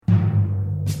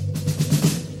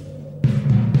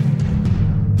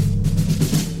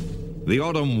The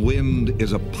autumn wind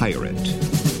is a pirate.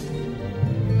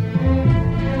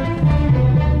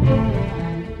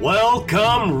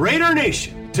 Welcome, Raider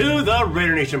Nation, to the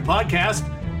Raider Nation podcast.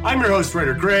 I'm your host,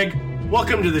 Raider Greg.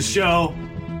 Welcome to the show.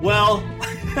 Well,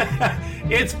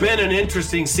 it's been an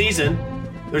interesting season.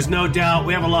 There's no doubt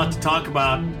we have a lot to talk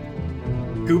about.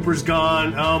 Cooper's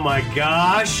gone. Oh my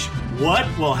gosh. What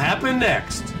will happen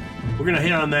next? We're going to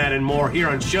hit on that and more here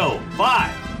on show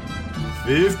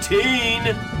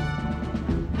 515.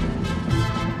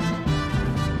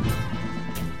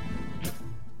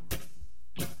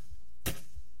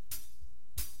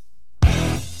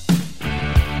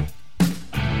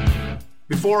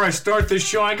 Before I start this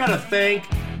show, I got to thank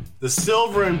the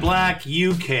Silver and Black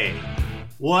UK.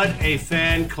 What a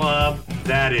fan club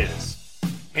that is.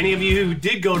 Any of you who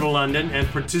did go to London and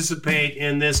participate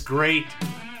in this great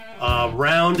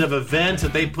round of event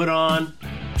that they put on,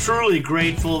 truly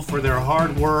grateful for their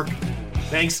hard work.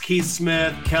 Thanks Keith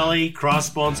Smith, Kelly,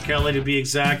 Crossbones Kelly to be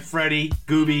exact, Freddie,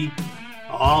 Gooby,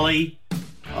 Ollie,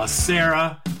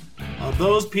 Sarah.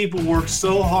 Those people worked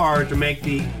so hard to make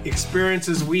the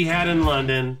experiences we had in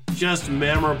London just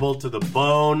memorable to the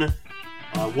bone.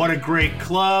 What a great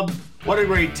club. What a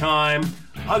great time.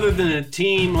 Other than a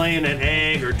team laying an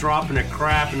egg or dropping a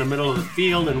crap in the middle of the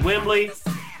field in Wembley,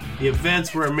 the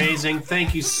events were amazing.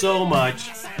 Thank you so much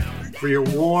for your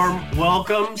warm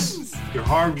welcomes, your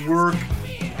hard work,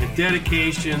 and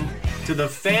dedication to the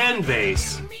fan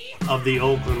base of the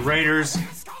Oakland Raiders,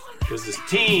 because this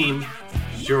team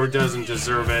sure doesn't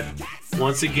deserve it.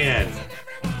 Once again,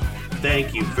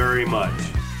 thank you very much.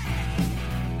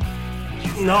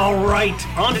 All right,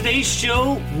 on today's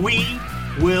show, we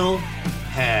will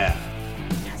have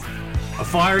a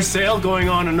fire sale going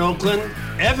on in Oakland.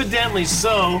 Evidently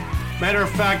so. Matter of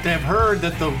fact, I've heard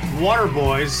that the water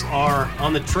boys are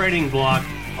on the trading block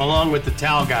along with the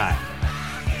towel guy.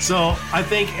 So I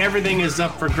think everything is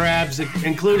up for grabs,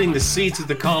 including the seats at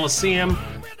the Coliseum.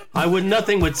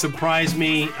 Nothing would surprise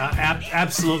me,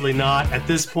 absolutely not at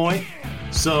this point.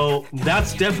 So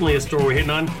that's definitely a story we're hitting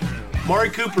on. Mari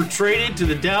Cooper traded to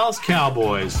the Dallas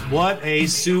Cowboys. What a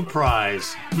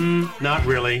surprise. Not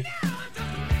really.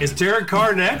 Is Derek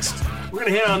Carr next? We're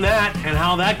going to hit on that and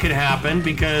how that could happen,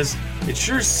 because it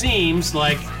sure seems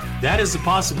like that is a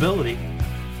possibility.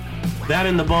 That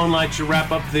and the Bone Light should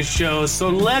wrap up this show. So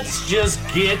let's just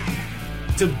get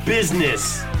to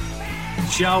business,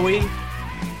 shall we?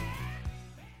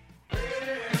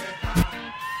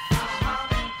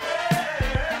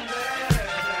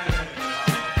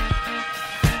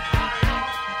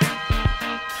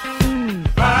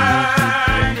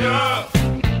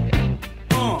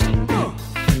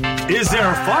 Is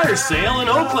there a fire sale in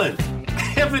Oakland?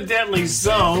 Evidently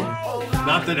so.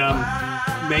 Not that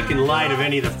I'm making light of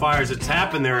any of the fires that's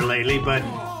happened there lately, but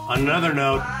on another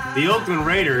note, the Oakland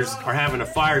Raiders are having a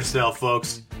fire sale,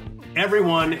 folks.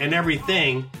 Everyone and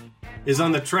everything is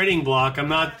on the trading block. I'm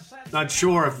not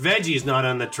sure if Veggie's not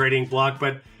on the trading block,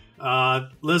 but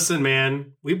listen,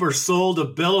 man, we were sold a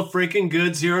bill of freaking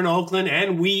goods here in Oakland,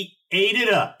 and we ate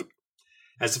it up.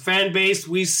 As a fan base,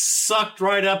 we sucked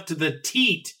right up to the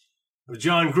teat of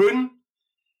John Gruden.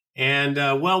 And,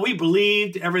 we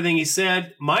believed everything he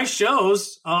said. My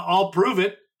shows all prove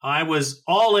it. I was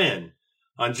all in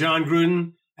on John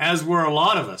Gruden, as were a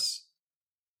lot of us.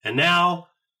 And now,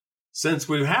 since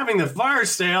we're having the fire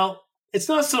sale, it's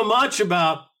not so much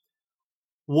about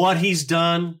what he's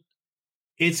done.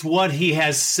 It's what he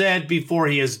has said before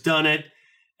he has done it,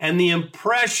 and the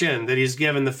impression that he's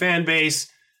given the fan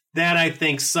base. That, I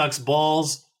think, sucks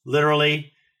balls,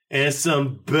 literally. And it's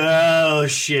some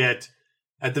bullshit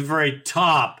at the very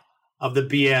top of the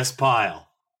BS pile.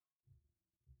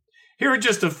 Here are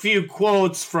just a few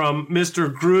quotes from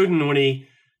Mr. Gruden when he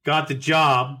got the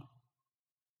job.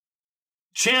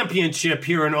 Championship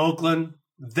here in Oakland,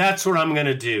 that's what I'm going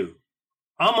to do.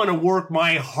 I'm going to work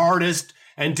my hardest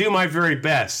and do my very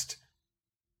best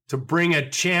to bring a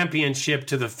championship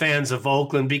to the fans of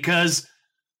Oakland, because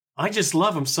I just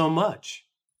love them so much.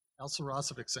 Al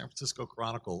Sarasovic, San Francisco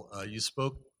Chronicle. You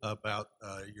spoke about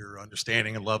your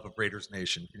understanding and love of Raiders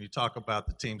Nation. Can you talk about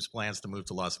the team's plans to move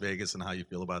to Las Vegas and how you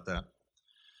feel about that?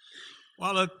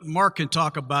 Well, Mark can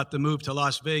talk about the move to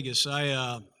Las Vegas.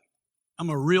 I'm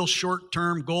a real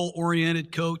short-term,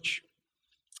 goal-oriented coach.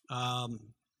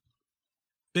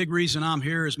 Big reason I'm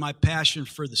here is my passion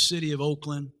for the city of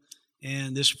Oakland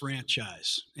and this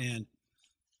franchise. And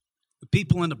the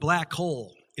people in the black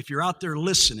hole, if you're out there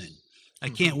listening, I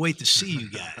can't wait to see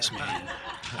you guys, man.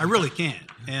 I really can't.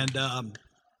 And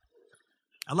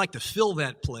I'd like to fill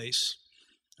that place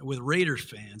with Raiders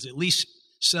fans at least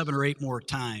 7 or 8 more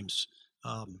times.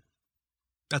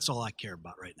 That's all I care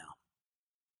about right now.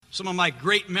 Some of my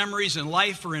great memories in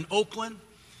life are in Oakland,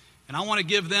 and I want to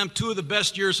give them 2 of the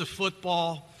best years of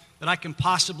football that I can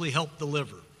possibly help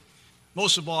deliver.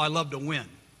 Most of all, I love to win,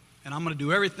 and I'm going to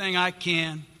do everything I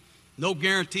can. No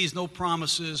guarantees, no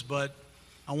promises, but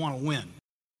I want to win.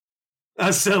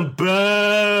 That's some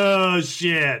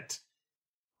bullshit.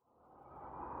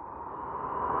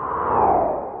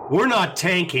 We're not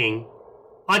tanking.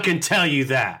 I can tell you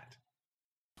that.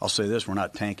 I'll say this, we're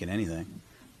not tanking anything.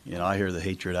 You know, I hear the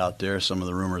hatred out there, some of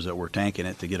the rumors that we're tanking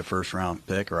it to get a first-round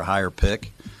pick or a higher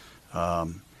pick.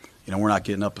 You know, we're not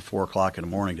getting up at 4 o'clock in the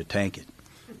morning to tank it.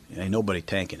 Ain't nobody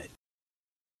tanking it.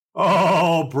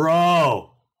 Oh,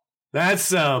 bro. That's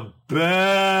some bullshit.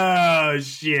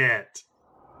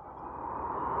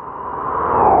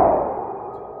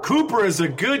 Cooper is a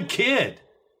good kid.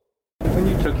 When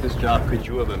you took this job, could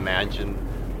you have imagined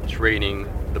trading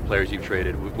the players you've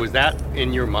traded? Was that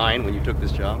in your mind when you took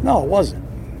this job? No, it wasn't.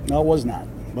 No, it was not.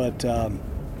 But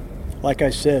like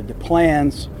I said, the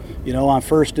plans, you know, on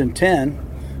 1st and 10,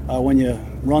 when you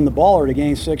run the ball or to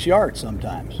gain 6 yards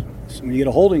sometimes. So when you get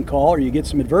a holding call or you get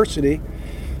some adversity,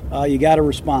 you got to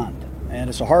respond. And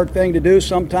it's a hard thing to do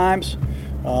sometimes.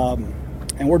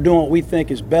 And we're doing what we think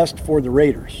is best for the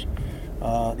Raiders,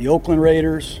 the Oakland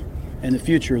Raiders, and the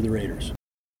future of the Raiders.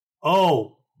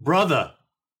 Oh, brother.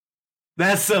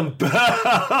 That's some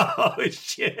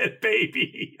bullshit,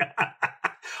 baby.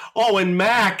 Oh, and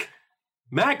Mac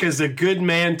is a good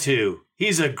man, too.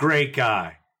 He's a great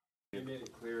guy. You made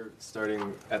it clear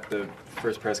starting at the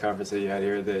first press conference that you had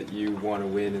here that you want to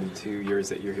win in 2 years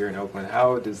that you're here in Oakland.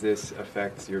 How does this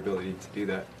affect your ability to do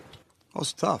that? Well,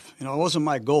 it's tough. You know, it wasn't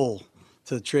my goal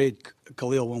to trade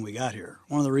Khalil when we got here.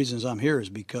 One of the reasons I'm here is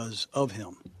because of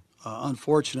him.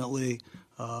 Unfortunately,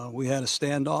 we had a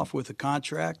standoff with the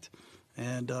contract,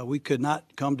 and we could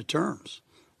not come to terms.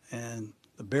 And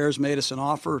the Bears made us an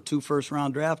offer, 2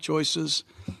 first-round draft choices,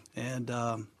 and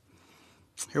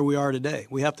here we are today.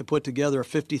 We have to put together a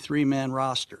 53-man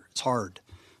roster. It's hard.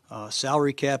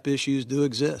 Salary cap issues do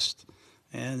exist.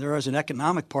 And there is an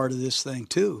economic part of this thing,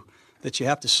 too, that you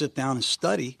have to sit down and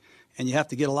study, and you have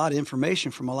to get a lot of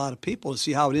information from a lot of people to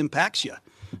see how it impacts you,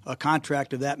 a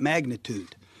contract of that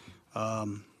magnitude.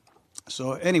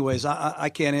 So anyways, I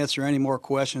can't answer any more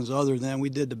questions other than we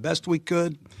did the best we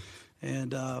could,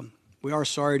 and we are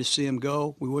sorry to see him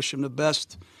go. We wish him the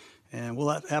best, and we'll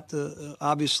have to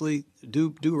obviously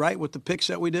do right with the picks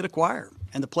that we did acquire.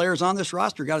 And the players on this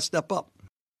roster got to step up.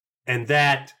 And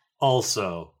that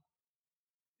also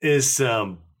is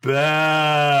some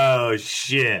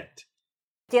bullshit.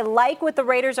 Do you like what the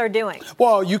Raiders are doing?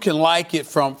 Well, you can like it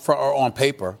from on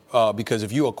paper because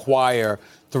if you acquire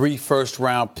 3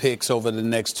 first-round picks over the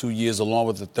next 2 years, along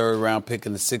with the 3rd-round pick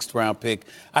and the 6th-round pick,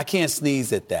 I can't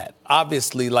sneeze at that.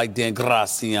 Obviously, like Dan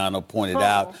Graziano pointed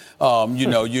out, you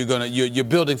know, you're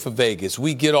building for Vegas.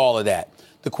 We get all of that.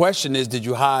 The question is, did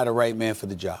you hire the right man for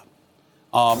the job?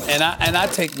 And I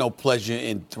take no pleasure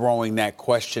in throwing that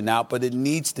question out, but it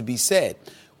needs to be said.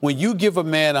 When you give a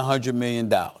man $100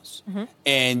 million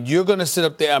and you're going to sit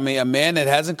up there, I mean, a man that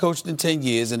hasn't coached in 10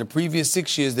 years, in the previous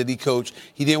 6 years that he coached,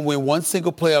 he didn't win one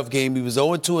single playoff game. He was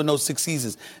 0-2 in those 6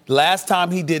 seasons. Last time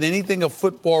he did anything of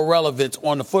football relevance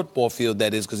on the football field,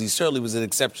 that is, because he certainly was an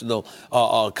exceptional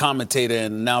commentator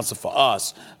and announcer for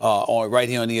us right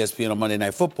here on ESPN on Monday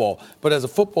Night Football. But as a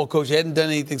football coach, he hadn't done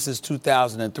anything since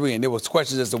 2003. And there was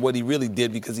questions as to what he really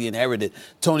did because he inherited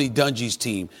Tony Dungy's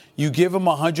team. You give him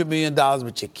 $100 million,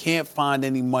 but you can't find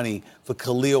any money for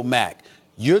Khalil Mack.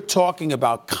 You're talking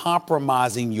about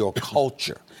compromising your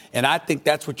culture. And I think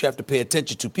that's what you have to pay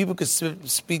attention to. People could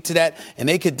speak to that, and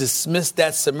they could dismiss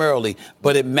that summarily,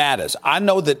 but it matters. I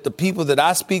know that the people that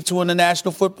I speak to in the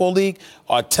National Football League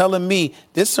are telling me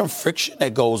there's some friction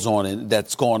that goes on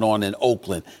that's going on in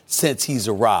Oakland since he's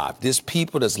arrived. There's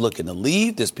people that's looking to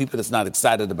leave. There's people that's not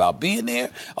excited about being there.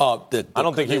 I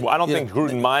don't think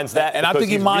Gruden minds that. And I think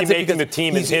he minds remaking the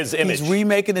team in his image. He's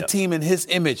remaking the team in his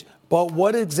image. But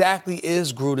what exactly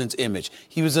is Gruden's image?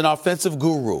 He was an offensive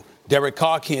guru. Derek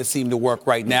Carr can't seem to work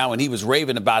right now, and he was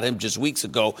raving about him just weeks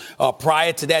ago.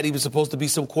 Prior to that, he was supposed to be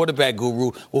some quarterback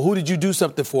guru. Well, who did you do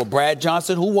something for? Brad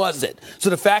Johnson? Who was it? So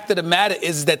the fact of the matter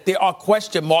is that there are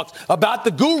question marks about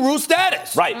the guru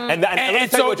status. Right.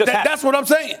 And so that's what I'm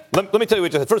saying. Let me tell you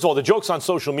what just happened. First of all, the jokes on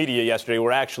social media yesterday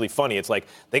were actually funny. It's like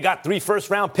they got 3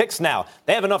 first-round picks now.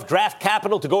 They have enough draft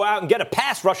capital to go out and get a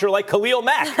pass rusher like Khalil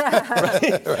Mack.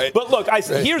 Right? But look,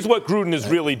 here's what Gruden is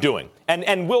really doing.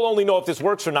 And we'll only know if this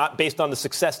works or not based on the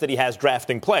success that he has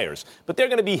drafting players. But they're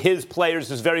going to be his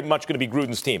players. It's very much going to be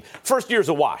Gruden's team. First year's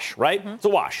a wash, right? It's a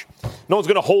wash. No one's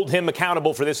going to hold him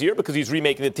accountable for this year because he's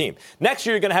remaking the team. Next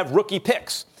year, you're going to have rookie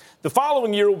picks. The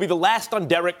following year will be the last on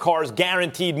Derek Carr's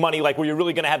guaranteed money, like where you're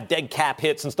really going to have dead cap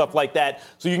hits and stuff like that,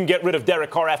 so you can get rid of Derek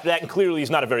Carr after that, and clearly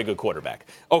he's not a very good quarterback.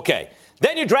 Okay,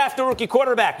 then you draft a rookie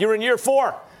quarterback. You're in year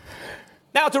 4.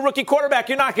 Now it's a rookie quarterback.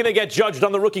 You're not going to get judged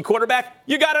on the rookie quarterback.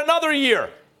 You got another year.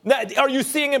 Now, are you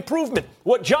seeing improvement?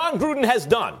 What John Gruden has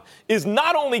done is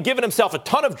not only given himself a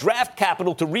ton of draft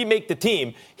capital to remake the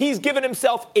team, he's given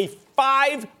himself a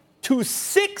 5 to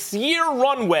 6 year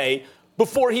runway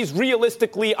before he's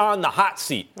realistically on the hot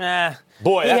seat.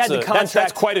 Boy,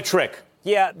 that's quite a trick.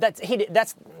 Yeah,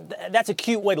 that's a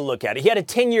cute way to look at it. He had a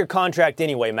 10-year contract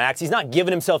anyway, Max. He's not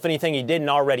giving himself anything he didn't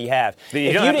already have.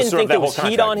 If you didn't think there was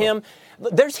heat on him,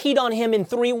 there's heat on him in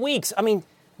 3 weeks. I mean,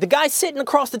 the guy sitting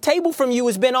across the table from you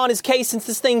has been on his case since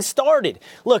this thing started.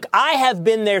 Look, I have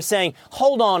been there saying,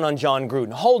 hold on John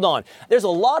Gruden, hold on. There's a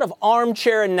lot of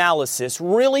armchair analysis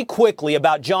really quickly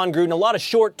about John Gruden, a lot of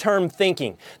short-term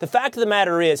thinking. The fact of the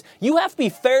matter is, you have to be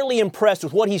fairly impressed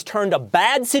with what he's turned a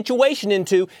bad situation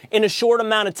into in a short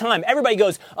amount of time. Everybody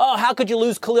goes, oh, how could you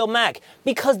lose Khalil Mack?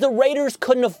 Because the Raiders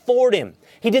couldn't afford him.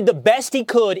 He did the best he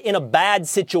could in a bad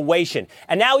situation.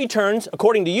 And now he turns,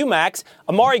 according to you, Max,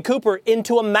 Amari Cooper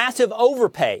into a massive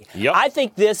overpay. Yep. I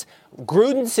think this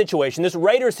Gruden situation, this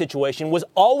Raiders situation, was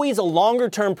always a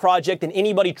longer-term project than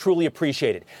anybody truly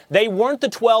appreciated. They weren't the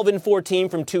 12-4 team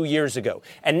from 2 years ago.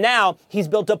 And now he's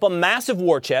built up a massive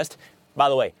war chest. By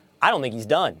the way, I don't think he's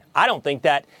done. I don't think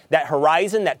that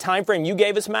horizon, that time frame you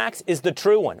gave us, Max, is the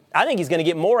true one. I think he's going to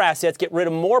get more assets, get rid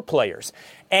of more players.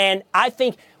 And I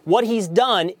think what he's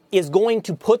done is going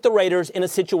to put the Raiders in a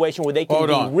situation where they can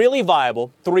be really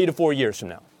viable 3 to 4 years from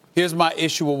now. Here's my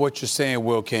issue with what you're saying,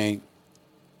 Will King.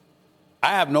 I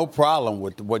have no problem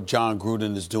with what John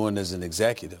Gruden is doing as an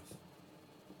executive.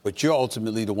 But you're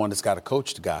ultimately the one that's got to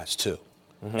coach the guys, too.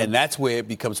 Mm-hmm. And that's where it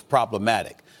becomes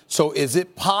problematic. So is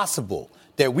it possible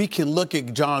that we can look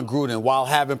at John Gruden while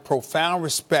having profound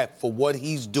respect for what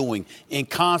he's doing in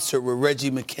concert with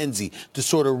Reggie McKenzie to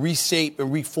sort of reshape and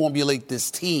reformulate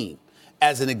this team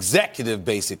as an executive,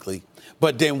 basically?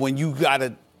 But then when you got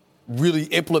to really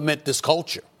implement this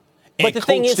culture and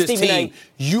coach this team,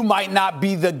 you might not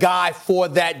be the guy for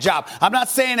that job. I'm not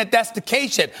saying that that's the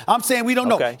case yet. I'm saying we don't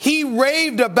know. He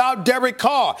raved about Derek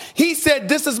Carr. He said,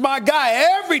 this is my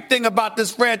guy. Everything about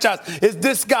this franchise is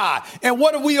this guy. And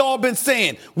what have we all been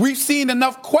saying? We've seen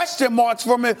enough question marks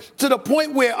from it to the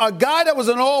point where a guy that was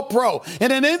an all-pro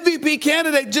and an MVP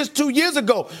candidate just 2 years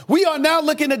ago, we are now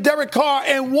looking at Derek Carr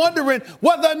and wondering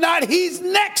whether or not he's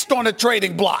next on the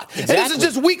trading block. Exactly. And this is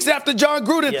just weeks after John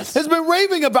Gruden has been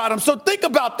raving about him. So think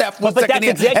about that for a second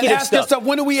here and ask yourself,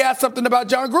 when do we ask something about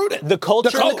John Gruden? The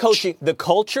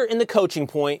culture and the coaching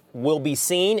point will be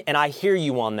seen, and I hear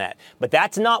you on that. But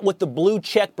that's not what the Blue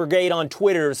Check Brigade on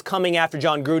Twitter is coming after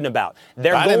John Gruden about.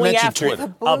 They're going after it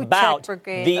about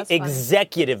the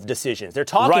executive decisions. They're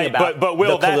talking about but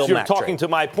Will, you're talking to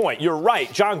my point. You're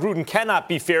right. John Gruden cannot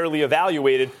be fairly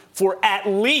evaluated for at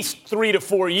least 3 to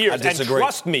 4 years. And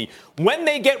trust me, when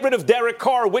they get rid of Derek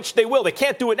Carr, which they will, they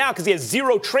can't do it now because he has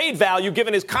zero trade value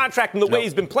given his contract and the way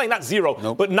he's been playing. Not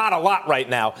zero, but not a lot right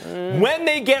now. When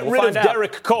they get rid of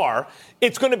Derek Carr,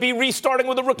 it's going to be restarting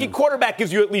with a rookie quarterback,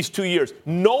 gives you at least 2 years.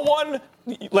 No one,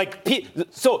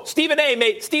 so Stephen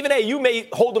A., you may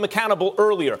hold him accountable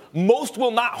earlier. Most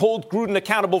will not hold Gruden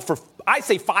accountable for, I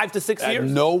say, 5 to 6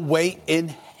 years. No way in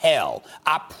hell.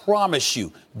 I promise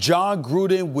you, John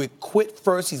Gruden would quit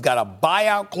first. He's got a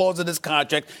buyout clause in his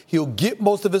contract. He'll get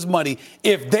most of his money.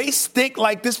 If they stink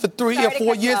like this for 3 or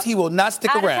 4 years, he will not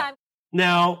stick around.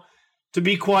 Now, to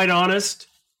be quite honest,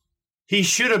 he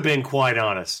should have been quite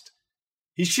honest.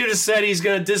 He should have said he's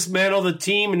going to dismantle the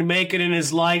team and make it in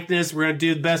his likeness. We're going to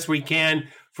do the best we can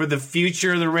for the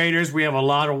future of the Raiders. We have a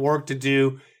lot of work to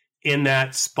do in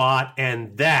that spot,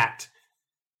 and that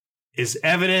is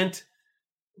evident,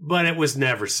 but it was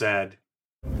never said.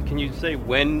 Can you say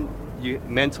when you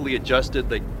mentally adjusted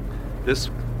that this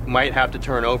might have to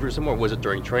turn over some more? Was it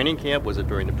during training camp? Was it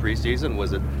during the preseason?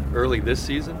 Was it early this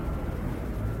season?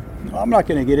 I'm not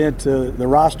going to get into the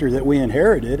roster that we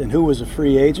inherited and who was a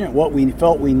free agent, what we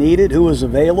felt we needed, who was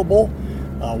available,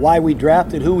 why we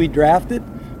drafted who we drafted.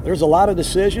 There's a lot of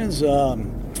decisions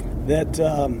that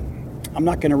I'm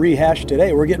not going to rehash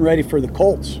today. We're getting ready for the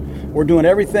Colts. We're doing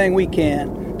everything we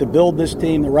can to build this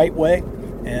team the right way,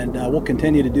 and we'll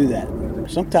continue to do that.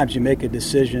 Sometimes you make a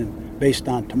decision based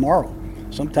on tomorrow.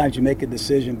 Sometimes you make a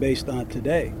decision based on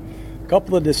today. A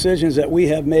couple of decisions that we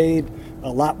have made, a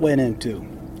lot went into.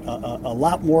 A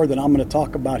lot more than I'm going to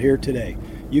talk about here today.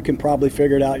 You can probably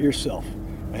figure it out yourself.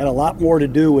 It had a lot more to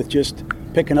do with just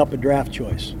picking up a draft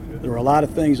choice. There were a lot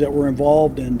of things that were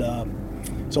involved, and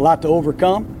it's a lot to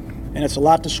overcome, and it's a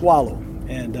lot to swallow.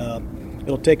 And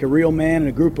it'll take a real man and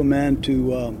a group of men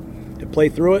to play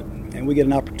through it, and we get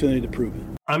an opportunity to prove it.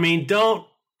 I mean, don't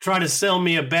try to sell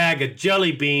me a bag of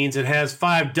jelly beans that has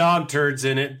 5 dog turds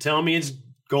in it and tell me it's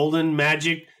golden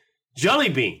magic jelly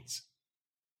beans.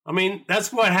 I mean,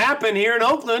 that's what happened here in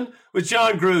Oakland with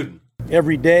Jon Gruden.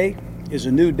 Every day is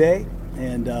a new day,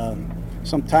 and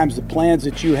sometimes the plans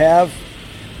that you have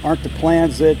aren't the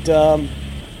plans that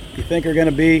you think are going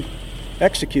to be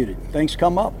executed. Things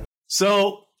come up.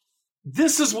 So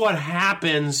this is what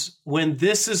happens when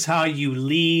this is how you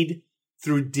lead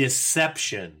through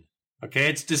deception. Okay,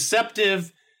 it's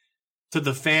deceptive to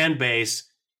the fan base.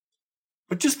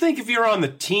 But just think if you're on the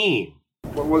team.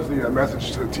 What was the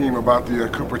message to the team about the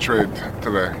Cooper trade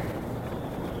today?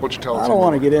 What'd you tell the team? I don't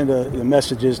want to get into the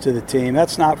messages to the team.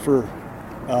 That's not for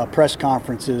press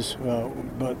conferences.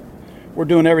 But we're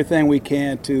doing everything we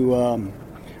can to,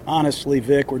 honestly,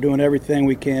 Vic, we're doing everything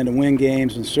we can to win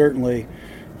games and certainly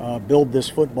build this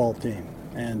football team.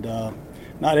 And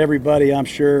not everybody, I'm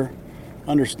sure,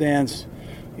 understands,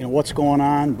 what's going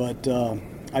on. But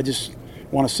I just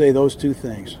want to say those two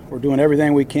things. We're doing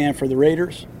everything we can for the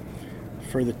Raiders,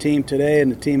 for the team today and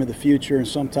the team of the future, and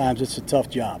sometimes it's a tough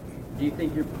job. Do you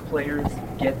think your players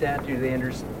get that? Do they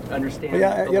understand? Well,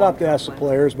 yeah, you'd have to ask the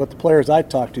players, but the players I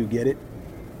talk to get it.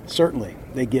 Certainly,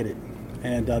 they get it.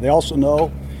 And they also know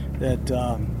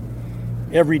that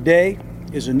every day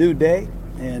is a new day,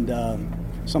 and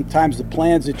sometimes the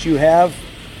plans that you have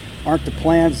aren't the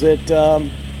plans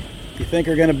that you think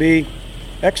are going to be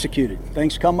executed.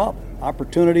 Things come up.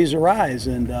 Opportunities arise,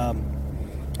 and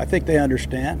I think they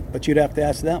understand, but you'd have to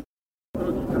ask them.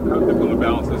 How difficult the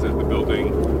balance is it, the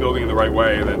building in the right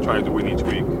way and then trying to win each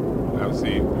week?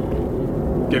 Obviously,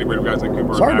 getting rid of guys like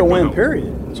Cooper. It's hard to win,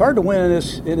 period. It's hard to win in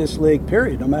this league,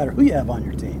 period, no matter who you have on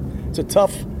your team. It's a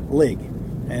tough league.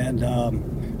 And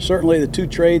certainly the 2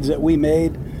 trades that we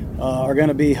made are going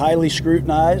to be highly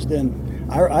scrutinized,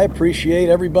 and I appreciate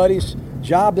everybody's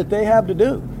job that they have to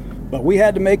do. But we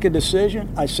had to make a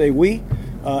decision. I say we,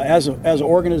 as an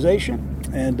organization,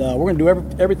 and we're going to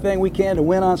do everything we can to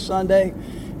win on Sunday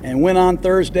and win on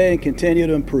Thursday and continue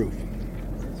to improve.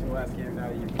 Since your last game now,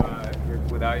 you're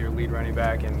without your lead running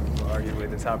back and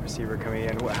arguably the top receiver coming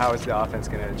in, how is the offense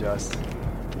going to adjust?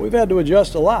 We've had to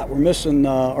adjust a lot. We're missing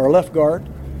our left guard.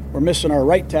 We're missing our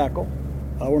right tackle.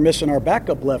 We're missing our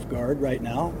backup left guard right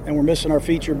now. And we're missing our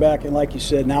feature back, and like you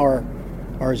said, now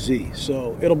our Z.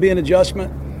 So it'll be an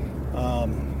adjustment.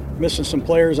 Missing some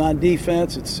players on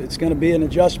defense. It's going to be an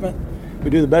adjustment.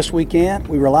 We do the best we can.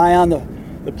 We rely on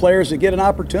the players that get an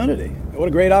opportunity. What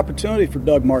a great opportunity for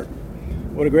Doug Martin.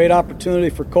 What a great opportunity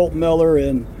for Colt Miller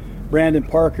and Brandon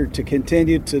Parker to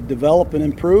continue to develop and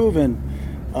improve. And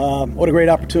what a great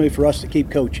opportunity for us to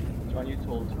keep coaching. John, you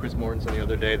told Chris Mortensen the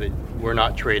other day that we're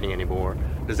not trading anymore.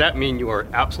 Does that mean you are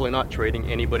absolutely not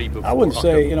trading anybody before I wouldn't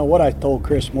October? say, what I told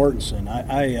Chris Mortensen.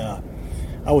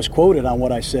 I was quoted on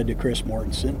what I said to Chris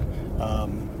Mortensen.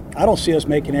 I don't see us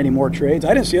making any more trades.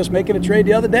 I didn't see us making a trade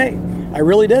the other day. I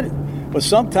really didn't. But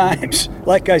sometimes,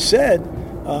 like I said,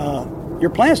 your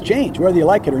plans change, whether you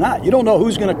like it or not. You don't know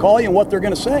who's going to call you and what they're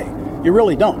going to say. You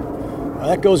really don't.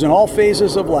 That goes in all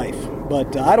phases of life.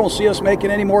 But I don't see us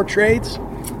making any more trades.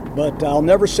 But I'll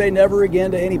never say never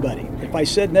again to anybody. If I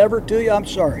said never to you, I'm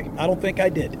sorry. I don't think I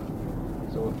did.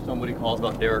 So if somebody calls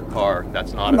about Derek Carr,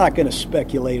 that's not I'm not going to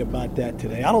speculate about that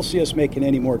today. I don't see us making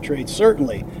any more trades.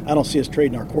 Certainly, I don't see us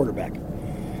trading our quarterback.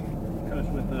 Coach,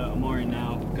 with Amari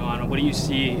now gone, what do you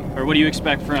see, or what do you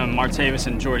expect from Martavis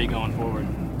and Jordy going forward?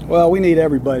 Well, we need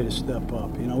everybody to step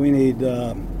up. We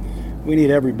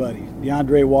need everybody.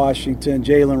 DeAndre Washington,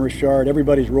 Jalen Richard,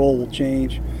 everybody's role will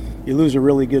change. You lose a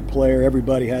really good player,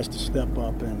 everybody has to step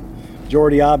up. And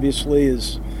Jordy obviously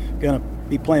is going to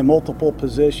be playing multiple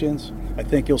positions. I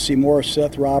think you'll see more of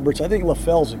Seth Roberts. I think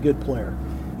LaFell's a good player.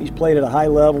 He's played at a high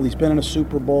level. He's been in a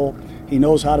Super Bowl. He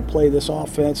knows how to play this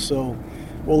offense. So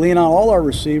we'll lean on all our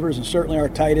receivers and certainly our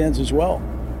tight ends as well.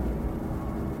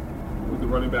 With the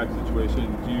running back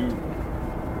situation, do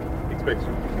you expect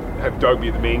to have Doug be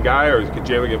the main guy, or could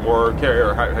Jalen get more carry,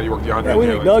 or how do you work DeAndre? Yeah, we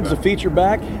think Doug's a feature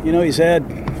back. He's had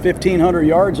 1,500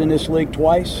 yards in this league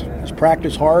twice. He's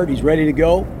practiced hard. He's ready to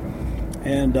go.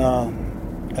 And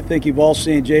I think you've all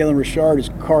seen Jalen Richard has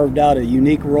carved out a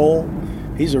unique role.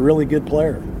 He's a really good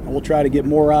player. We'll try to get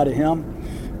more out of him,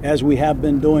 as we have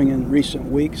been doing in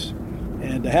recent weeks.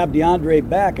 And to have DeAndre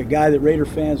back, a guy that Raider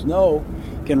fans know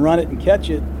can run it and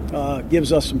catch it,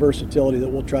 gives us some versatility that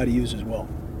we'll try to use as well.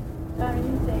 John,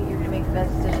 when you say you're going to make the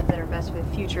best decisions that are best for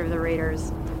the future of the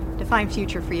Raiders, define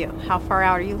future for you. How far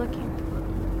out are you looking?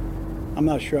 I'm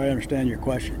not sure I understand your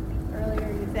question.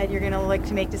 Earlier you said you're going to look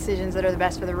to make decisions that are the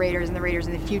best for the Raiders and the Raiders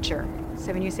in the future.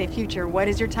 So when you say future, what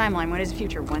is your timeline? When is the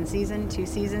future? 1 season, 2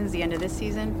 seasons, the end of this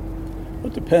season?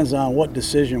 It depends on what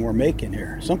decision we're making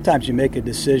here. Sometimes you make a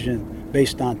decision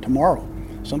based on tomorrow.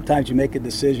 Sometimes you make a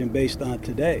decision based on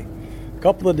today. A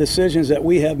couple of decisions that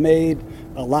we have made,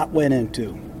 a lot went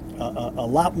into. A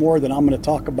lot more than I'm going to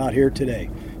talk about here today.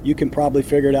 You can probably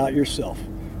figure it out yourself.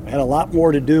 It had a lot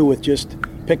more to do with just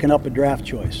picking up a draft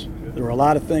choice. There were a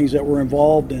lot of things that were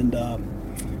involved, and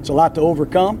it's a lot to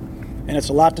overcome, and it's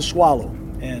a lot to swallow.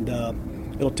 And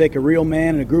it'll take a real man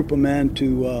and a group of men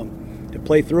to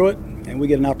play through it, and we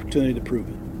get an opportunity to prove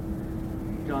it.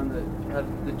 John,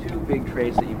 the 2 big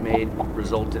trades that you've made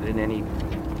resulted in any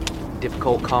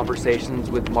difficult conversations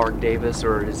with Mark Davis,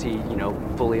 or is he,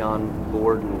 fully on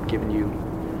board and giving you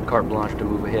carte blanche to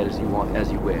move ahead as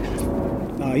you wish?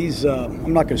 No, he's.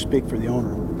 I'm not going to speak for the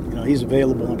owner. He's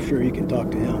available. I'm sure you can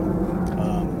talk to him.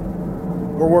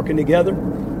 We're working together.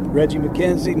 Reggie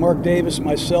McKenzie, Mark Davis,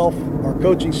 myself, our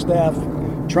coaching staff,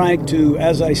 trying to,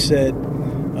 as I said,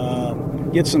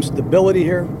 get some stability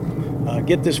here,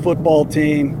 get this football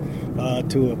team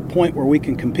to a point where we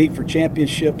can compete for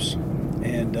championships.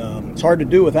 And it's hard to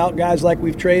do without guys like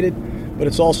we've traded, but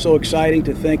it's also exciting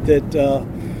to think that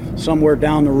somewhere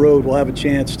down the road we'll have a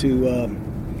chance to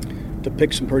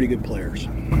pick some pretty good players.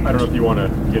 I don't know if you want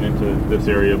to get into this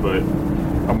area, but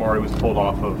Amari was pulled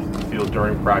off of the field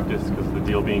during practice because of the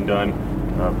deal being done.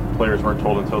 Players weren't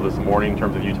told until this morning in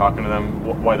terms of you talking to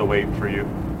them. Why the wait for you?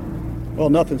 Well,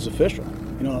 nothing's official.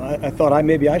 I thought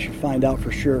maybe I should find out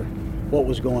for sure what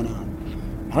was going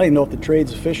on. I don't even know if the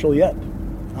trade's official yet,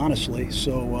 honestly.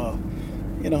 So,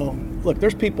 look,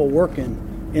 there's people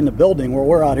working in the building where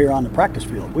we're out here on the practice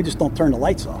field. We just don't turn the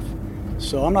lights off.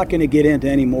 So I'm not going to get into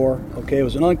any more. Okay, it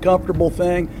was an uncomfortable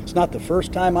thing. It's not the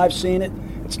first time I've seen it.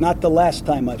 It's not the last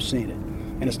time I've seen it.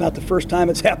 And it's not the first time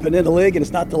it's happened in the league, and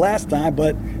it's not the last time,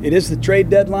 but it is the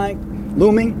trade deadline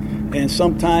looming, and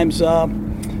sometimes,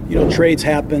 trades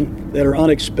happen that are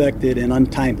unexpected and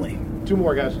untimely. 2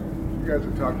 more, guys. You guys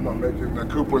are talking about making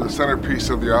Cooper the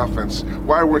centerpiece of the offense.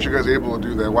 Why weren't you guys able to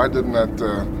do that? Why didn't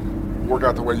that work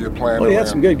out the way you planned? Well, he had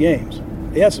some good games.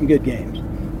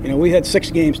 We had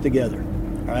 6 games together.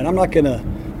 All right, I'm not going to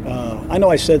I know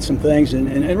I said some things,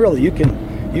 and really you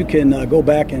can go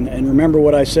back and remember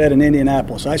what I said in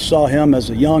Indianapolis. I saw him as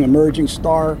a young emerging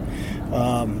star,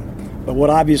 but what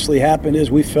obviously happened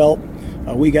is we felt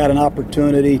we got an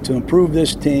opportunity to improve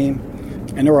this team,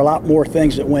 and there were a lot more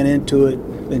things that went into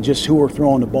it than just who we're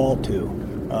throwing the ball to.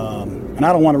 And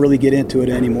I don't want to really get into it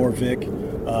anymore, Vic.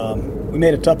 We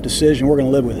made a tough decision. We're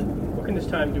going to live with it. What can this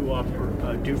time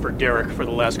do for Derek for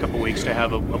the last couple of weeks to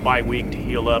have a bye week to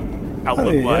heal up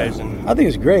outlook-wise? I think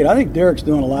it's great. I think Derek's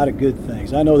doing a lot of good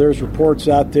things. I know there's reports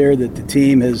out there that the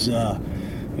team has, I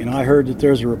heard that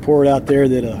there's a report out there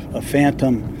that a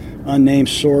phantom unnamed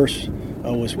source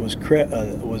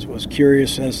was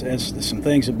curious as to some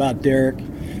things about Derek.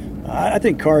 I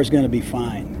think Carr's going to be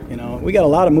fine. We got a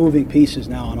lot of moving pieces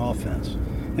now on offense,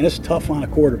 and it's tough on a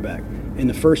quarterback. In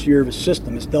the first year of his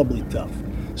system, it's doubly tough.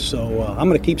 So I'm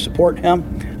going to keep supporting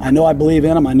him. I know I believe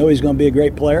in him. I know he's going to be a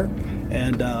great player,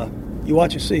 and you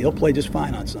watch and see. He'll play just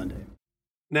fine on Sunday.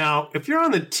 Now, if you're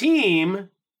on the team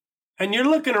and you're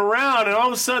looking around and all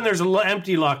of a sudden there's an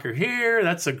empty locker here,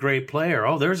 that's a great player.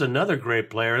 Oh, there's another great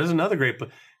player. There's another great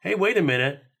player. Hey, wait a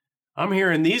minute. I'm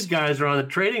hearing these guys are on the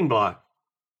trading block.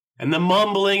 And the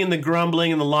mumbling and the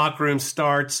grumbling in the locker room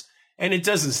starts, and it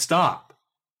doesn't stop.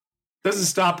 It doesn't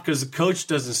stop because the coach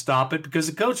doesn't stop it, because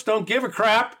the coach don't give a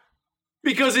crap,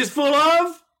 because he's full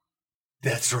of,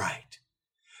 that's right,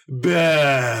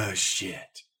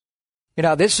 bullshit.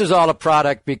 This is all a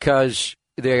product because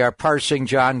they are parsing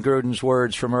John Gruden's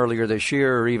words from earlier this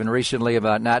year or even recently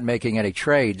about not making any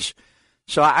trades.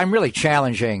 So I'm really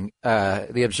challenging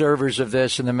the observers of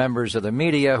this and the members of the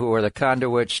media who are the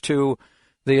conduits to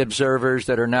the observers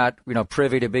that are not,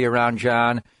 privy to be around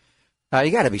John.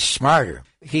 You got to be smarter.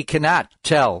 He cannot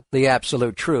tell the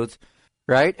absolute truth,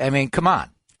 right? I mean, come on.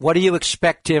 What do you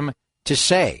expect him to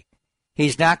say?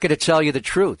 He's not going to tell you the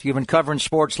truth. You've been covering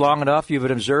sports long enough. You've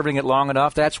been observing it long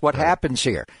enough. That's what happens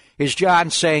here. Is John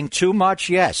saying too much?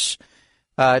 Yes.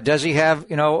 Does he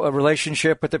have, a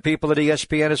relationship with the people at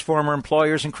ESPN, his former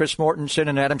employers, and Chris Mortensen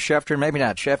and Adam Schefter? Maybe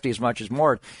not Shefty as much as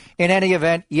Mort. In any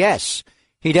event, yes,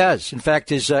 he does. In fact,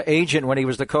 his agent, when he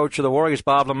was the coach of the Warriors,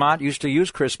 Bob Lamont, used to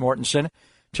use Chris Mortensen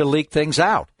to leak things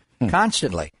out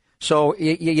constantly. So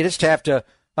you just have to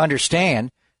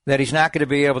understand that he's not going to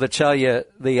be able to tell you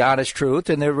the honest truth.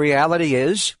 And the reality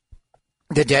is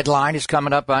the deadline is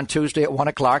coming up on Tuesday at 1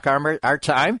 o'clock our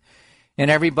time, and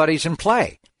everybody's in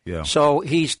play. Yeah. So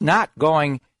he's not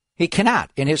going he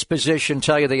cannot, in his position,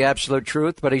 tell you the absolute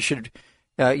truth, but he should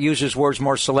use his words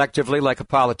more selectively like a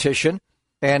politician.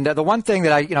 And the one thing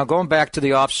that going back to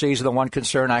the offseason, the one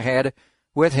concern I had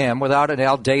with him, without an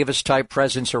Al Davis-type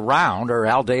presence around, or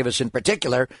Al Davis in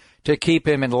particular, to keep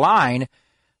him in line,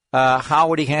 how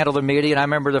would he handle the media? And I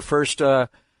remember the first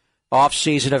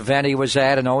off-season event he was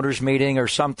at, an owner's meeting or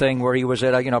something, where he was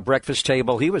at a breakfast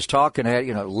table. He was talking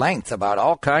at length about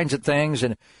all kinds of things,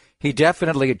 and he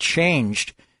definitely had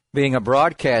changed being a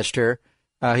broadcaster.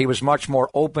 He was much more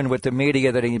open with the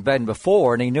media than he'd been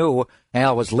before, and he knew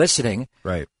Al was listening.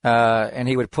 Right. And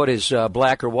he would put his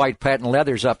black or white patent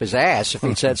leathers up his ass if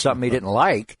he'd said something he didn't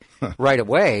like right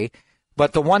away.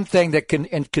 But the one thing that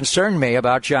concerned me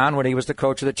about John when he was the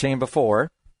coach of the team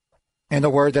before, and the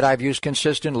word that I've used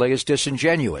consistently, is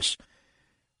disingenuous.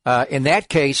 In that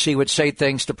case, he would say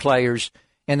things to players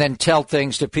and then tell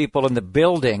things to people in the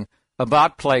building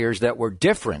about players that were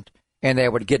different, and they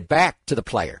would get back to the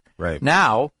player. Right.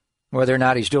 Now, whether or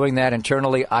not he's doing that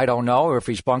internally, I don't know, or if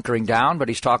he's bunkering down, but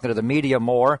he's talking to the media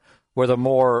more with a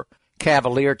more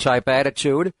cavalier-type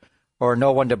attitude, or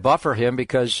no one to buffer him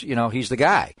because, he's the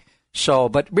guy. So,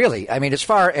 but really, I mean, as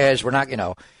far as we're not,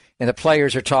 and the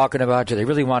players are talking about, do they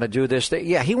really want to do this?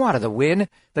 He wanted to win.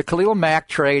 The Khalil Mack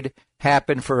trade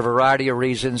happened for a variety of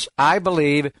reasons. I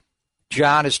believe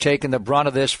John has taken the brunt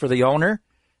of this for the owner,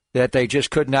 that they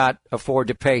just could not afford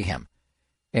to pay him,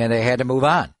 and they had to move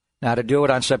on. Now, to do it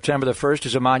on September the 1st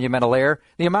is a monumental error.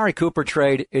 The Amari Cooper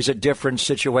trade is a different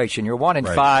situation. You're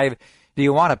 1-5. Do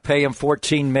you want to pay him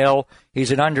 $14 million?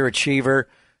 He's an underachiever.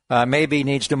 Maybe he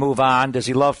needs to move on. Does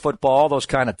he love football? All those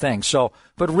kind of things. So,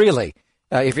 but really,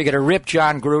 if you're going to rip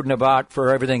John Gruden about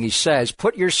for everything he says,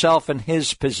 put yourself in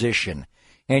his position.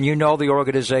 And you know the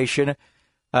organization.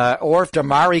 Or if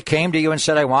Damari came to you and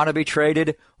said, I want to be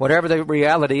traded, whatever the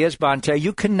reality is, Bonte,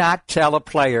 you cannot tell a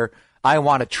player, I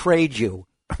want to trade you,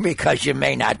 because you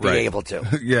may not be able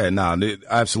to. Yeah, no,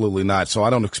 absolutely not. So I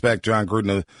don't expect John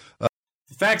Gruden to...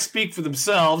 The facts speak for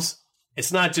themselves.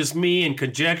 It's not just me and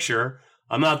conjecture.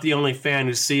 I'm not the only fan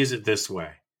who sees it this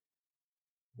way.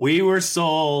 We were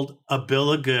sold a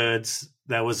bill of goods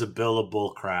that was a bill of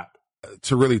bull crap.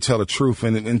 To really tell the truth,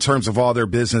 and in terms of all their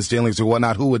business dealings and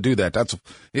whatnot, who would do that?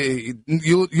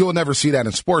 You'll never see that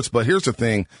in sports. But here's the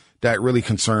thing that really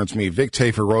concerns me. Vic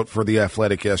Tafur wrote for The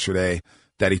Athletic yesterday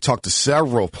that he talked to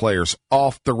several players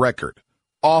off the record.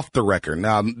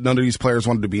 Now, none of these players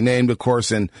wanted to be named, of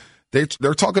course, and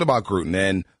they're talking about Gruden.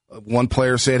 And one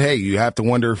player said, hey, you have to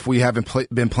wonder if we haven't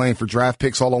been playing for draft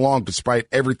picks all along, despite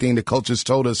everything the coaches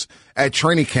told us at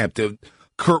training camp.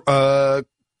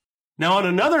 Now, on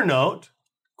another note,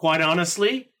 quite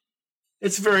honestly,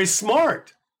 it's very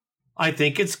smart. I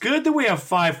think it's good that we have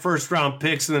 5 first-round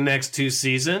picks in the next 2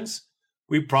 seasons.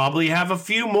 We probably have a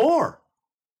few more.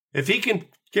 If he can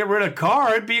get rid of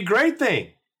Carr, it'd be a great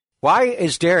thing. Why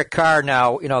is Derek Carr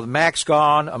now, the Mac's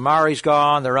gone, Amari's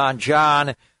gone, they're on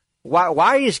John.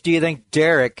 Why do you think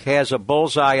Derek has a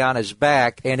bullseye on his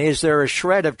back, and is there a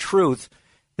shred of truth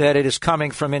that it is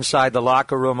coming from inside the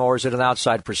locker room, or is it an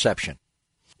outside perception?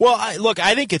 Well,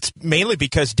 I think it's mainly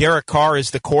because Derek Carr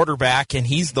is the quarterback and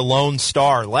he's the lone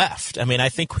star left. I mean, I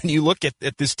think when you look at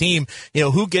this team,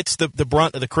 who gets the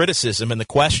brunt of the criticism and the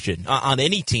question on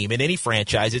any team, in any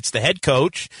franchise, it's the head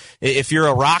coach. If you're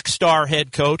a rock star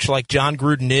head coach like John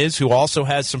Gruden is, who also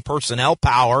has some personnel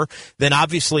power, then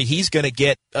obviously he's going to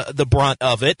get the brunt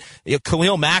of it.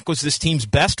 Khalil Mack was this team's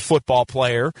best football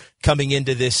player coming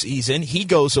into this season. He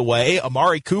goes away.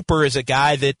 Amari Cooper is a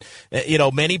guy that,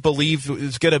 many believe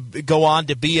is going to go on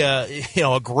to be a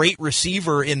great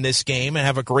receiver in this game and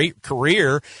have a great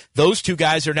career. Those 2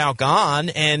 guys are now gone,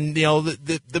 and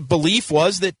the belief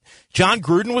was that John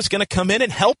Gruden was going to come in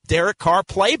and help Derek Carr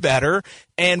play better,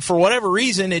 and for whatever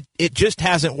reason, it just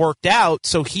hasn't worked out,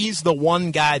 so he's the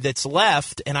one guy that's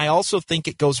left. And I also think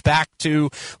it goes back to,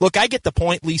 look, I get the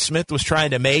point Lee Smith was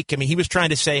trying to make. I mean, he was trying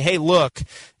to say, hey, look,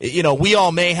 we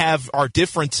all may have our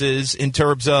differences in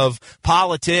terms of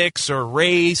politics or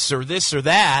race or this or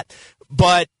that,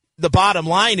 but the bottom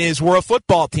line is we're a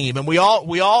football team, and we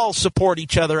all support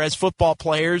each other as football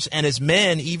players and as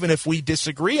men. Even if we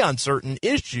disagree on certain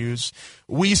issues,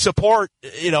 we support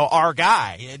our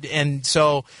guy, and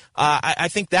so I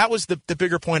think that was the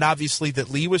bigger point, obviously, that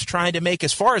Lee was trying to make.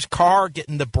 As far as Carr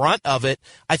getting the brunt of it,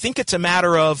 I think it's a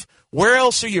matter of, where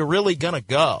else are you really going to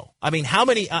go? I mean, how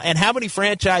many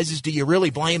franchises do you really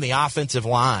blame the offensive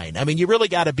line? I mean, you really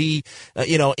got to be,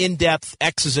 in-depth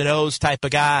X's and O's type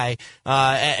of guy.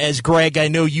 As Greg, I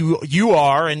know you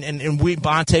are, and we,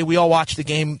 Bonte, we all watch the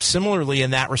game similarly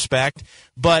in that respect.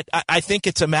 But I think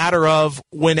it's a matter of,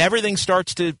 when everything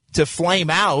starts to flame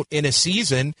out in a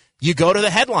season, you go to the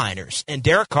headliners. And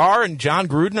Derek Carr and John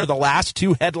Gruden are the last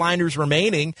two headliners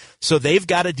remaining, so they've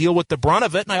got to deal with the brunt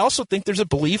of it. And I also think there's a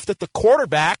belief that the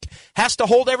quarterback has to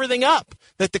hold everything up,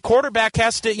 that the quarterback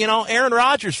has to, Aaron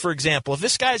Rodgers, for example. If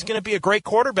this guy's going to be a great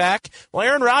quarterback, well,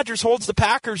 Aaron Rodgers holds the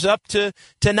Packers up to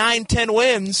 9-10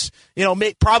 wins,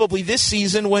 probably this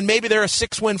season when maybe they're a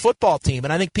 6-win football team.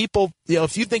 And I think people,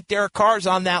 if you think Derek Carr's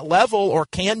on that level or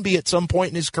can be at some point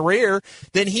in his career,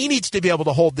 then he needs to be able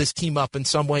to hold this team up in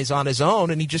some ways on his own,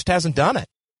 and he just hasn't done it.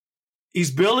 He's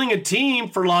building a team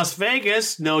for Las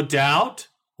Vegas, no doubt.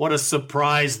 What a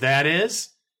surprise that is.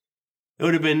 It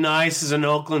would have been nice as an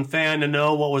Oakland fan to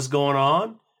know what was going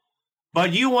on.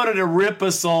 But you wanted to rip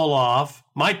us all off.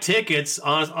 My tickets,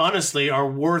 honestly, are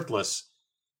worthless.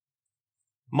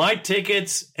 My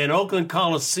tickets in Oakland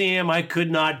Coliseum, I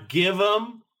could not give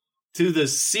them to the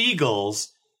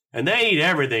Seagulls, and they eat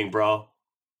everything, bro.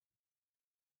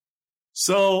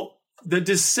 So the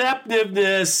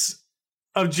deceptiveness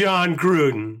of John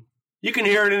Gruden, you can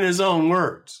hear it in his own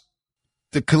words.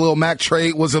 The Khalil Mack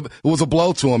trade was a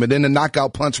blow to him, and then the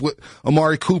knockout punch with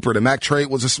Amari Cooper. The Mack trade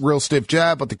was a real stiff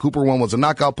jab, but the Cooper one was a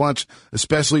knockout punch,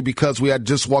 especially because we had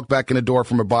just walked back in the door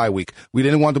from a bye week. We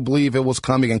didn't want to believe it was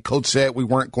coming, and Coach said we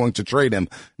weren't going to trade him.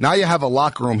 Now you have a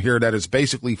locker room here that is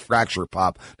basically fracture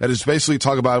pop, that is basically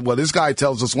talking about, well, this guy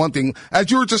tells us one thing,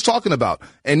 as you were just talking about,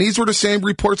 and these were the same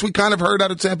reports we kind of heard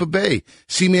out of Tampa Bay.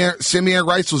 Simeon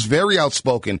Rice was very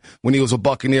outspoken when he was a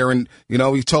Buccaneer, and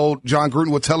he told John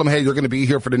Gruden would tell him, hey, you're going to be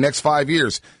here for the next 5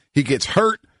 years. He gets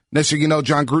hurt. Next thing you know,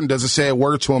 John Gruden doesn't say a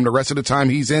word to him the rest of the time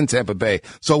he's in Tampa Bay.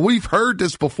 So we've heard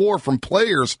this before from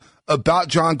players about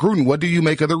John Gruden. What do you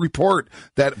make of the report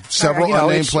that several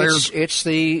unnamed players? It's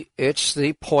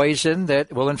the poison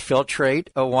that will infiltrate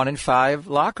a 1-5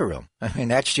 locker room. I mean,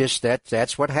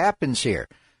 that's what happens here.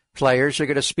 Players are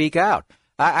going to speak out.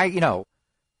 John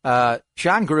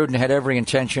Gruden had every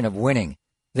intention of winning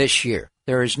this year.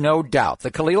 There is no doubt. The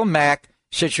Khalil Mack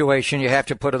situation, you have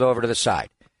to put it over to the side.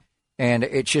 And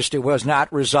it was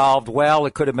not resolved well.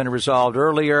 It could have been resolved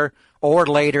earlier or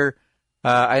later.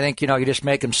 I think, you just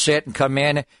make him sit and come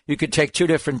in. You could take two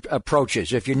different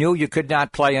approaches. If you knew you could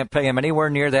not pay him anywhere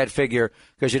near that figure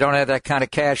because you don't have that kind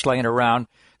of cash laying around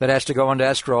that has to go into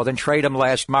escrow, then trade him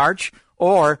last March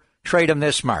or trade him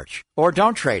this March. Or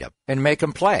don't trade him and make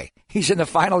him play. He's in the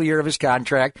final year of his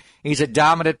contract. He's a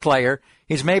dominant player.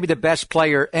 He's maybe the best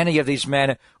player any of these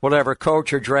men will ever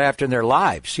coach or draft in their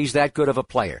lives. He's that good of a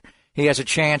player. He has a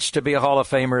chance to be a Hall of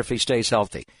Famer if he stays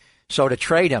healthy. So to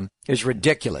trade him is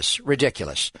ridiculous.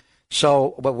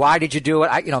 So, but why did you do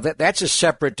it? That's a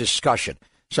separate discussion.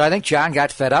 So I think John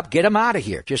got fed up. Get him out of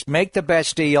here. Just make the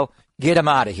best deal. Get him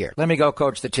out of here. Let me go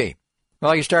coach the team.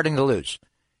 Well, you're starting to lose.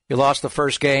 You lost the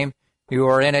first game. You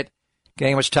were in it.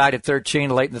 Game was tied at 13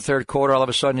 late in the third quarter. All of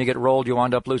a sudden you get rolled. You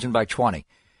wind up losing by 20.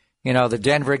 The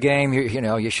Denver game,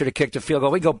 you should have kicked a field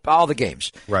goal. We go all the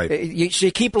games. Right. So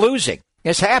you keep losing.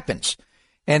 This happens.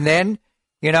 And then,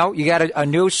 you got a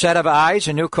new set of eyes,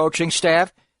 a new coaching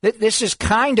staff. This is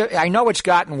I know it's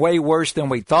gotten way worse than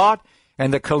we thought.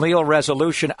 And the Khalil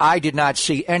resolution, I did not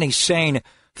see any sane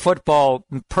football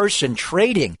person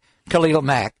trading Khalil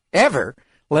Mack ever,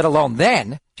 let alone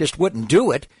then. Just wouldn't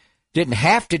do it. Didn't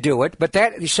have to do it. But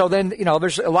so then,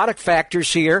 there's a lot of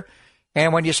factors here.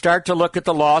 And when you start to look at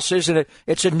the losses, and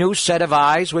it's a new set of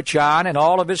eyes with John and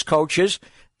all of his coaches,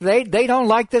 they don't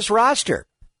like this roster.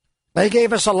 They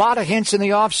gave us a lot of hints in the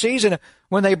offseason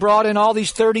when they brought in all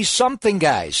these 30-something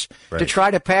guys to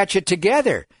try to patch it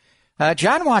together.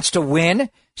 John wants to win,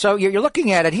 so you're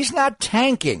looking at it. He's not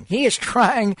tanking. He is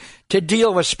trying to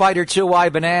deal with Spider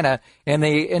 2Y Banana and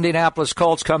the Indianapolis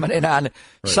Colts coming in on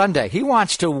Sunday. He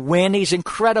wants to win. He's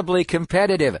incredibly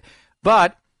competitive.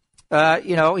 But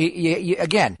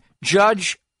again,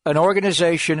 judge an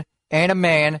organization and a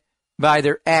man by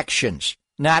their actions,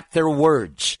 not their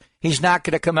words. He's not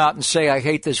going to come out and say, I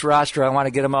hate this roster. I want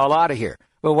to get them all out of here.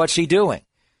 Well, what's he doing?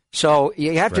 So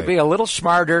you have to be a little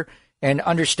smarter and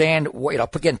understand,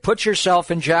 again, put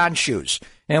yourself in John's shoes.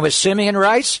 And with Simeon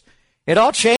Rice, it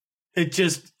all changed. It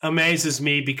just amazes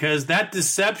me because that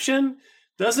deception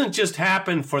doesn't just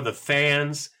happen for the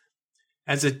fans.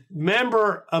 As a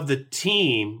member of the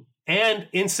team, and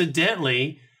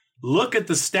incidentally, look at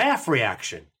the staff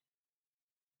reaction.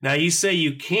 Now, you say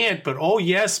you can't, but oh,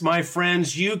 yes, my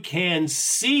friends, you can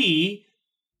see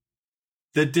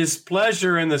the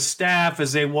displeasure in the staff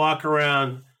as they walk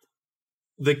around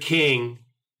the King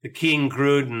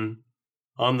Gruden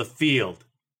on the field.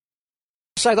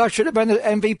 I thought should have been the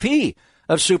MVP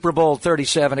of Super Bowl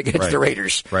 37 against the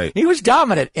Raiders. Right. He was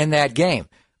dominant in that game.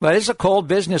 But it's a cold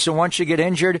business, and once you get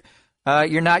injured,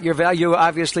 your value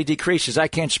obviously decreases. I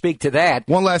can't speak to that.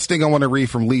 One last thing I want to read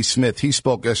from Lee Smith. He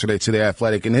spoke yesterday to The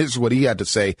Athletic, and here's what he had to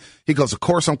say. He goes, of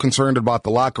course, I'm concerned about the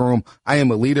locker room. I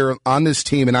am a leader on this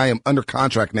team, and I am under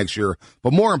contract next year.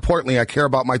 But more importantly, I care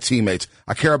about my teammates.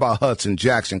 I care about Hudson,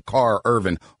 Jackson, Carr,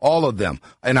 Irvin, all of them.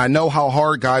 And I know how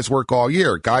hard guys work all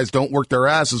year. Guys don't work their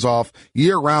asses off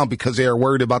year-round because they are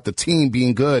worried about the team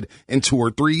being good in 2 or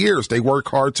 3 years. They work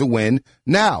hard to win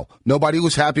now. Nobody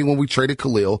was happy when we traded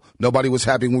Khalil. Nobody was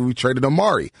happy when we traded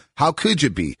Amari. How could you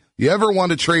be? You ever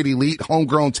want to trade elite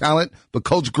homegrown talent? But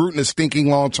Coach Gruden is thinking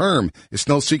long-term. It's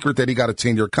no secret that he got a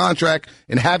 10-year contract,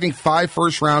 and having 5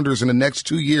 first-rounders in the next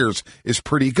 2 years is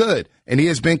pretty good. And he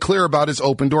has been clear about his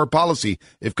open-door policy.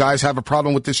 If guys have a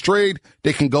problem with this trade,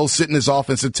 they can go sit in his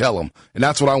office and tell him. And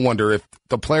that's what I wonder, if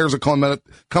the players are coming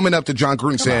up to John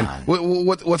Gruden saying,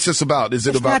 what's this about? Is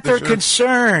it about not this their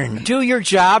concern. Do your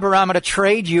job, or I'm going to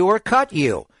trade you or cut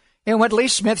you. And what Lee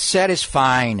Smith said is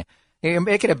fine. You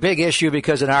make it a big issue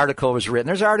because an article was written.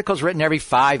 There's articles written every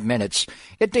 5 minutes.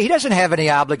 He doesn't have any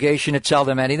obligation to tell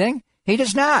them anything. He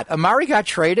does not. Amari got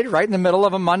traded right in the middle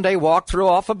of a Monday walkthrough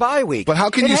off a bye week. But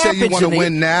how can you say you want to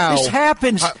win now? This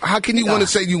happens. How can you want to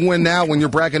say you win now when you're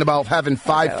bragging about having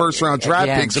 5 first-round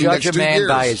draft picks in the next 2 years? Judge a man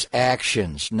by his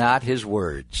actions, not his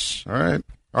words.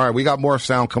 All right, we got more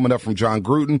sound coming up from John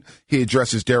Gruden. He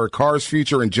addresses Derek Carr's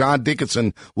future, and John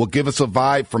Dickinson will give us a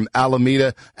vibe from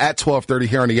Alameda at 12:30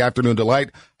 here on the Afternoon Delight.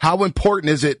 How important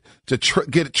is it to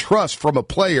get trust from a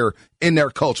player in their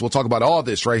coach? We'll talk about all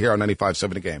this right here on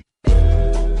 95.7 The Game.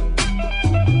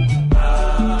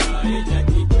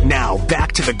 Now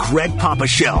back to the Greg Papa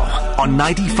Show on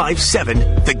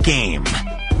 95.7 The Game.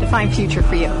 Define future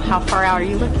for you. How far out are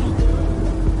you looking?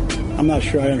 I'm not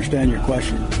sure I understand your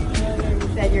question.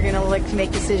 That you're going to look to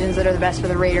make decisions that are the best for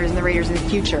the Raiders and the Raiders in the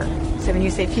future. So when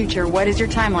you say future, what is your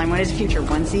timeline? What is future?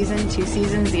 1 season, 2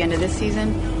 seasons, the end of this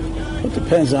season? It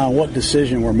depends on what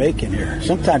decision we're making here.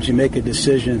 Sometimes you make a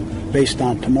decision based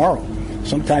on tomorrow.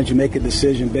 Sometimes you make a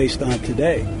decision based on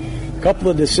today. A couple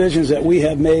of decisions that we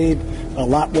have made, a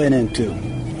lot went into.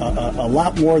 A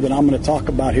lot more than I'm going to talk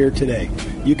about here today.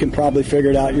 You can probably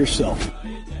figure it out yourself.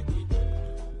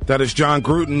 That is John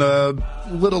Gruden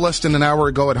a little less than an hour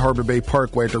ago at Harbor Bay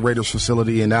Parkway at the Raiders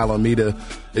facility in Alameda,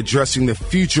 addressing the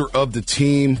future of the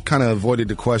team. Kind of avoided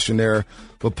the question there.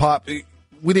 But, Pop,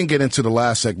 we didn't get into the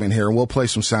last segment here, and we'll play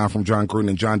some sound from John Gruden,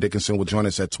 and John Dickinson will join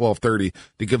us at 12:30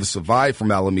 to give us a vibe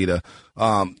from Alameda.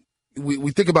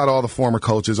 We think about all the former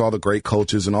coaches, all the great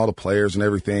coaches, and all the players and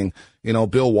everything. You know,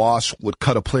 Bill Walsh would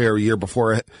cut a player a year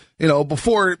before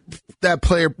that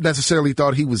player necessarily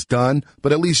thought he was done.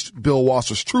 But at least Bill Walsh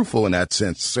was truthful in that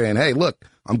sense, saying, hey, look,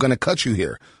 I'm going to cut you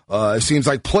here. It seems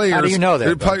like players. How do you know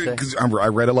that? Because I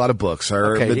read a lot of books.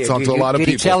 I talked to a lot of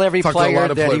people. Did he tell every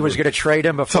player that he was going to trade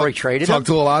him before he traded him? Talked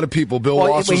to a lot of people. Bill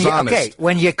Walsh was honest. Okay,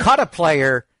 when you cut a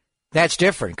player, that's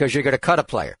different because you're going to cut a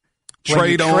player. When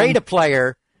you trade a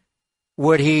player,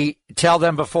 would he tell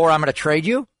them before, I'm going to trade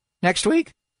you next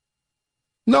week?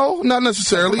 No, not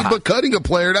necessarily, but cutting a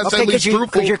player, that's at least truthful.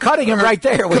 Because you're cutting him right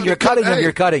there. When you're cutting him,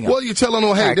 you're cutting him. Well, you're telling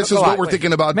them, hey, this is what we're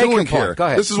thinking about doing here. Go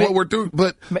ahead. This is what we're doing.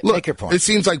 But look, it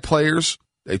seems like players,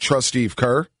 they trust Steve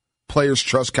Kerr. Players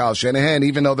trust Kyle Shanahan.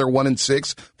 Even though they're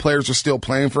 1-6, players are still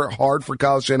playing hard for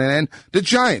Kyle Shanahan. The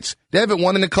Giants, they haven't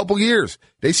won in a couple years.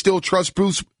 They still trust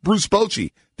Bruce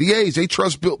Bochy. The A's, they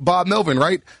trust Bob Melvin,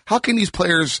 right? How can these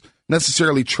players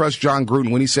necessarily trust John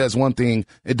Gruden when he says one thing,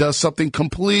 it does something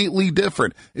completely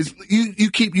different?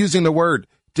 You keep using the word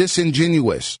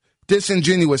disingenuous. This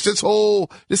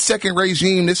second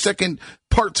regime, this second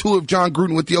part 2 of John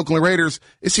Gruden with the Oakland Raiders,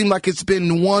 it seemed like it's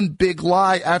been one big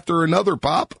lie after another,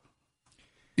 Pop.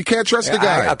 You can't trust the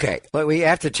guy. Okay, but we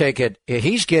have to take it.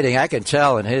 He's getting, I can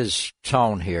tell in his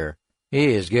tone here, he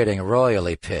is getting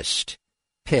royally pissed.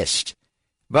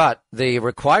 But the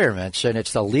requirements, and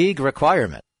it's the league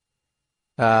requirement,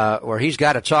 where he's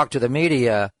got to talk to the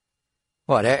media,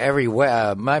 every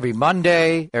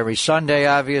Monday, every Sunday,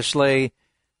 obviously.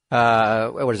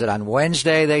 What is it, on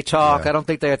Wednesday they talk? Yeah. I don't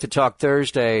think they have to talk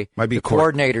Thursday. Might be the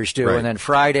coordinators do, right. And then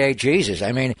Friday, Jesus.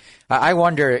 I mean, I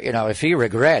wonder, if he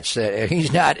regrets that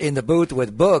he's not in the booth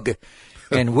with Boog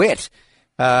and Witt.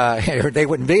 They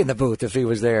wouldn't be in the booth if he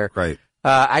was there. Right.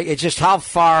 It's just how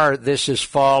far this has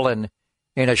fallen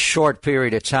in a short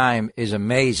period of time is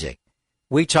amazing.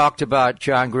 We talked about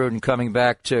John Gruden coming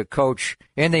back to coach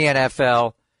in the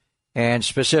NFL and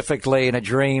specifically in a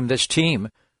dream, this team,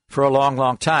 for a long,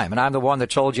 long time. And I'm the one that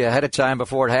told you ahead of time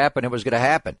before it happened, it was going to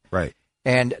happen. Right.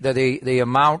 And the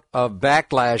amount of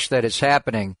backlash that is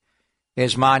happening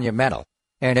is monumental.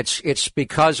 And it's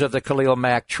because of the Khalil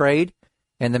Mack trade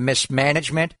and the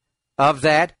mismanagement of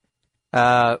that.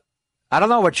 I don't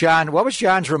know what was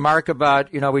John's remark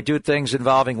about, we do things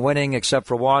involving winning except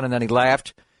for one, and then he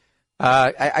laughed.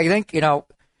 I think, you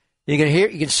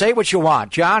can say what you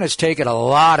want. John has taken a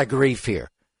lot of grief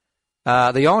here.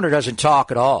 The owner doesn't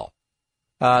talk at all.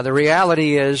 The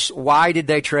reality is, why did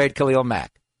they trade Khalil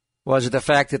Mack? Was it the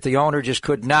fact that the owner just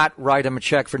could not write him a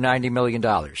check for $90 million,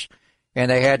 and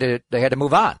they had to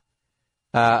move on?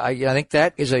 I think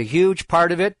that is a huge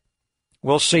part of it.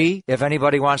 We'll see if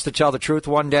anybody wants to tell the truth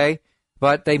one day.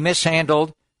 But they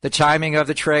mishandled the timing of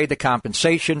the trade, the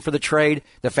compensation for the trade,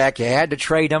 the fact you had to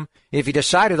trade him. If you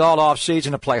decided all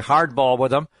offseason to play hardball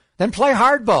with him, then play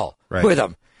hardball with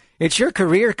him. It's your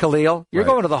career, Khalil. You're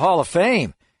going to the Hall of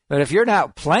Fame. But if you're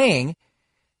not playing,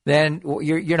 then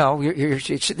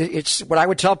it's what I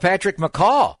would tell Patrick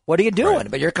McCall. What are you doing? Right.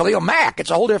 But you're Khalil Mack.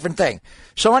 It's a whole different thing.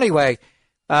 So anyway,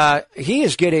 he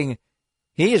is getting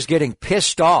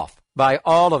pissed off by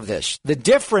all of this. The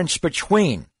difference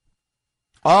between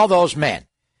all those men,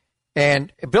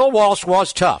 and Bill Walsh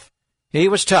was tough. He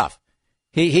was tough.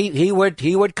 He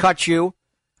would cut you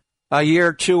a year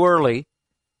or two early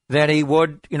than he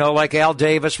would, like Al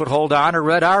Davis would hold on, or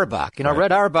Red Auerbach.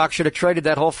 Red Auerbach should have traded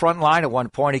that whole front line at one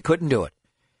point. He couldn't do it.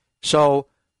 So,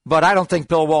 but I don't think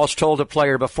Bill Walsh told a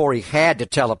player before he had to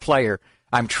tell a player,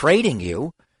 I'm trading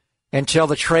you, until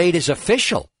the trade is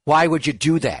official. Why would you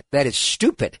do that? That is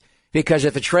stupid. Because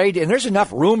if the trade, and there's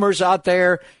enough rumors out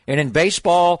there, and in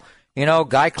baseball,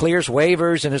 guy clears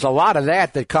waivers, and there's a lot of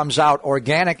that comes out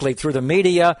organically through the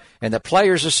media and the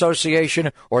Players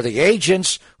Association or the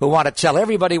agents who want to tell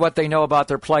everybody what they know about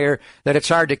their player, that it's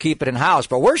hard to keep it in-house.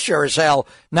 But we're sure as hell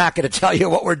not going to tell you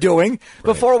what we're doing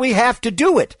before we have to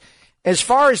do it. As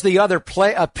far as the other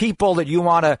people that you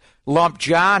want to lump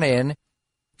John in,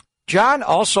 John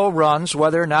also runs,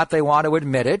 whether or not they want to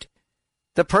admit it,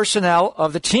 the personnel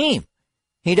of the team.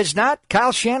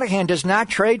 Kyle Shanahan does not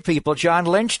trade people. John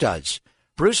Lynch does.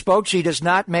 Bruce Bochy does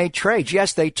not make trades.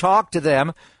 Yes, they talk to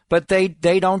them, but they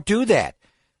don't do that.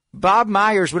 Bob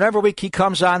Myers, whenever he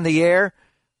comes on the air,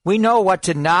 we know what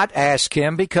to not ask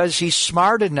him because he's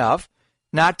smart enough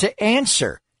not to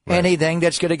answer anything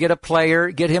that's going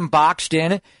to get him boxed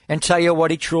in and tell you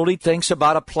what he truly thinks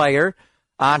about a player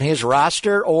on his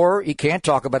roster, or he can't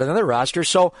talk about another roster.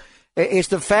 So it's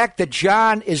the fact that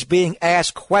John is being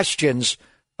asked questions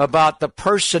about the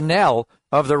personnel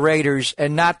of the Raiders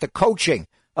and not the coaching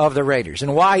of the Raiders.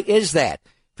 And why is that?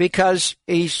 Because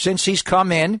since he's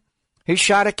come in, he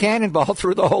shot a cannonball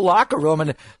through the whole locker room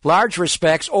in large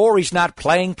respects, or he's not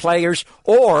playing players,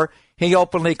 or he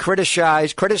openly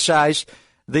criticized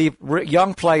the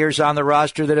young players on the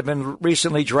roster that have been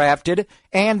recently drafted.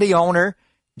 And the owner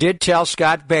did tell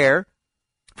Scott Bair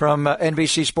from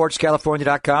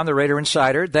NBCSportsCalifornia.com, the Raider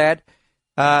Insider, that,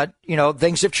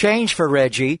 things have changed for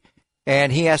Reggie,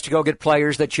 and he has to go get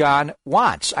players that John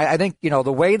wants. I think,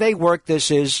 the way they work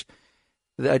this is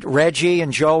that Reggie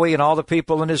and Joey and all the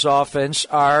people in his offense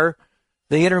are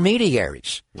the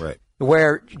intermediaries. Right.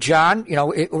 Where John,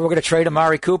 we're going to trade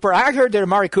Amari Cooper. I heard that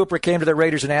Amari Cooper came to the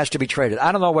Raiders and asked to be traded.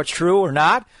 I don't know what's true or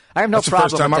not. I have no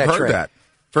problem with that. That's the first time I've heard that.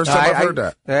 First time I've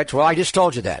heard that. Well, I just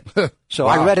told you that. So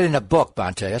wow. I read it in a book,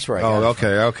 Bonte. That's where I got it from.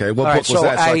 Okay. What book was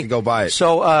that so I can go buy it?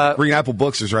 So, Green Apple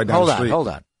Books is right down the street. Hold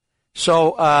on.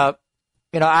 So, I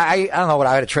don't know what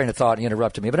I had a train of thought and you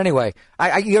interrupted me. But anyway,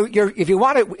 if you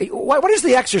want to, what is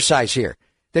the exercise here?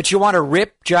 That you want to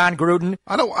rip John Gruden?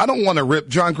 I don't want to rip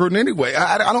John Gruden anyway.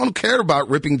 I don't care about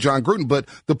ripping John Gruden, but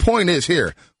the point is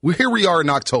here we are in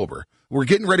October. We're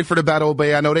getting ready for the Battle of the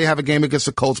Bay. I know they have a game against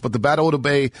the Colts, but the Battle of the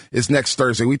Bay is next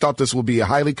Thursday. We thought this would be a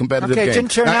highly competitive game. It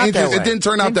didn't turn out that way. It didn't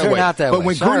turn out that way. But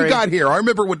when Gruden got here, I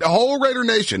remember with the whole Raider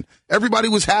Nation, everybody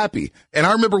was happy. And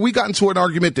I remember we got into an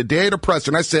argument the day of the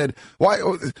presser, and I said, why?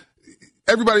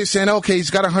 Everybody's saying, okay,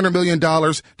 he's got $100 million.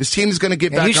 This team is going to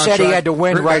get back on track. You said he had to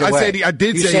win right away. I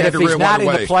did say he had to win right away. If he's not in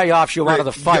the playoffs, you wanted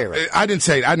to fire him. I didn't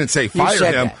say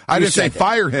fire him. I didn't say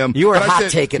fire him. You were hot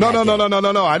taking that.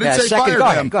 No. I didn't say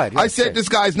fire him. I said this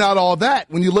guy's not all that.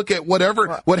 When you look at what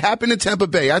happened in Tampa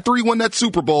Bay, after he won that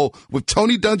Super Bowl with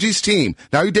Tony Dungy's team,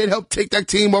 now he did help take that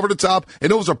team over the top,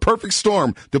 and it was a perfect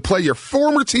storm to play your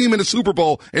former team in the Super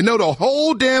Bowl and know the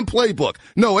whole damn playbook.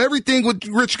 Know everything what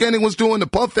Rich Gannon was doing, the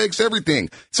pump fakes, everything.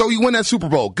 So you win that Super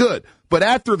Bowl. Good. But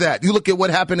after that, you look at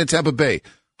what happened in Tampa Bay.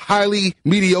 highly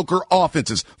mediocre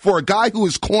offenses. For a guy who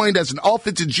is coined as an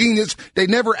offensive genius, they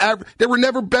were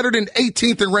never better than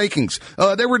 18th in rankings.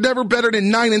 They were never better than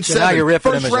 9 and 7. Now you're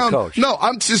ripping him as round, a coach. No,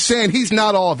 I'm just saying he's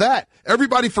not all that.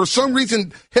 Everybody, for some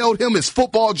reason, held him as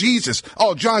football Jesus.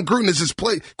 Oh, John Gruden is his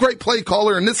great play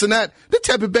caller and this and that. The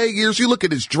Tampa Bay years, you look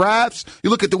at his drafts,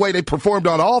 you look at the way they performed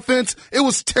on offense, it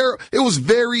was terrible. It was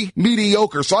very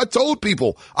mediocre. So I told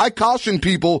people, I cautioned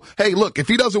people, hey, look, if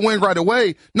he doesn't win right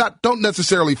away, don't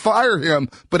necessarily fire him,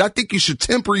 but I think you should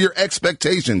temper your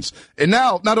expectations. And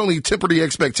now, not only temper the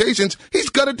expectations, he's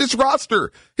gutted this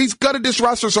roster.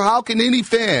 So how can any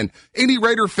fan, any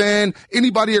Raider fan,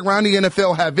 anybody around the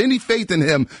NFL have any faith in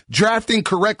him drafting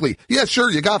correctly? Yeah,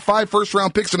 sure, you got 5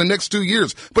 first-round picks in the next 2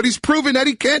 years, but he's proven that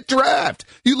he can't draft.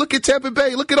 You look at Tampa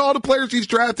Bay, look at all the players he's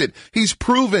drafted. He's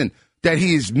proven that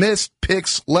he's missed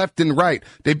picks left and right.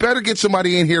 They better get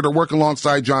somebody in here to work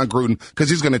alongside John Gruden because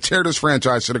he's going to tear this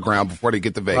franchise to the ground before they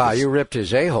get to Vegas. Wow, you ripped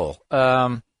his a-hole.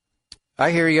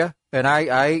 I hear you, and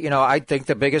I think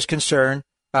the biggest concern,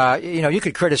 you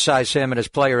could criticize him and his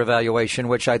player evaluation,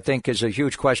 which I think is a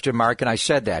huge question mark, and I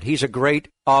said that. He's a great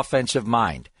offensive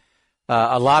mind.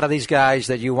 A lot of these guys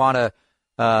that you want to,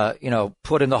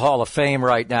 put in the Hall of Fame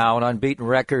right now and unbeaten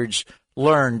records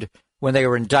learned when they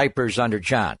were in diapers under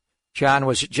John.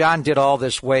 John did all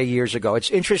this way years ago.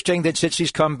 It's interesting that since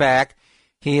he's come back,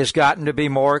 he has gotten to be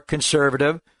more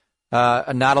conservative.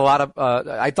 Not a lot of,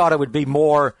 I thought it would be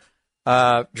more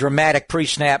dramatic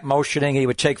pre-snap motioning. He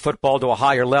would take football to a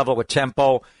higher level with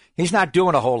tempo. He's not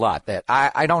doing a whole lot that.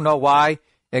 I don't know why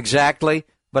exactly,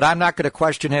 but I'm not going to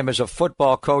question him as a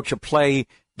football coach, a play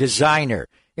designer.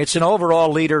 It's an overall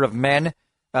leader of men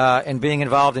and being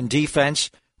involved in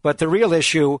defense. But the real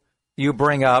issue you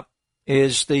bring up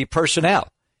is the personnel.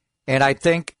 And I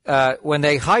think when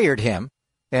they hired him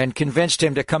and convinced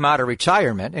him to come out of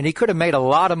retirement, and he could have made a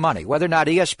lot of money, whether or not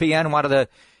ESPN wanted to,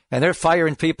 and they're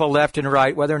firing people left and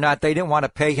right, whether or not they didn't want to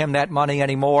pay him that money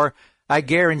anymore, I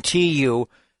guarantee you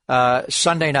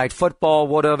Sunday Night Football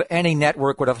would have, any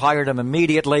network would have hired him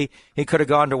immediately. He could have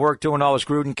gone to work doing all his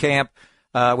Gruden camp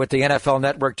with the NFL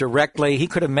Network directly. He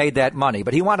could have made that money,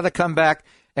 but he wanted to come back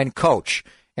and coach.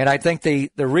 And I think the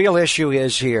real issue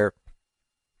is here,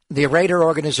 the Raider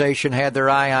organization had their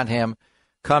eye on him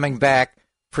coming back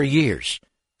for years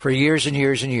and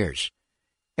years and years.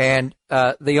 And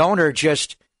the owner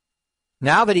just,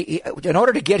 now that in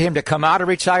order to get him to come out of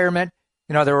retirement,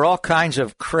 there were all kinds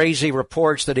of crazy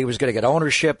reports that he was going to get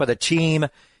ownership of the team.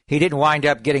 He didn't wind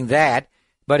up getting that,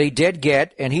 but he did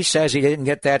get, and he says he didn't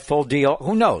get that full deal.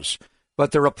 Who knows?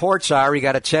 But the reports are he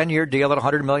got a 10-year deal at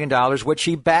 $100 million, which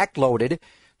he backloaded.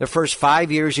 The first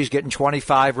 5 years, he's getting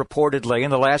 25 reportedly.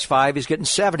 In the last 5, he's getting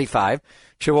 75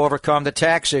 to overcome the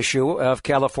tax issue of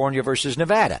California versus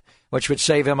Nevada, which would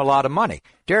save him a lot of money.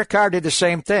 Derek Carr did the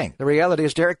same thing. The reality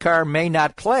is Derek Carr may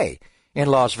not play in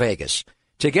Las Vegas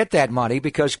to get that money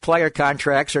because player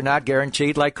contracts are not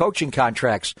guaranteed like coaching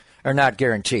contracts are not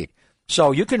guaranteed.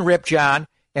 So you can rip John,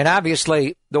 and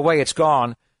obviously the way it's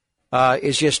gone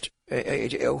is just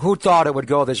who thought it would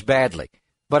go this badly?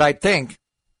 But I think,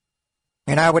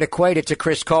 and I would equate it to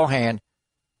Chris Cohan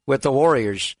with the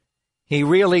Warriors, he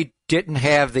really didn't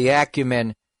have the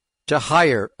acumen to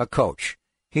hire a coach.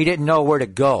 He didn't know where to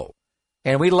go.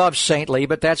 And we love St. Lee,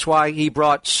 but that's why he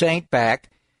brought St. back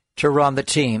to run the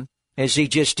team, as he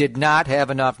just did not have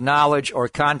enough knowledge or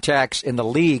contacts in the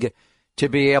league to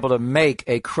be able to make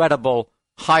a credible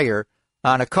hire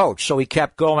on a coach. So he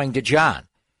kept going to John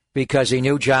because he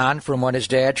knew John from when his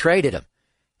dad traded him.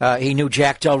 He knew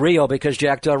Jack Del Rio because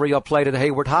Jack Del Rio played at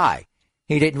Hayward High.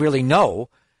 He didn't really know.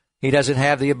 He doesn't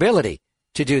have the ability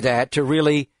to do that, to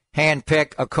really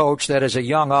handpick a coach that is a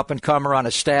young up-and-comer on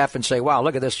a staff and say, wow,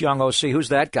 look at this young OC. Who's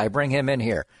that guy? Bring him in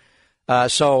here.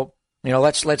 So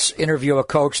let's interview a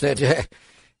coach that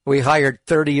we hired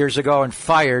 30 years ago and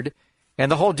fired,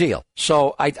 and the whole deal.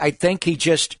 So I think he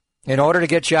just, in order to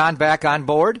get John back on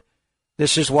board,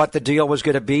 this is what the deal was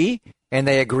going to be, and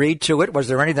they agreed to it. Was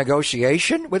there any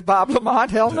negotiation with Bob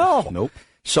Lamont? Hell no. Nope.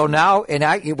 So now,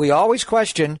 we always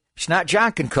question, it's not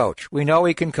John can coach. We know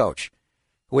he can coach.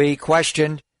 We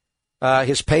questioned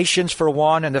his patience, for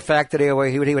one, and the fact that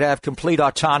he would have complete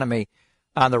autonomy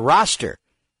on the roster.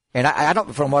 And I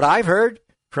don't, from what I've heard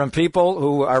from people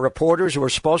who are reporters who are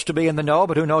supposed to be in the know,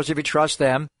 but who knows if you trust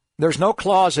them, there's no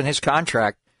clause in his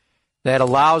contract that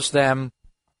allows them.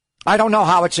 I don't know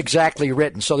how it's exactly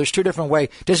written, so there's two different ways.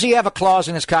 Does he have a clause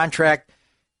in his contract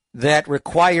that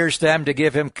requires them to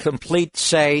give him complete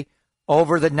say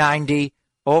over the 90,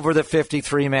 over the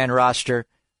 53-man roster?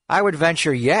 I would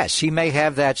venture yes. He may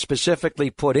have that specifically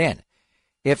put in.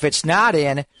 If it's not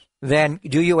in, then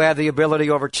do you have the ability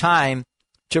over time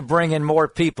to bring in more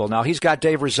people. Now, he's got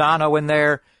Dave Rosano in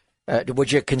there.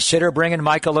 Would you consider bringing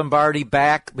Michael Lombardi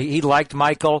back? He liked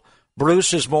Michael.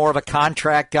 Bruce is more of a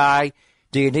contract guy.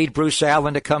 Do you need Bruce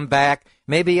Allen to come back?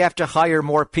 Maybe you have to hire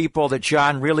more people that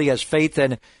John really has faith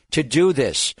in to do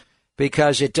this,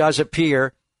 because it does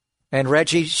appear, and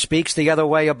Reggie speaks the other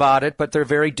way about it, but they're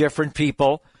very different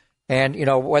people. And,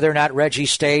 whether or not Reggie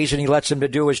stays and he lets him to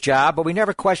do his job, but we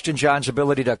never questioned John's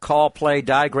ability to call play,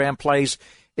 diagram plays.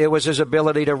 It was his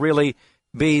ability to really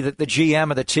be the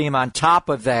GM of the team on top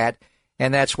of that,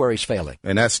 and that's where he's failing.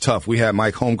 And that's tough. We had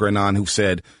Mike Holmgren on, who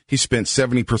said he spent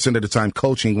 70% of the time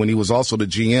coaching when he was also the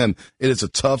GM. It is a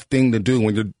tough thing to do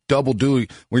when you're double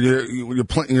duty, when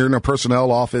you're in a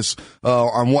personnel office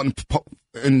on one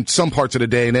in some parts of the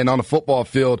day, and then on the football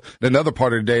field in another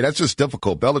part of the day. That's just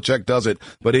difficult. Belichick does it,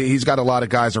 but he's got a lot of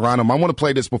guys around him. I want to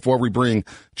play this before we bring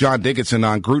John Dickinson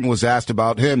on. Gruden was asked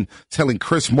about him telling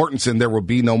Chris Mortensen there will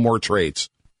be no more trades.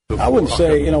 I wouldn't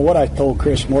say, what I told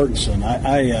Chris Mortensen.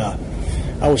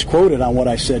 I was quoted on what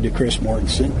I said to Chris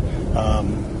Mortensen.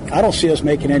 I don't see us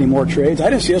making any more trades. I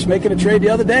didn't see us making a trade the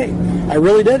other day. I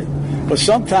really didn't. But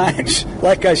sometimes,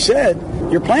 like I said,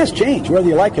 your plans change, whether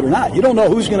you like it or not. You don't know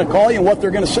who's going to call you and what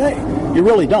they're going to say. You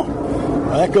really don't.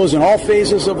 That goes in all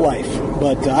phases of life.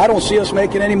 But I don't see us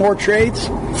making any more trades.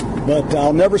 But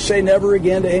I'll never say never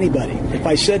again to anybody. If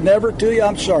I said never to you,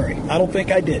 I'm sorry. I don't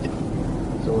think I did.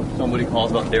 So if somebody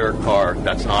calls about Derek Carr,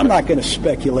 that's not... I'm not going to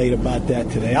speculate about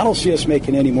that today. I don't see us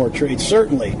making any more trades.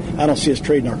 Certainly, I don't see us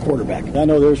trading our quarterback. I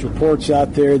know there's reports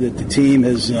out there that the team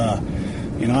is,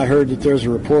 I heard that there's a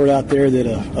report out there that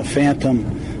a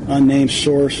phantom, unnamed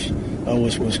source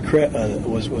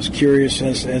was curious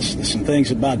as to some things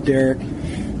about Derek.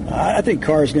 I think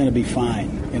Carr's going to be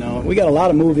fine. We got a lot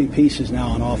of moving pieces now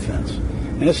on offense,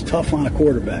 and it's tough on a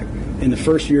quarterback. In the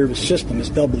first year of his system, it's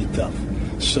doubly tough.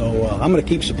 So I'm going to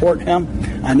keep supporting him.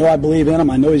 I know I believe in him.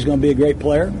 I know he's going to be a great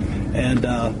player. And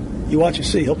you watch and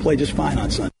see. He'll play just fine on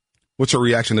Sunday. What's your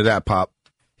reaction to that, Pop?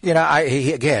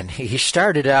 He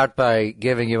started out by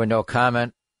giving you a no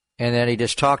comment, and then he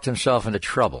just talked himself into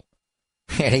trouble.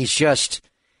 And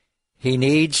he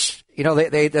needs,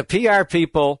 the PR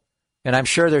people, and I'm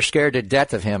sure they're scared to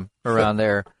death of him around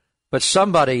there, but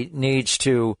somebody needs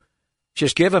to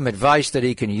just give him advice that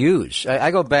he can use.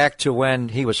 I go back to when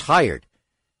he was hired.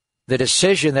 The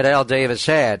decision that Al Davis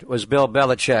had was Bill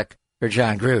Belichick or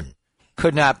John Gruden.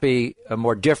 Could not be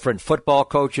more different football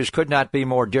coaches, could not be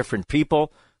more different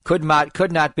people, could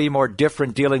not be more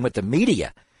different dealing with the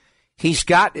media.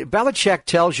 Belichick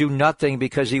tells you nothing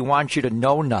because he wants you to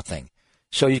know nothing,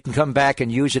 so you can come back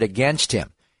and use it against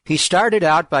him. He started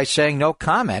out by saying no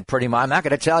comment, pretty much. I'm not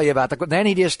going to tell you about then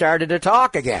he just started to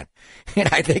talk again. And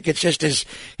I think it's just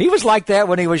he was like that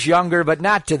when he was younger, but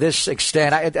not to this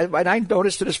extent. I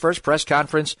noticed at his first press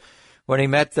conference when he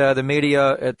met the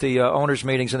media at the owners'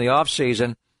 meetings in the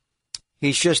offseason,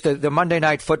 he's just the Monday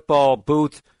Night Football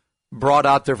booth brought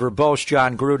out the verbose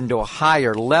John Gruden to a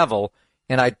higher level.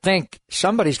 And I think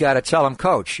somebody's got to tell him,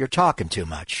 Coach, you're talking too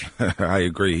much. I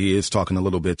agree. He is talking a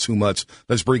little bit too much.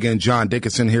 Let's bring in John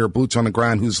Dickinson here, boots on the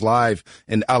ground, who's live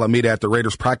in Alameda at the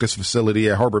Raiders practice facility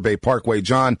at Harbor Bay Parkway.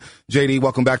 John, JD,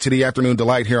 welcome back to the Afternoon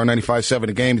Delight here on 95.7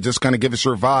 The Game. Just kind of give us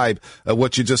your vibe of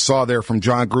what you just saw there from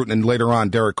John Gruden and later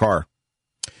on Derek Carr.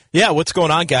 Yeah, what's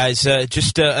going on, guys?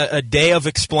 Just a day of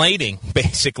explaining,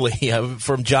 basically,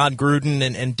 from John Gruden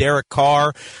and Derek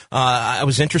Carr. I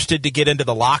was interested to get into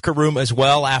the locker room as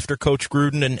well after Coach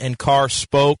Gruden and Carr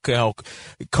spoke.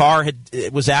 Carr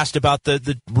was asked about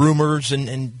the rumors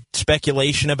and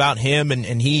speculation about him,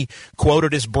 and he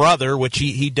quoted his brother, which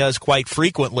he does quite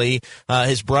frequently,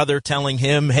 his brother telling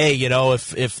him, hey,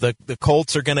 if the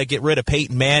Colts are going to get rid of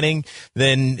Peyton Manning,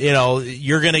 then,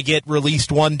 you're going to get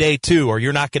released one day too, or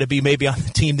you're not going to be maybe on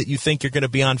the team that you think you're going to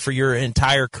be on for your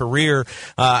entire career.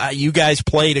 You guys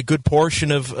played a good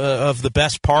portion of the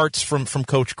best parts from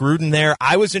Coach Gruden there.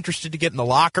 I was interested to get in the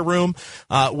locker room,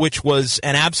 which was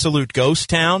an absolute ghost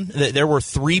town. There were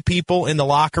 3 people in the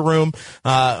locker room.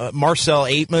 Marcel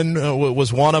Aitman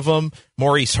was one of them.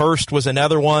 Maurice Hurst was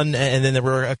another one, and then there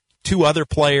were 2 other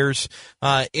players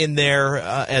in there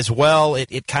as well.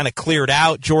 It kind of cleared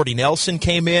out. Jordy Nelson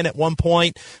came in at one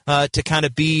point to kind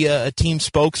of be a team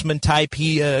spokesman type.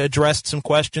 He addressed some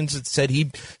questions and said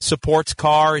he supports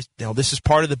Carr. This is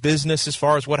part of the business as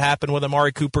far as what happened with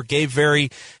Amari Cooper. Gave very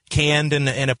canned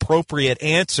and appropriate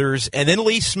answers. And then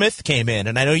Lee Smith came in,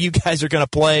 and I know you guys are going to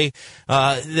play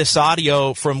this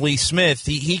audio from Lee Smith.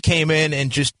 He came in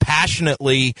and just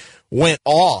passionately went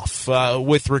off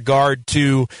with regard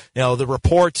to, the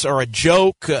reports are a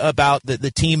joke about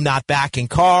the team not backing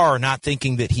Carr or not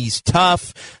thinking that he's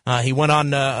tough. He went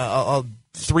on a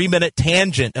 3-minute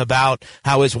tangent about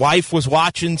how his wife was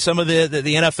watching some of the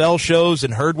NFL shows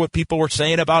and heard what people were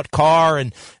saying about Carr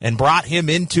and brought him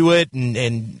into it,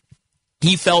 and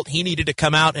he felt he needed to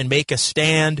come out and make a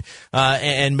stand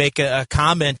and make a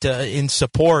comment in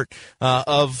support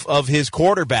of his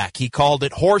quarterback. He called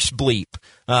it horse bleep.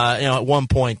 At one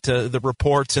point, the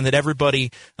reports, and that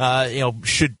everybody,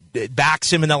 should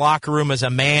backs him in the locker room as a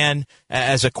man,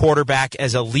 as a quarterback,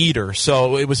 as a leader.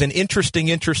 So it was an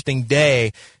interesting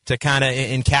day to kind of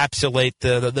encapsulate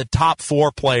the top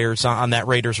 4 players on that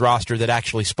Raiders roster that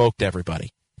actually spoke to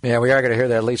everybody. Yeah, we are going to hear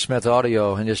that Lee Smith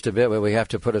audio in just a bit, but we have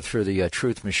to put it through the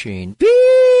truth machine. Beep!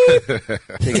 To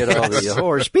get all the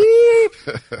horse beep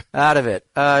out of it.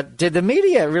 Did the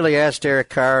media really ask Derek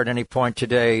Carr at any point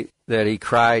today that he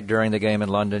cried during the game in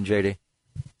London, JD?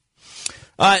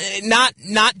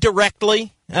 Not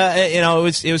directly.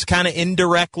 It was kind of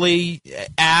indirectly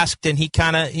asked, and he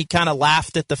kind of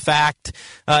laughed at the fact.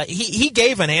 He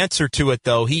gave an answer to it,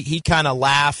 though. He kind of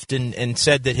laughed and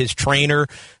said that his trainer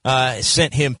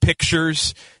sent him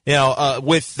pictures,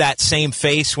 with that same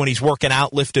face when he's working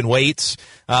out, lifting weights.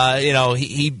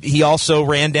 He also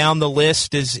ran down the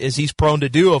list, as he's prone to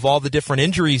do, of all the different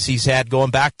injuries he's had,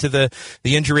 going back to the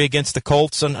injury against the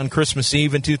Colts on Christmas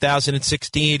Eve in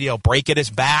 2016, breaking his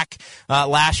back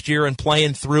last year and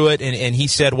playing through it. And he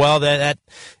said, well, that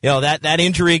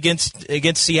injury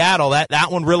against Seattle,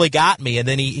 that one really got me. And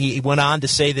then he went on to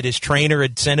say that his trainer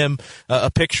had sent him a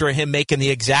picture of him making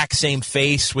the exact same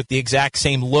face with the exact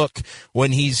same look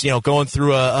when he's going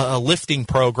through a lifting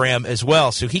program as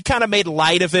well. So he kind of made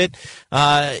light of it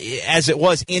as it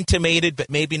was intimated,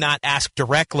 but maybe not asked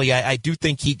directly. I do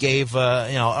think he gave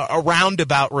a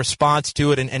roundabout response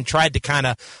to it and tried to kind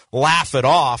of laugh it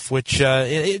off, which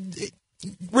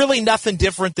really nothing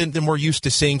different than we're used to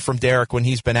seeing from Derek when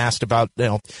he's been asked about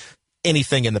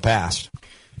anything in the past.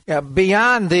 Yeah,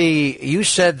 beyond you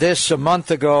said this a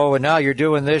month ago, and now you're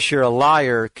doing this, you're a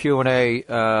liar, Q&A,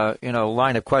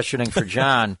 line of questioning for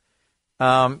John.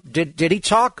 Did he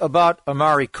talk about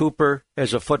Amari Cooper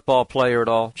as a football player at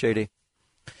all, JD?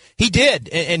 He did,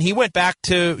 and he went back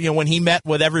to when he met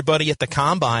with everybody at the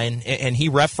Combine, and he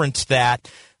referenced that.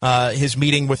 His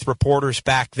meeting with reporters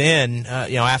back then,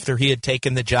 after he had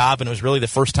taken the job, and it was really the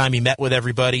first time he met with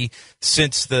everybody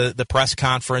since the press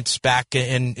conference back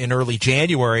in early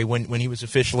January when he was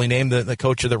officially named the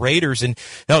coach of the Raiders. And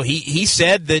he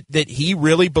said that he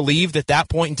really believed at that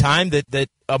point in time that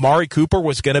Amari Cooper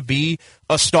was going to be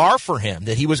a star for him,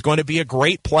 that he was going to be a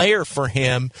great player for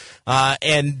him, but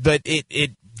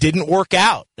it didn't work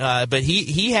out. But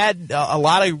he had a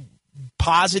lot of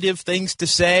positive things to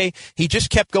say. He just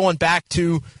kept going back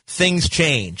to things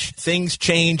change. Things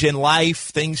change in life.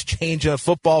 Things change on a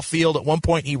football field. At one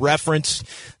point, he referenced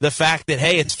the fact that,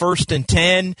 hey, it's 1st and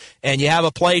 10, and you have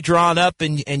a play drawn up,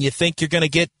 and you think you're going to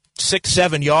get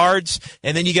 6-7 yards,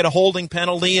 and then you get a holding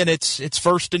penalty, and it's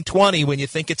 1st and 20 when you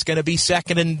think it's going to be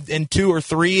 2nd and 2 or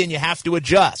 3, and you have to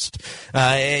adjust.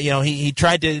 He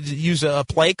tried to use a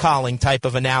play calling type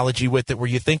of analogy with it, where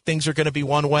you think things are going to be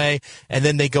one way, and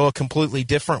then they go a completely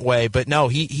different way. But no,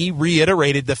 he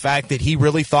reiterated the fact that he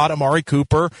really thought Amari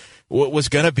Cooper was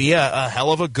going to be a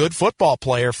hell of a good football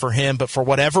player for him, but for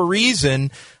whatever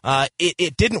reason,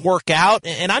 it didn't work out.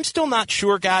 And I'm still not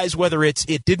sure, guys, whether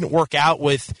it didn't work out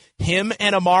with him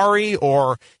and Amari,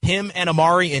 or him and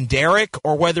Amari and Derek,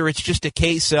 or whether it's just a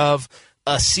case of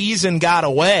a season got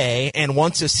away, and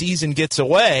once a season gets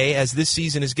away, as this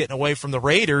season is getting away from the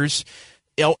Raiders,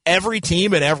 every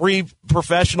team in every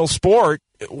professional sport,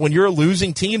 when you're a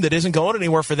losing team that isn't going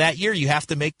anywhere for that year, you have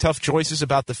to make tough choices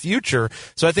about the future.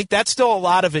 So I think that's still a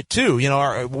lot of it, too.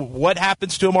 What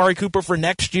happens to Amari Cooper for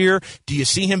next year? Do you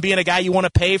see him being a guy you want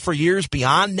to pay for years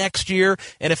beyond next year?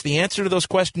 And if the answer to those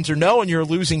questions are no, and you're a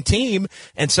losing team,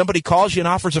 and somebody calls you and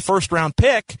offers a first-round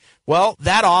pick, well,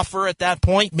 that offer at that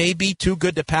point may be too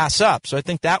good to pass up. So I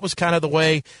think that was kind of the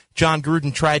way John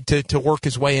Gruden tried to work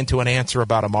his way into an answer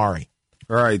about Amari.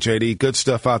 All right, JD, good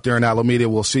stuff out there in Alameda.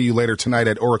 We'll see you later tonight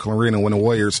at Oracle Arena when the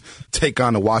Warriors take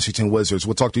on the Washington Wizards.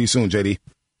 We'll talk to you soon, JD.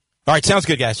 All right, sounds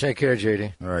good, guys. Take care,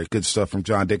 JD. All right, good stuff from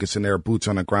John Dickinson there, boots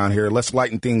on the ground here. Let's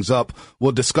lighten things up.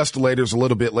 We'll discuss the Raiders a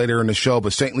little bit later in the show,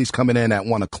 but St. Lee's coming in at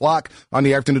 1 o'clock on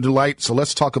the Afternoon Delight. So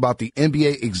let's talk about the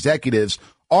NBA executives.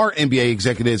 Are NBA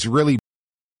executives really?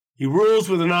 He rules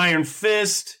with an iron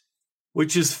fist,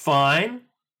 which is fine.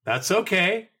 That's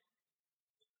okay.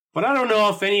 But I don't know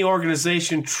if any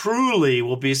organization truly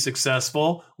will be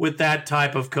successful with that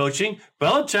type of coaching.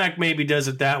 Belichick maybe does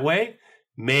it that way.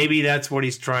 Maybe that's what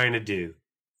he's trying to do.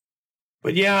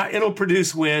 But yeah, it'll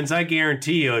produce wins. I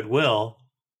guarantee you it will.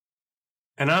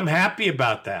 And I'm happy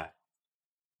about that.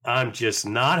 I'm just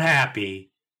not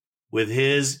happy with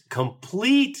his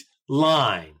complete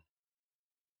line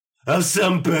of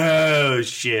some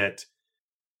bullshit.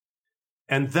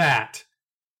 And that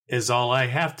is all I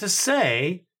have to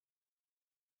say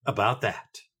about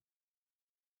that.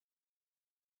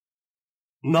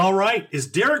 All right, is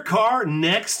Derek Carr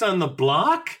next on the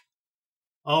block?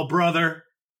 Oh, brother,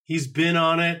 he's been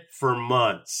on it for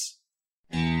months.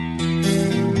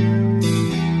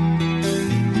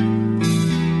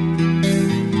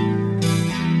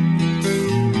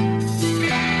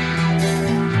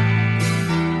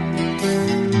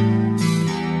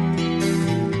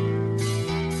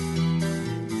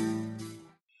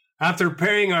 After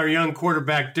paying our young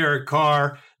quarterback Derek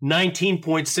Carr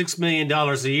 $19.6 million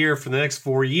a year for the next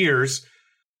 4 years,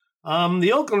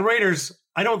 the Oakland Raiders,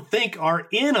 I don't think, are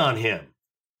in on him.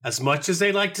 As much as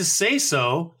they like to say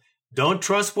so, don't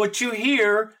trust what you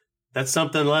hear. That's a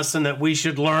lesson that we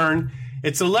should learn.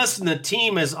 It's a lesson the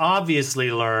team has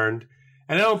obviously learned.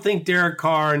 And I don't think Derek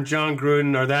Carr and John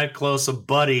Gruden are that close of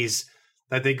buddies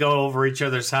that they go over each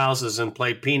other's houses and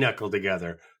play pinochle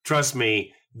together. Trust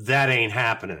me, that ain't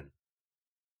happening.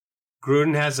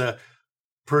 Gruden has a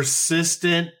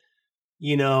persistent,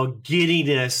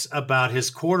 giddiness about his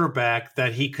quarterback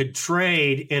that he could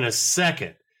trade in a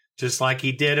second, just like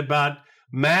he did about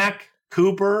Mac,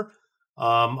 Cooper.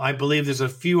 I believe there's a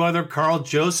few other. Carl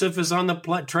Joseph is on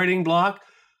the trading block.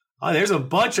 There's a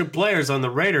bunch of players on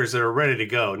the Raiders that are ready to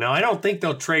go. Now, I don't think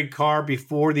they'll trade Carr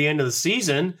before the end of the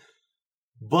season,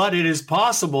 but it is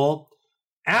possible.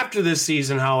 After this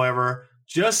season, however,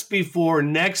 just before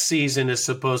next season is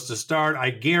supposed to start,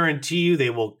 I guarantee you they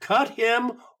will cut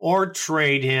him or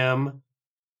trade him.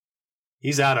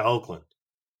 He's out of Oakland.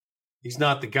 He's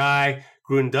not the guy.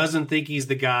 Gruden doesn't think he's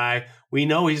the guy. We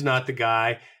know he's not the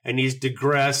guy, and he's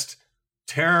digressed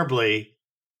terribly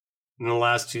in the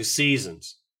last 2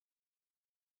 seasons.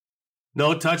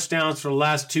 No touchdowns for the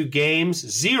last 2 games,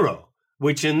 0,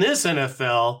 which in this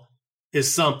NFL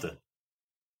is something.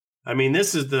 I mean,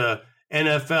 this is the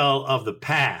NFL of the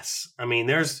pass. I mean,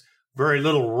 there's very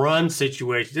little run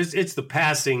situations. It's the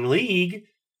passing league,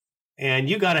 and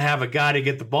you got to have a guy to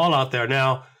get the ball out there.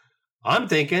 Now, I'm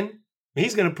thinking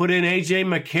he's going to put in A.J.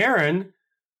 McCarron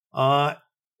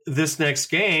this next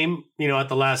game, at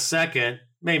the last second.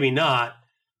 Maybe not.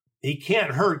 He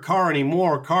can't hurt Carr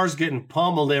anymore. Carr's getting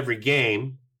pummeled every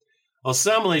game.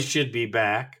 Osemele should be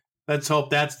back. Let's hope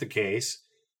that's the case,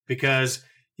 because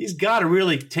he's got to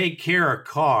really take care of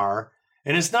Carr.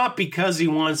 And it's not because he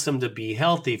wants him to be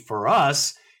healthy for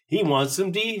us. He wants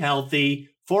him to be healthy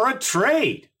for a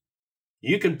trade.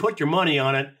 You can put your money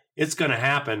on it. It's going to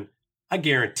happen. I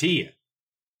guarantee you.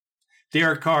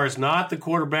 Derek Carr is not the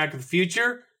quarterback of the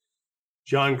future.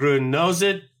 John Gruden knows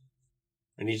it.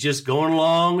 And he's just going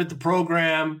along with the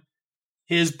program,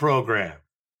 his program.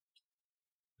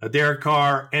 Now, Derek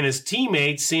Carr and his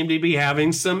teammates seem to be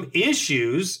having some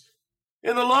issues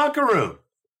in the locker room.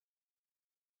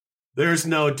 There's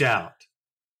no doubt.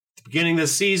 At the beginning of the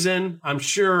season, I'm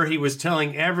sure he was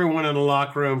telling everyone in the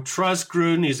locker room, trust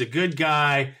Gruden, he's a good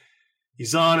guy,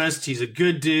 he's honest, he's a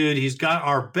good dude, he's got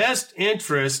our best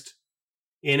interest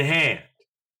in hand.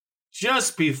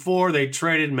 Just before they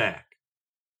traded Mac.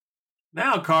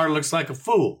 Now Carr looks like a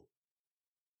fool,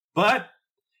 but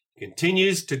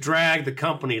continues to drag the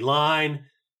company line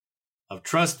of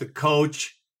trust the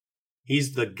coach.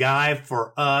 He's the guy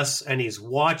for us, and he's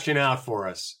watching out for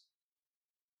us.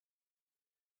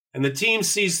 And the team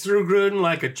sees through Gruden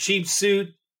like a cheap suit,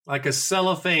 like a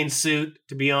cellophane suit,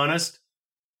 to be honest.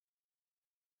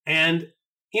 And,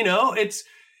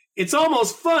 it's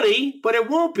almost funny, but it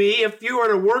won't be if you were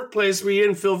in a workplace where you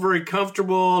didn't feel very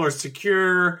comfortable or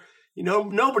secure.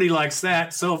 Nobody likes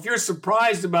that. So if you're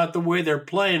surprised about the way they're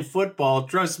playing football,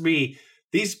 trust me,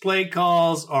 these play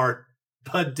calls are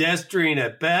pedestrian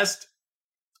at best.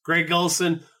 Greg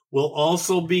Olsen will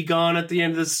also be gone at the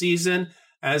end of the season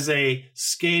as a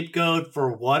scapegoat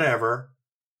for whatever.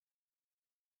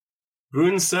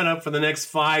 Gruden's set up for the next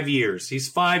 5 years. He's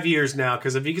 5 years now,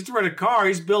 because if he gets rid of Carr,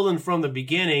 he's building from the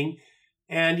beginning,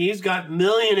 and he's got a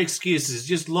million excuses.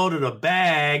 Just loaded a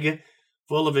bag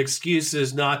full of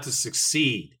excuses not to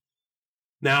succeed.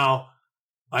 Now,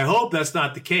 I hope that's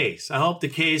not the case. I hope the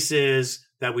case is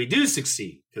that we do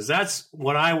succeed, because that's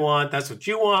what I want. That's what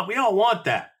you want. We all want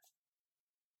that.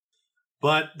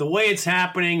 But the way it's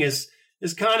happening is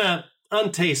kind of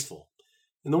untasteful.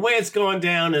 And the way it's going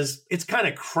down it's kind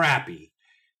of crappy.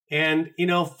 And,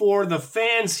 for the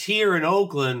fans here in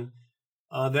Oakland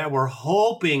that were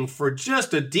hoping for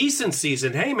just a decent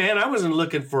season, hey, man, I wasn't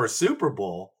looking for a Super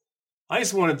Bowl. I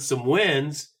just wanted some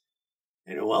wins.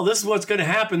 And, well, this is what's going to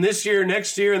happen this year,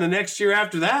 next year, and the next year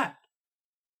after that.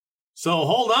 So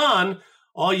hold on,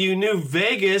 all you new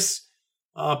Vegas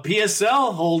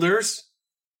PSL holders.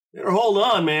 Better hold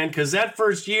on, man, because that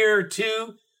first year or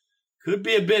two could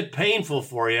be a bit painful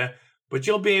for you, but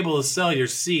you'll be able to sell your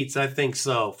seats. I think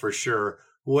so, for sure.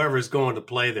 Whoever's going to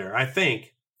play there. I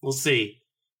think. We'll see.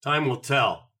 Time will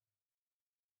tell.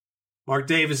 Mark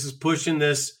Davis is pushing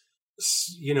this,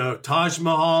 Taj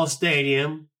Mahal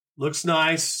Stadium. Looks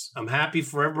nice. I'm happy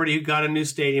for everybody who got a new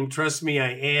stadium. Trust me,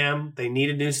 I am. They need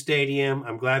a new stadium.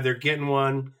 I'm glad they're getting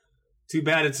one. Too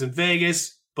bad it's in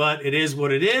Vegas, but it is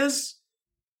what it is.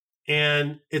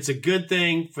 And it's a good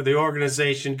thing for the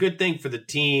organization, good thing for the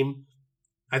team.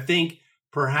 I think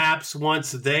perhaps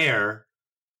once there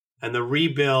and the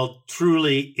rebuild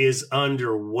truly is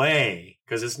underway,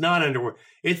 because it's not underway.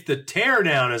 It's the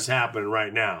teardown is happening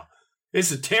right now.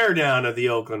 It's a teardown of the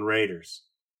Oakland Raiders.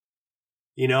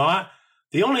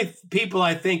 The only people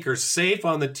I think are safe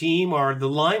on the team are the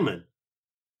linemen.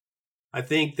 I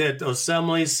think that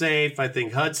Osemele's safe. I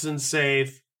think Hudson's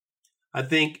safe. I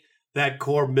think that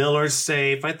Core Miller's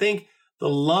safe. I think the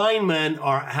linemen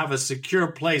have a secure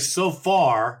place so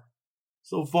far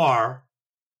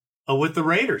with the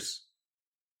Raiders.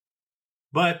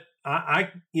 But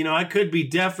I could be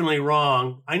definitely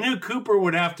wrong. I knew Cooper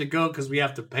would have to go because we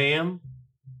have to pay him.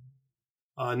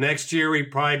 Next year,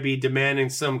 we'd probably be demanding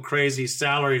some crazy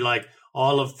salary like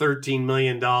all of $13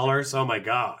 million. Oh, my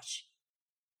gosh.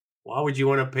 Why would you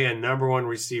want to pay a number one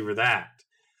receiver that?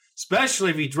 Especially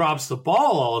if he drops the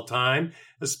ball all the time,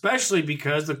 especially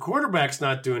because the quarterback's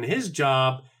not doing his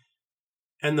job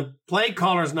and the play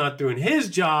caller's not doing his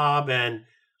job. And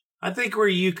I think where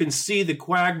you can see the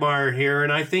quagmire here,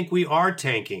 and I think we are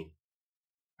tanking.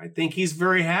 I think he's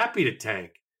very happy to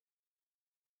tank.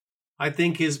 I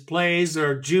think his plays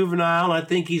are juvenile. I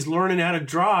think he's learning how to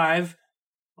drive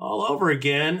all over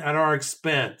again at our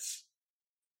expense.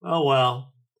 Oh,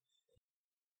 well.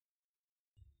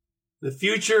 The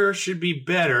future should be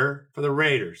better for the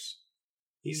Raiders.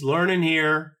 He's learning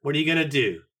here. What are you going to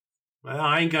do? Well,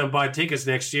 I ain't going to buy tickets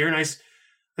next year. And I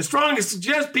strongly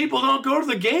suggest people don't go to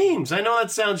the games. I know that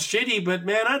sounds shitty, but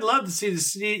man, I'd love to see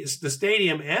the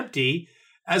stadium empty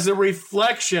as a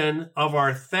reflection of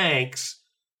our thanks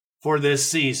for this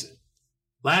season.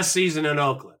 Last season in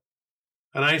Oakland.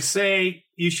 And I say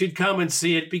you should come and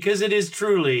see it because it is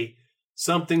truly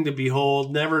something to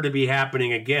behold, never to be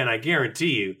happening again. I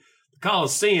guarantee you.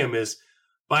 Coliseum is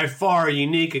by far a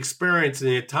unique experience in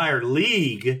the entire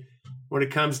league when it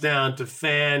comes down to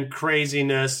fan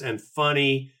craziness and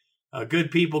funny, good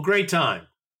people, great time.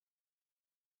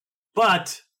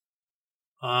 But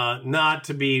not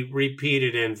to be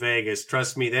repeated in Vegas.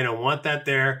 Trust me, they don't want that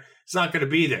there. It's not going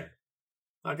to be there.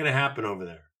 Not going to happen over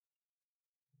there.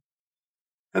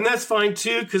 And that's fine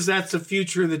too, because that's the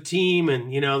future of the team,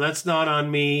 and that's not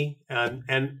on me.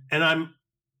 And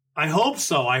I hope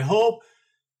so. I hope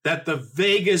that the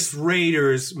Vegas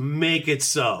Raiders make it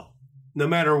so. No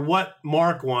matter what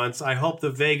Mark wants, I hope the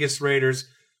Vegas Raiders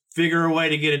figure a way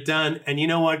to get it done. And you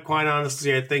know what? Quite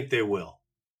honestly, I think they will.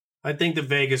 I think the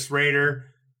Vegas Raider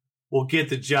will get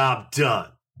the job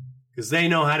done because they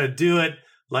know how to do it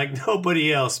like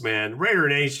nobody else, man. Raider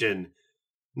Nation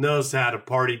knows how to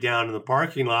party down in the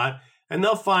parking lot, and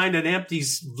they'll find an empty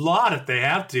lot if they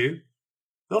have to.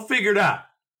 They'll figure it out.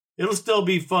 It'll still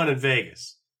be fun in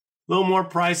Vegas. A little more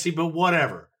pricey, but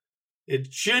whatever.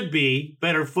 It should be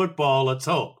better football, let's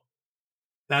hope.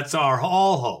 That's our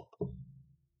all hope.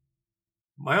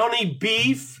 My only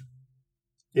beef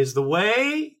is the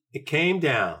way it came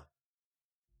down.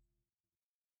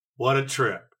 What a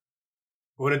trip.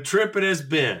 What a trip it has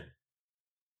been.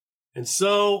 And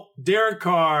so Derek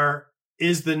Carr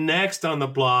is the next on the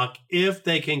block if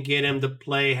they can get him to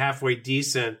play halfway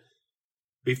decent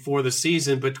before the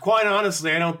season. But quite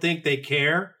honestly, I don't think they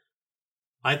care.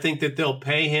 I think that they'll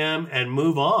pay him and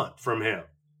move on from him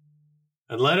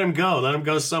and let him go. Let him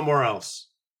go somewhere else.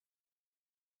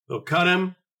 They'll cut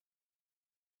him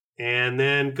and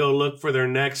then go look for their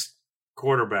next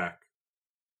quarterback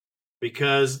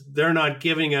because they're not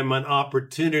giving him an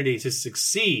opportunity to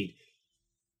succeed.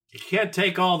 You can't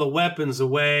take all the weapons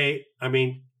away. I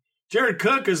mean, Jared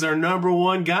Cook is their number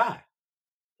one guy.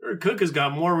 Jared Cook has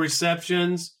got more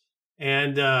receptions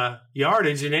and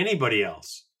yardage than anybody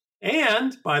else.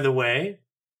 And, by the way,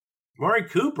 Amari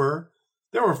Cooper,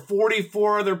 there were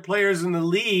 44 other players in the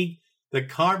league that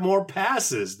caught more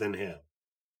passes than him.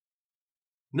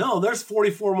 No, there's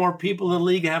 44 more people in the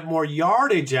league that have more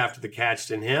yardage after the catch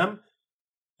than him.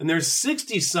 And there's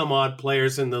 60-some-odd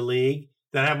players in the league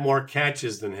that have more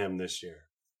catches than him this year.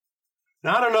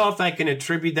 Now, I don't know if I can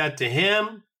attribute that to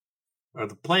him or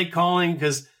the play calling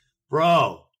because,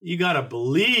 bro, you got to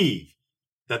believe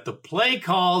that the play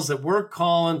calls that we're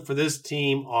calling for this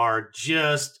team are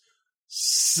just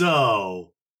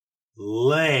so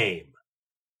lame.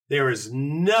 There is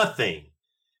nothing,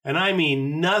 and I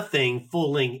mean nothing,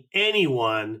 fooling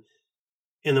anyone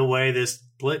in the way this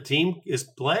team is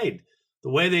played, the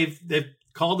way they've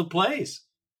called the plays.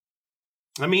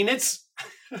 I mean, it's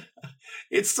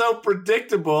it's so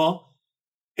predictable,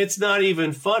 it's not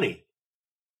even funny.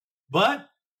 But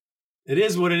it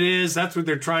is what it is. That's what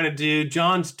they're trying to do.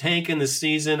 John's tanking the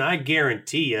season, I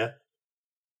guarantee you.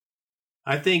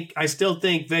 I still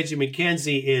think Veggie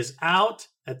McKenzie is out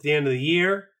at the end of the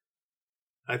year.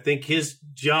 I think his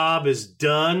job is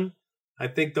done. I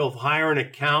think they'll hire an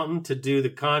accountant to do the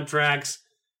contracts,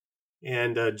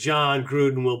 and John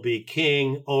Gruden will be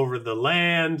king over the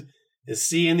land, the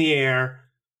sea in the air.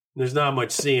 There's not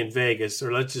much sea in Vegas,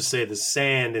 or let's just say the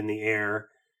sand in the air,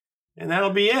 and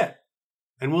that'll be it.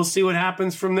 And we'll see what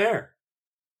happens from there,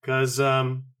 because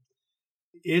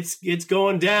it's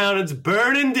going down. It's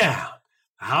burning down.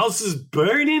 The house is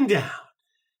burning down,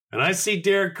 and I see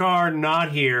Derek Carr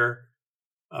not here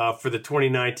for the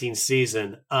 2019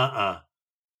 season.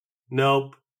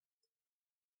 Nope.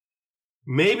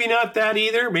 Maybe not that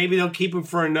either. Maybe they'll keep him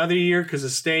for another year because the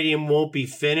stadium won't be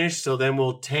finished. So then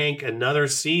we'll tank another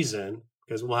season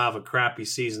because we'll have a crappy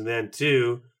season then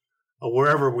too,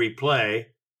 wherever we play.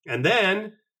 And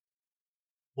then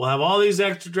we'll have all these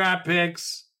extra draft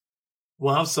picks.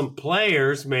 We'll have some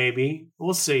players maybe.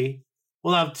 We'll see.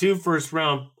 We'll have 2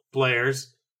 first-round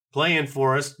players playing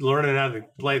for us, learning how to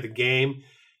play the game.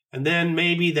 And then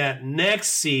maybe that next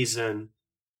season,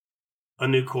 a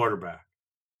new quarterback.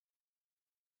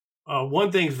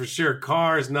 One thing's for sure,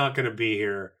 Carr is not going to be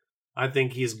here. I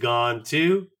think he's gone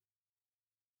too.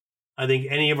 I think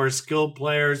any of our skilled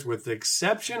players, with the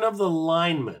exception of the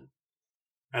linemen,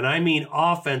 and I mean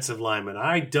offensive linemen,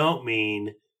 I don't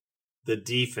mean the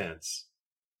defense.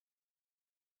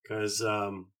 Because,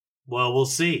 we'll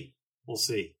see. We'll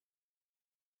see.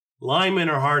 Linemen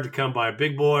are hard to come by.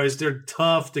 Big boys, they're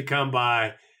tough to come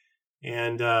by.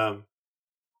 And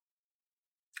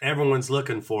everyone's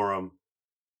looking for them.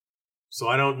 So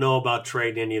I don't know about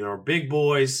trading any of our big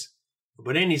boys.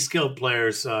 But any skilled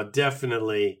players,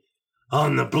 definitely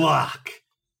on the block.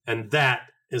 And that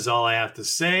is all I have to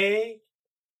say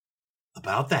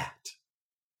about that.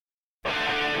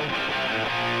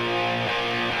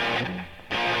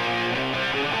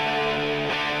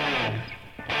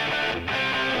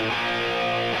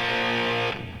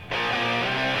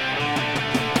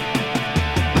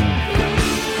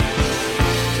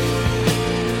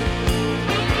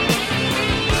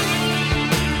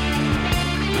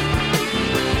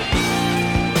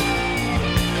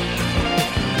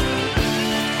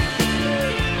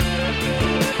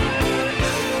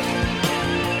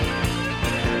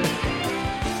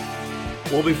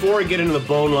 Well, before I get into the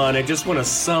bone line, I just want to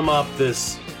sum up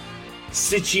this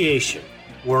situation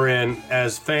we're in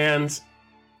as fans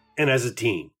and as a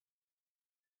team.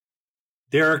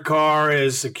 Derek Carr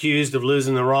is accused of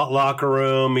losing the locker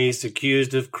room. He's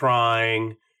accused of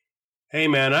crying. Hey,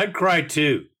 man, I'd cry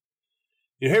too.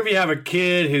 You know, if you have a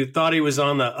kid who thought he was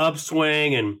on the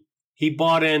upswing and he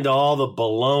bought into all the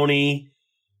baloney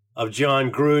of John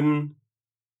Gruden,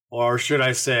 or should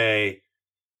I say,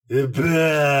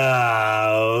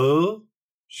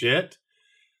 shit,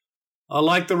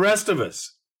 like the rest of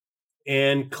us.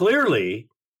 And clearly,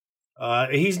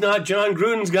 he's not John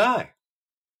Gruden's guy.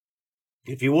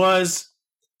 If he was,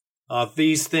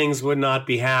 these things would not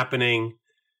be happening.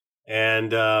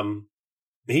 And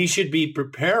he should be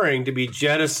preparing to be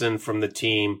jettisoned from the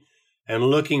team and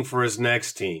looking for his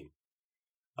next team.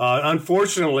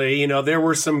 Unfortunately, there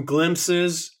were some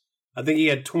glimpses. I think he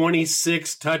had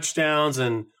 26 touchdowns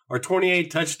or 28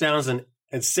 touchdowns and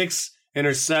 6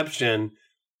 interception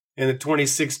in the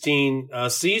 2016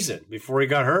 season before he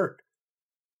got hurt.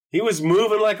 He was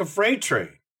moving like a freight train.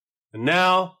 And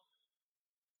now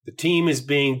the team is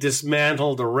being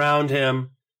dismantled around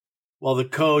him while the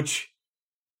coach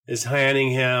is handing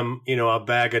him, a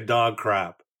bag of dog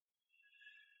crap.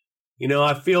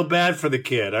 I feel bad for the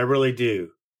kid. I really do.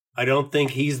 I don't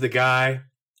think he's the guy,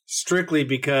 strictly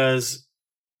because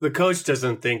the coach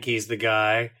doesn't think he's the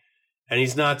guy, and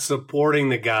he's not supporting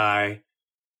the guy.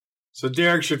 So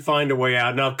Derek should find a way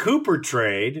out. Now, Cooper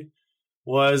trade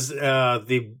was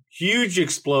the huge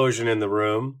explosion in the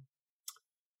room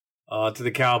to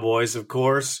the Cowboys, of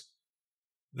course,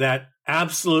 that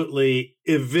absolutely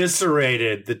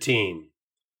eviscerated the team.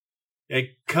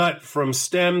 It cut from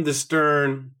stem to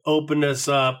stern, opened us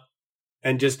up,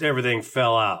 and just everything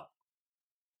fell out.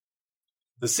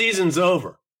 The season's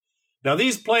over. Now,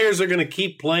 these players are going to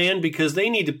keep playing because they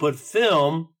need to put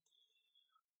film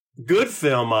good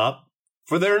film up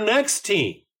for their next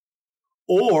team,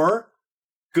 or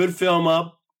good film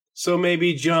up so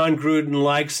maybe John Gruden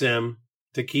likes him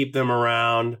to keep them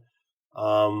around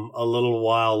a little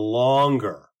while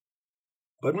longer.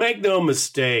 But make no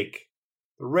mistake,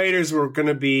 the Raiders were going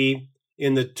to be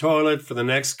in the toilet for the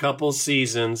next couple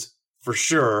seasons for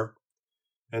sure,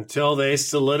 until they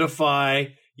solidify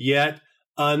yet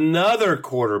another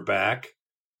quarterback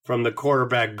from the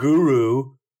quarterback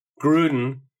guru,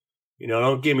 Gruden.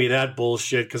 Don't give me that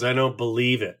bullshit because I don't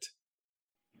believe it.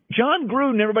 John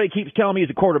Gruden, everybody keeps telling me he's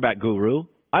a quarterback guru.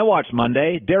 I watched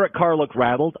Monday. Derek Carr looked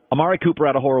rattled. Amari Cooper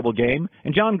had a horrible game.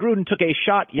 And John Gruden took a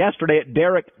shot yesterday at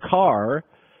Derek Carr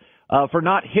for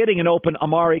not hitting an open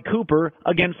Amari Cooper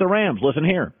against the Rams. Listen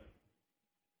here.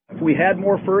 If we had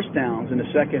more first downs in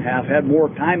the second half, had more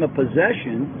time of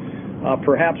possession,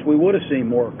 perhaps we would have seen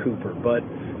more Cooper. But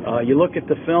you look at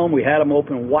the film, we had him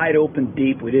open, wide open,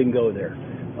 deep. We didn't go there.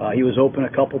 He was open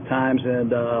a couple times,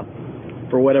 and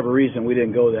for whatever reason, we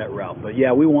didn't go that route. But,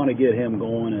 yeah, we want to get him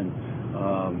going,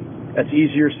 and that's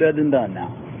easier said than done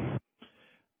now.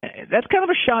 That's kind of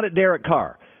a shot at Derek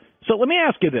Carr. So let me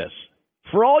ask you this.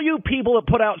 For all you people that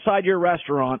put outside your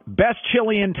restaurant, best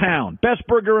chili in town, best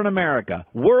burger in America,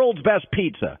 world's best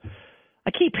pizza,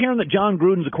 I keep hearing that John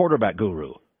Gruden's a quarterback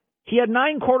guru. He had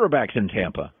 9 quarterbacks in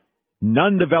Tampa.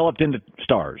 None developed into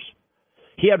stars.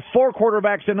 He had 4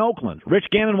 quarterbacks in Oakland. Rich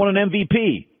Gannon won an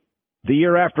MVP the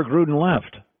year after Gruden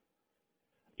left.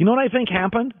 You know what I think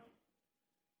happened?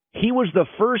 He was the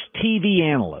first TV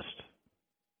analyst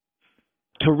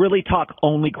to really talk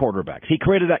only quarterbacks. He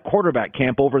created that quarterback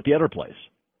camp over at the other place.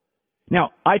 Now,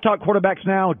 I talk quarterbacks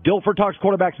now. Dilfer talks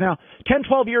quarterbacks now. 10,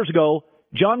 12 years ago,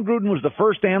 John Gruden was the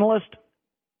first analyst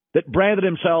that branded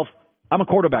himself, I'm a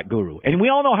quarterback guru. And we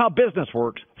all know how business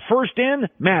works. First in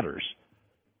matters.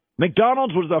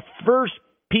 McDonald's was the first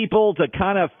people to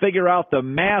kind of figure out the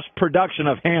mass production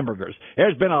of hamburgers.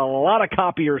 There's been a lot of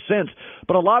copiers since,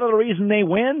 but a lot of the reason they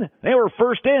win, they were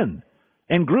first in.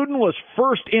 And Gruden was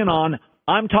first in on,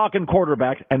 I'm talking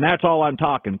quarterback, and that's all I'm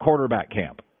talking, quarterback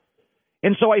camp.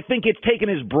 And so I think it's taken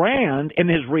his brand and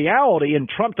his reality and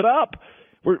trumped it up.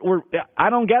 I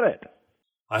don't get it.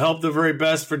 I hope the very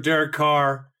best for Derek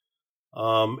Carr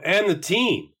and the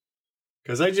team,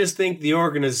 because I just think the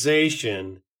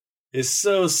organization is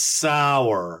so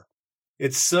sour.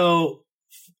 It's so,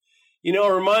 it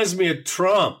reminds me of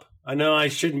Trump. I know I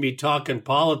shouldn't be talking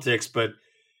politics, but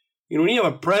when you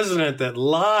have a president that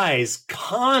lies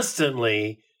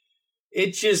constantly,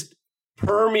 it just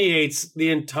permeates the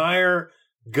entire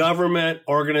government,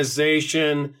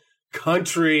 organization,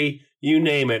 country, you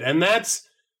name it. And that's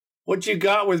what you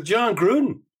got with John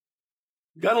Gruden.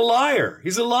 You got a liar.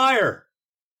 He's a liar.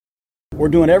 We're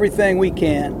doing everything we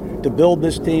can to build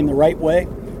this team the right way,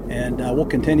 and we'll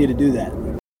continue to do that.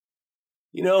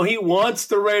 He wants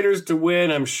the Raiders to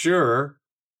win, I'm sure.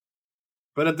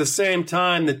 But at the same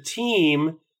time, the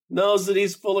team knows that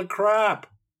he's full of crap.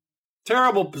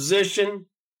 Terrible position.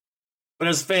 But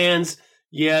as fans,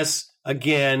 yes,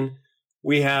 again,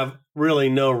 we have really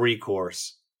no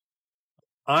recourse.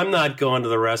 I'm not going to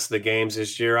the rest of the games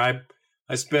this year. I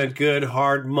spent good,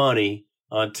 hard money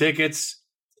on tickets,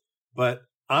 but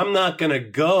I'm not going to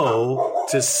go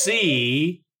to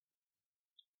see.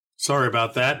 Sorry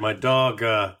about that. My dog,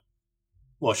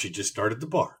 she just started to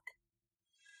bark.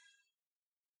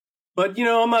 But,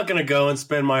 I'm not going to go and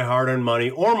spend my hard-earned money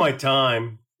or my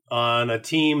time on a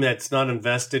team that's not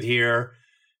invested here.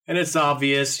 And it's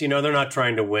obvious, they're not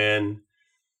trying to win.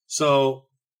 So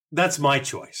that's my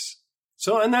choice.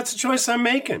 And that's a choice I'm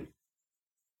making.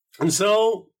 And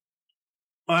so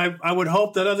I would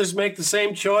hope that others make the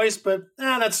same choice, but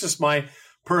that's just my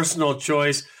personal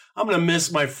choice. I'm going to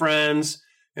miss my friends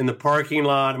in the parking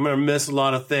lot. I'm going to miss a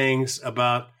lot of things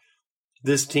about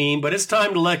this team, but it's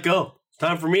time to let go.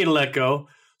 Time for me to let go.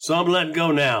 So I'm letting go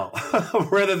now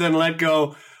rather than let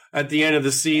go at the end of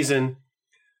the season.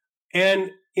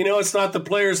 And, it's not the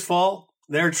players' fault.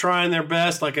 They're trying their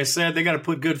best. Like I said, they got to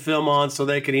put good film on so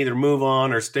they can either move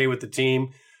on or stay with the team.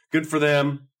 Good for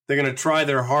them. They're going to try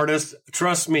their hardest.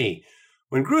 Trust me.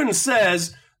 When Gruden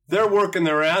says they're working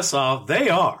their ass off, they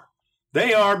are.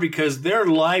 They are, because their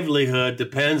livelihood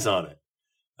depends on it.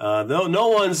 No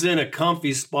one's in a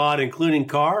comfy spot, including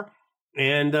Carr.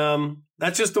 And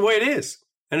that's just the way it is.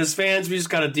 And as fans, we just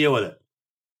got to deal with it.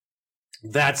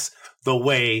 That's the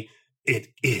way it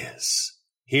is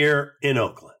here in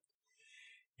Oakland.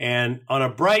 And on a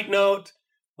bright note,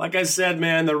 like I said,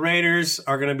 man, the Raiders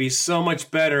are going to be so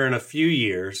much better in a few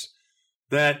years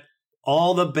that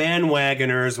all the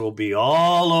bandwagoners will be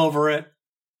all over it.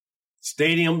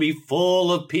 Stadium will be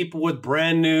full of people with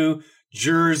brand new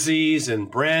jerseys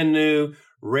and brand new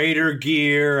Raider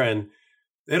gear. And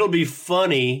it'll be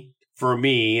funny for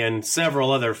me and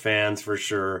several other fans for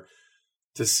sure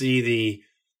to see the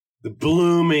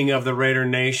blooming of the Raider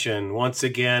Nation once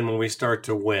again when we start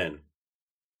to win.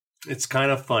 It's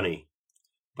kind of funny.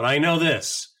 But I know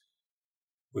this.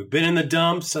 We've been in the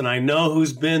dumps, and I know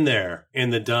who's been there in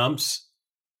the dumps.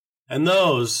 And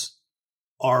those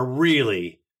are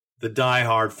really the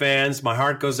diehard fans. My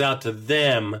heart goes out to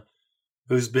them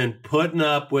who's been putting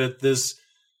up with this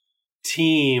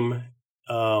team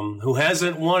who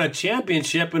hasn't won a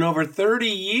championship in over 30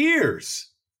 years.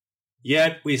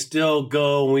 Yet we still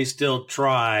go and we still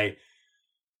try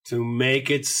to make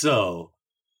it so.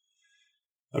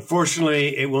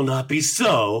 Unfortunately, it will not be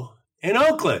so in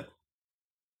Oakland.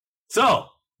 So,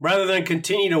 rather than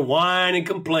continue to whine and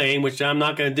complain, which I'm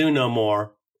not going to do no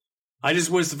more, I just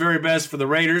wish the very best for the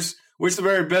Raiders, wish the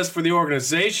very best for the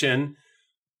organization.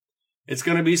 It's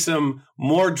going to be some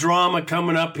more drama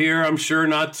coming up here, I'm sure,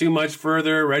 not too much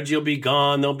further. Reggie will be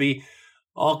gone. There'll be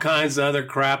all kinds of other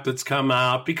crap that's come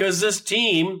out because this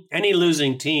team, any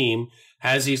losing team,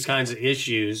 has these kinds of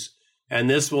issues, and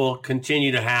this will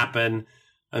continue to happen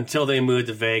until they move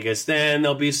to Vegas. Then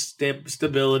there'll be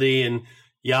stability and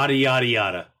yada, yada,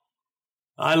 yada.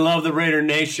 I love the Raider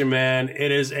Nation, man.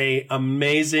 It is an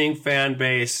amazing fan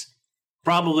base,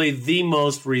 probably the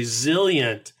most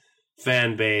resilient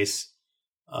fan base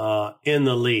in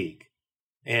the league.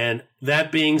 And that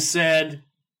being said,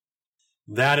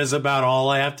 that is about all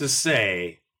I have to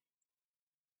say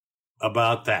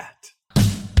about that.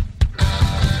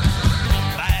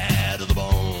 Bad to the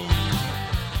bone.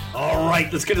 All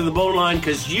right, let's get to the bone line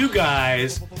because you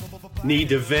guys need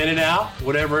to vent it out,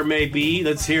 whatever it may be.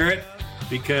 Let's hear it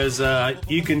because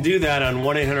you can do that on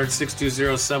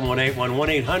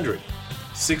 1-800-620-7181,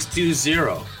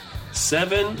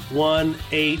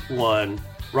 1-800-620-7181,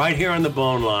 right here on the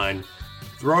bone line.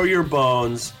 Throw your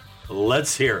bones.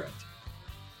 Let's hear it.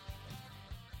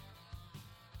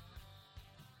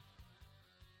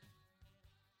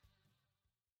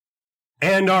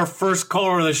 And our first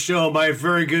caller of the show, my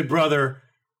very good brother,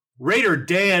 Raider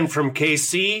Dan from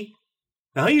KC.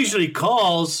 Now, he usually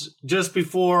calls just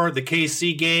before the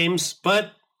KC games,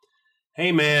 but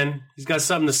hey, man, he's got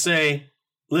something to say.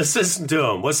 Let's listen to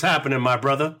him. What's happening, my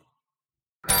brother?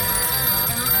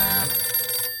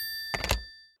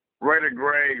 Raider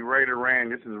Greg, Raider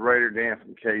Rand, this is Raider Dan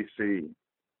from KC.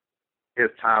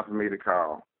 It's time for me to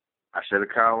call. I should have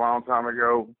called a long time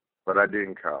ago, but I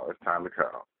didn't call. It's time to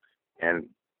call. And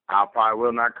I probably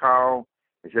will not call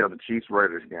until the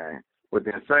Chiefs-Raiders game. With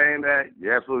them saying that,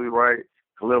 you're absolutely right.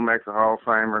 Khalil Mack's a Hall of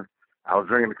Famer. I was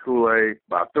drinking the Kool-Aid,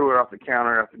 but I threw it off the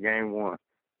counter after game one.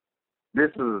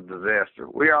 This is a disaster.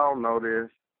 We all know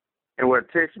this. And what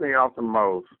ticks me off the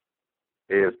most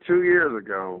is 2 years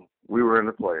ago, we were in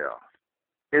the playoffs.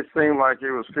 It seemed like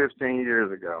it was 15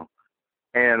 years ago.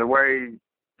 And the way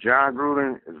John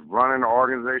Gruden is running the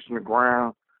organization to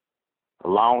ground,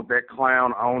 along with that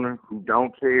clown owner who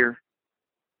don't care,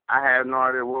 I have no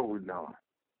idea what we're doing.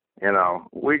 You know,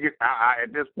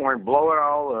 at this point, blow it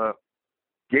all up,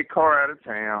 get Carr out of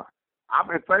town.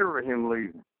 I'm in favor of him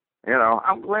leaving. You know,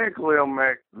 I'm glad Khalil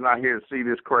Mack is not here to see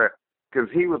this crap because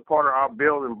he was part of our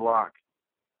building block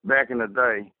back in the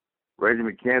day. Reggie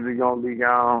McKenzie going to be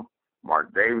gone.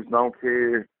 Mark Davis don't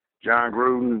care. John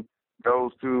Gruden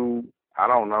goes to, I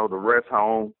don't know, the rest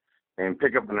home and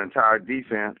pick up an entire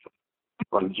defense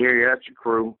from the geriatric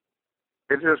crew.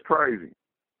 It's just crazy.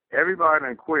 Everybody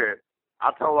done quit.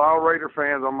 I told all Raider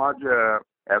fans on my job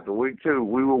after week 2,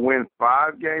 we will win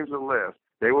 5 games or less.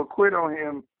 They will quit on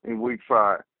him in week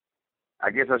 5. I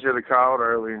guess I should have called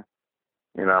earlier.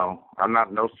 You know, I'm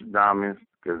not Nostradamus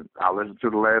because I listened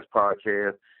to the last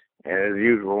podcast, and as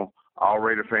usual, all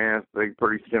Raider fans think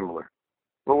pretty similar.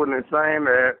 But when they're saying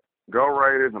that, go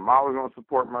Raiders, I'm always going to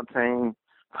support my team.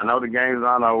 I know the game's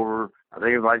not over. I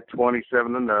think it's like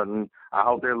 27-0. I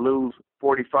hope they lose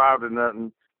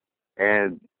 45-0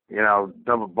 and, you know,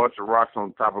 dump a bunch of rocks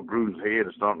on top of Gruden's head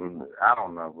or something. I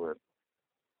don't know, but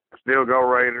still go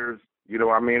Raiders. You know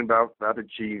what I mean about the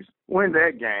Chiefs. Win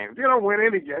that game. If you don't win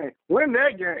any game, win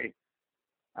that game.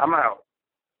 I'm out.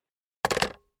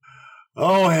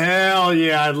 Oh, hell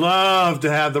yeah. I'd love to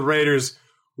have the Raiders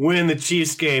win the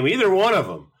Chiefs game, either one of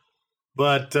them.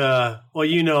 But, well,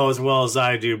 you know as well as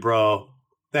I do, bro,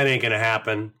 that ain't going to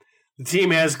happen. The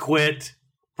team has quit,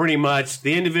 pretty much.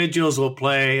 The individuals will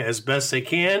play as best they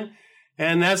can,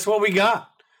 and that's what we got.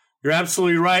 You're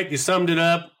absolutely right. You summed it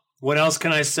up. What else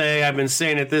can I say? I've been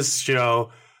saying at this show.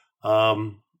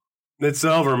 It's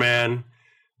over, man.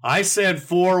 I said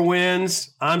 4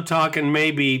 wins. I'm talking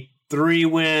maybe 3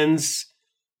 wins,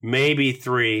 maybe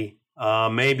 3,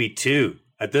 maybe 2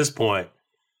 at this point.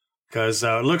 Because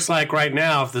it looks like right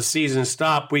now, if the season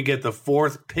stopped, we get the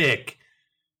 4th pick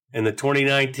in the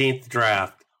 2019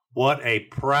 draft. What a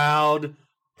proud,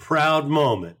 proud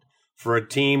moment for a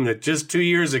team that just 2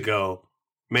 years ago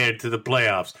made it to the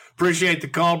playoffs. Appreciate the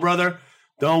call, brother.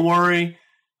 Don't worry.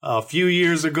 A few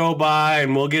years will go by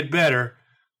and we'll get better.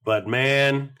 But,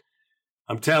 man,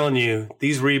 I'm telling you,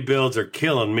 these rebuilds are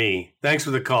killing me. Thanks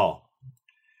for the call.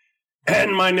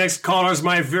 And my next caller is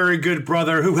my very good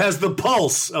brother who has the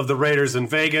pulse of the Raiders in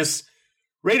Vegas.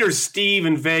 Raiders Steve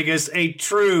in Vegas, a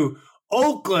true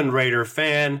Oakland Raider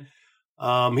fan.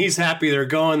 He's happy they're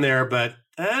going there, but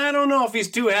I don't know if he's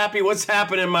too happy. What's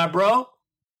happening, my bro?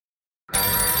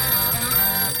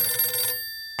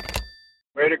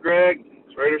 Raider Greg,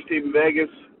 it's Raider Steve in Vegas.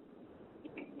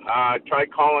 I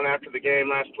tried calling after the game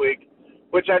last week,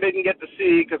 which I didn't get to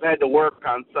see because I had to work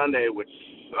on Sunday, which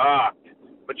sucked.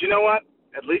 But you know what?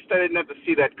 At least I didn't have to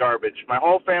see that garbage. My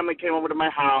whole family came over to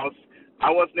my house. I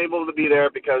wasn't able to be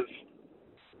there because,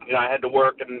 I had to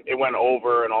work and it went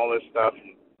over and all this stuff.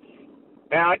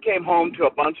 Man, I came home to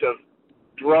a bunch of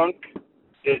drunk,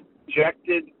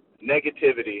 dejected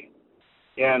negativity.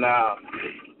 And I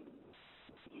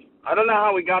don't know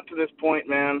how we got to this point,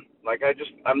 man. Like,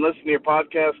 I'm listening to your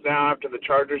podcast now after the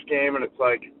Chargers game, and it's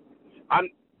like,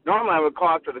 normally I would call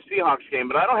after the Seahawks game,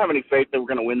 but I don't have any faith that we're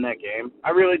going to win that game.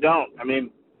 I really don't. I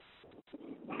mean,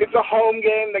 it's a home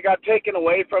game that got taken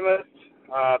away from us.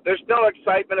 There's no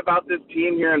excitement about this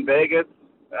team here in Vegas.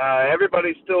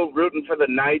 Everybody's still rooting for the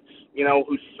Knights,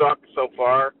 who suck so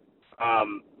far.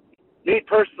 Me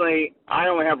personally, I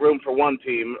only have room for one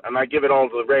team, and I give it all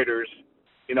to the Raiders.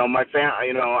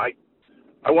 I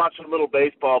watch a little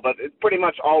baseball, but it's pretty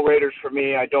much all Raiders for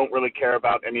me. I don't really care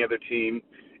about any other team.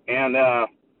 And,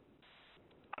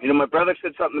 my brother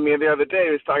said something to me the other day.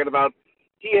 He was talking about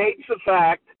he hates the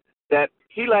fact that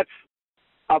he lets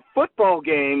a football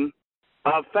game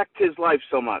affect his life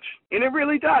so much. And it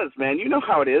really does, man. You know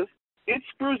how it is. It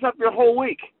screws up your whole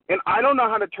week. And I don't know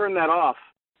how to turn that off.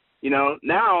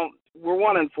 Now we're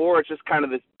 1-4. It's just kind of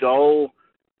this dull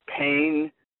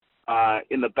pain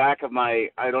in the back of my,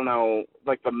 I don't know,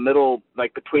 like the middle,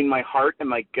 like between my heart and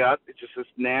my gut. It's just this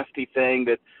nasty thing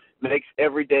that makes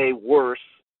every day worse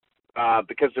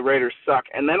because the Raiders suck.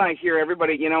 And then I hear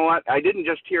everybody, you know what? I didn't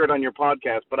just hear it on your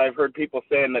podcast, but I've heard people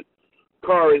saying that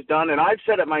Carr is done, and I've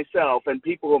said it myself, and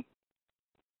people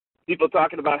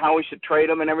talking about how we should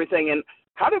trade him and everything. And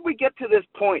how did we get to this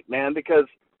point, man? Because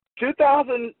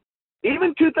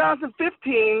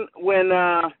 2015, when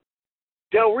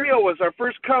Del Rio was our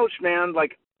first coach, man,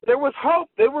 like, there was hope.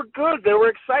 They were good. There were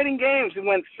exciting games. We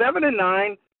went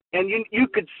 7-9, and you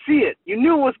could see it. You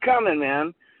knew it was coming,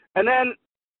 man. And then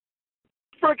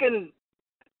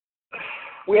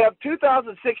we have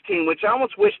 2016, which I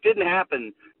almost wish didn't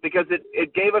happen because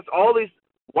it gave us all these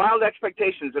wild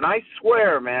expectations. And I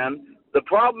swear, man, the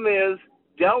problem is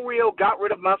Del Rio got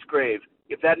rid of Musgrave.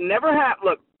 If that never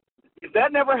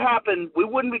happened, we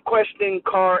wouldn't be questioning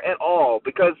Carr at all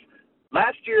because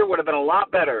last year would have been a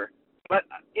lot better. But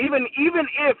even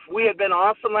if we had been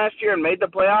awesome last year and made the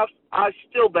playoffs, I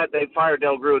still bet they'd fire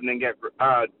Del Rio and get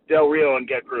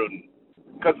Gruden.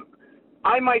 Because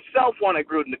I myself wanted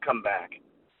Gruden to come back.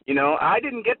 I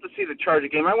didn't get to see the Charger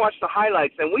game. I watched the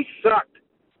highlights, and we sucked.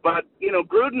 But,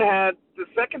 Gruden had the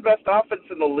second best offense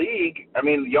in the league. I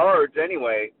mean, yards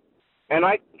anyway. And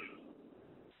I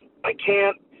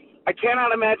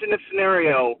cannot imagine a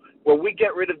scenario where we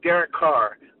get rid of Derek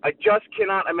Carr. I just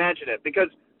cannot imagine it because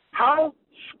how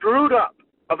screwed up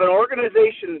of an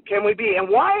organization can we be? And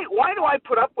why do I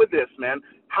put up with this, man?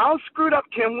 How screwed up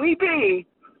can we be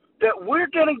that we're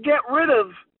going to get rid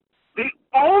of the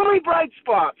only bright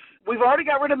spots? We've already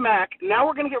got rid of Mack. Now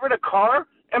we're going to get rid of Carr.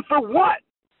 And for what?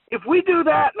 If we do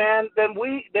that, man, then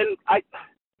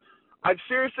I've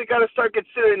seriously got to start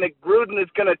considering that Gruden is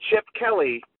going to chip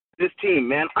Kelly, this team,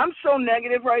 man. I'm so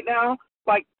negative right now.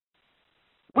 Like,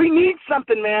 we need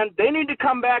something, man. They need to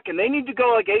come back, and they need to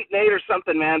go like 8-8 or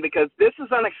something, man, because this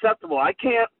is unacceptable. I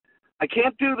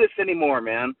can't do this anymore,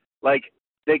 man. Like,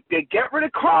 they get rid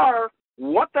of Carr.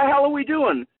 What the hell are we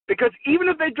doing? Because even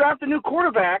if they draft a new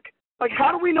quarterback, like,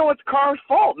 how do we know it's Carr's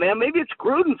fault, man? Maybe it's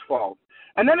Gruden's fault.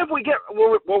 And then if we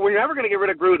we're never going to get rid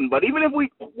of Gruden, but even if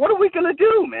what are we going to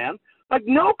do, man? Like,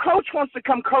 no coach wants to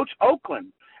come coach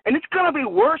Oakland. And it's going to be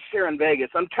worse here in Vegas.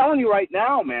 I'm telling you right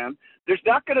now, man. There's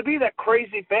not going to be that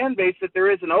crazy fan base that there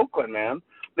is in Oakland, man.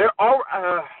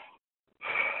 I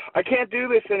can't do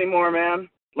this anymore, man.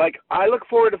 Like, I look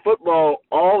forward to football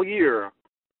all year.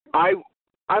 I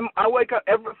I wake up,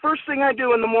 first thing I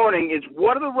do in the morning is,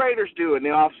 what do the Raiders do in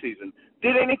the off season?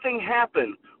 Did anything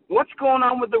happen? What's going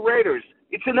on with the Raiders?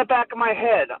 It's in the back of my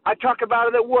head. I talk about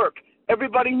it at work.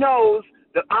 Everybody knows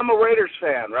that I'm a Raiders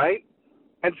fan, right?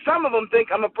 And some of them think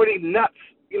I'm a pretty nuts,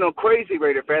 crazy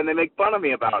Raider fan. They make fun of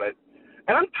me about it.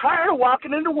 And I'm tired of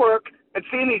walking into work and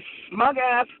seeing these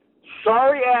smug-ass,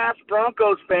 sorry-ass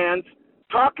Broncos fans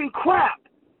talking crap.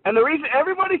 And the reason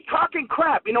everybody's talking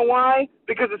crap, you know why?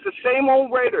 Because it's the same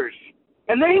old Raiders.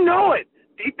 And they know it.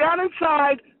 Deep down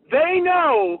inside, they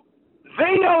know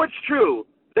it's true.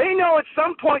 They know at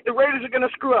some point the Raiders are going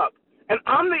to screw up. And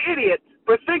I'm the idiot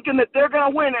for thinking that they're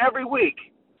going to win every week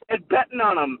and betting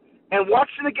on them and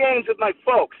watching the games with my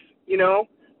folks,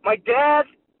 My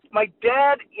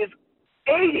dad is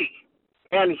 80,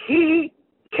 and he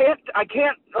can't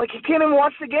even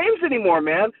watch the games anymore,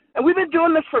 man. And we've been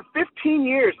doing this for 15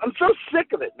 years. I'm so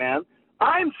sick of it, man.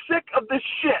 I'm sick of this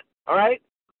shit, all right?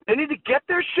 They need to get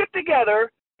their shit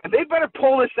together, and they better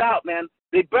pull this out, man.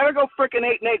 They better go frickin'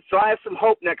 8-8 so I have some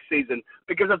hope next season.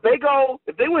 Because if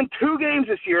they win 2 games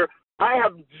this year, I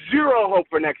have zero hope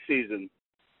for next season.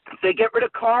 If they get rid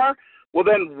of Carr, well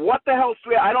then what the hell?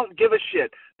 I don't give a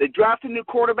shit. They draft a new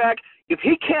quarterback. If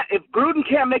Gruden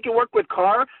can't make it work with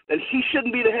Carr, then he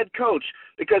shouldn't be the head coach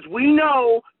because we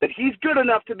know that he's good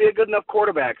enough to be a good enough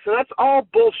quarterback. So that's all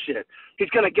bullshit. He's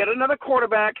going to get another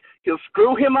quarterback. He'll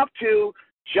screw him up too,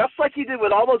 just like he did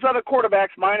with all those other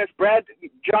quarterbacks minus Brad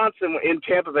Johnson in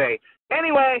Tampa Bay.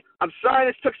 Anyway, I'm sorry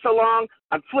this took so long.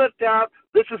 I'm flipped out.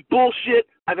 This is bullshit.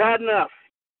 I've had enough.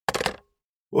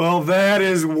 Well, that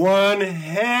is one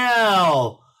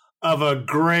hell of a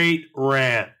great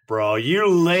rant, bro. You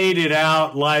laid it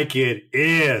out like it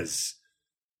is.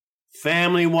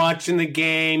 Family watching the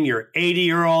game, your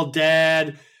 80-year-old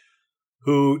dad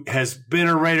who has been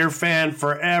a Raider fan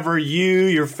forever,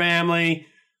 your family,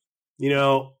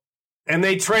 and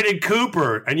they traded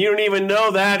Cooper, and you don't even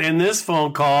know that in this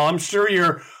phone call. I'm sure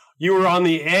you were on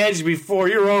the edge before.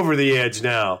 You're over the edge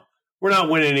now. We're not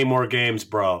winning any more games,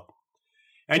 bro.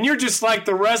 And you're just like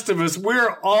the rest of us.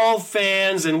 We're all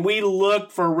fans, and we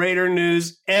look for Raider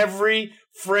news every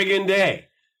friggin' day.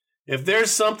 If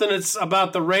there's something that's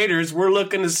about the Raiders, we're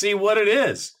looking to see what it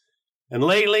is. And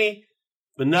lately,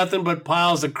 been nothing but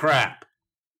piles of crap.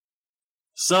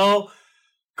 So,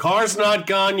 Carr's not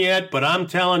gone yet, but I'm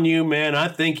telling you, man, I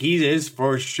think he is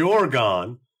for sure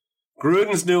gone.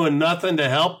 Gruden's doing nothing to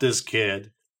help this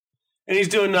kid, and he's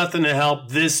doing nothing to help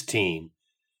this team.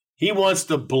 He wants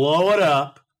to blow it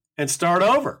up and start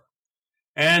over.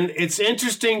 And it's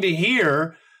interesting to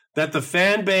hear that the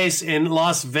fan base in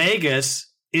Las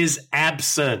Vegas is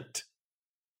absent.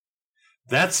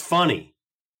 That's funny.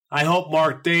 I hope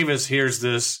Mark Davis hears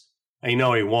this. I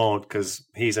know he won't because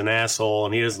he's an asshole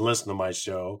and he doesn't listen to my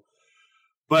show.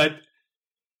 But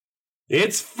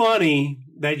it's funny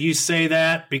that you say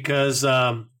that because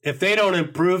if they don't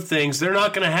improve things, they're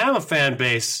not going to have a fan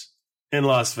base in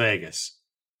Las Vegas.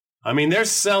 I mean, they're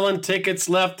selling tickets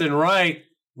left and right.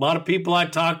 A lot of people I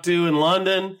talked to in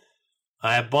London,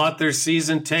 I have bought their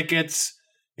season tickets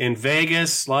in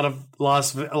Vegas. A lot of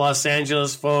Los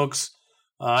Angeles folks.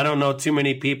 I don't know too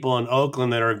many people in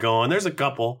Oakland that are going. There's a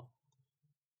couple.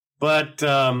 But,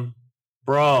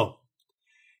 bro,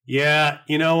 yeah,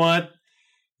 you know what?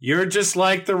 You're just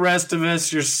like the rest of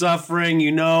us. You're suffering.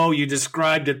 You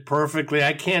described it perfectly.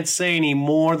 I can't say any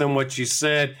more than what you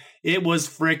said. It was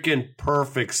freaking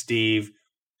perfect, Steve.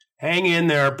 Hang in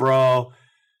there, bro.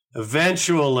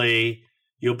 Eventually,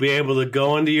 you'll be able to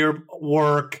go into your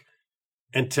work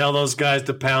and tell those guys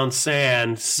to pound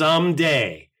sand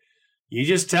someday. You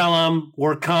just tell them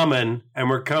we're coming,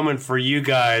 and we're coming for you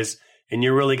guys, and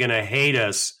you're really going to hate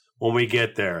us when we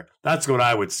get there. That's what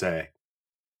I would say.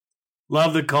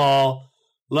 Love the call.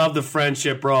 Love the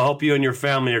friendship, bro. Hope you and your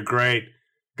family are great.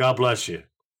 God bless you.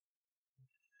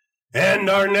 And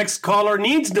our next caller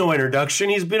needs no introduction.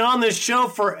 He's been on this show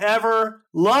forever.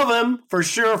 Love him, for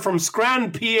sure, from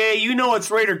Scranton, PA. You know it's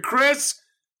Raider Chris.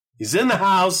 He's in the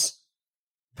house.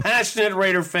 Passionate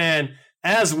Raider fan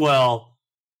as well.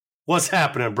 What's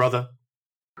happening, brother?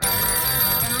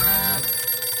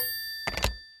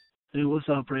 Hey, what's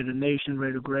up, Raider Nation,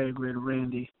 Raider Greg, Raider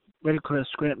Randy, Raider Chris,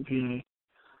 Scranton,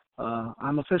 PA.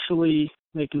 I'm officially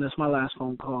making this my last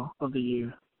phone call of the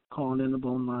year, calling in the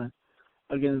bone line.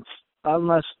 Against,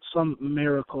 unless some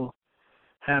miracle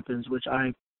happens, which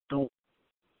I don't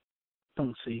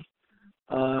see.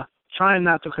 Trying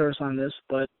not to curse on this,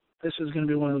 but this is going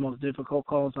to be one of the most difficult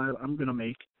calls I'm going to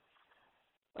make.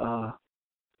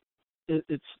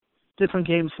 It's different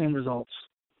games, same results.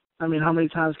 I mean, how many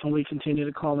times can we continue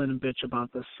to call in and bitch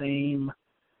about the same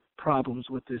problems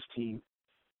with this team?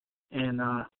 And,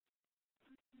 I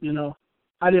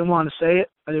didn't want to say it.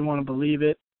 I didn't want to believe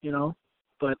it,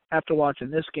 But after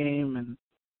watching this game and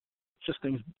just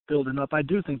things building up, I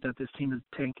do think that this team is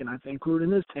tanking. I think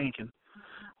Gruden is tanking.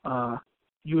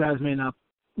 You guys may not,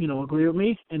 agree with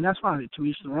me, and that's fine. To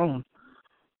each their own.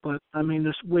 But,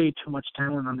 there's way too much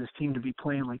talent on this team to be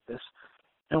playing like this.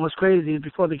 And what's crazy is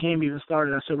before the game even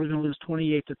started, I said we're going to lose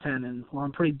 28-10, and,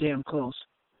 I'm pretty damn close.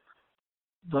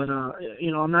 But,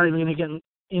 I'm not even going to get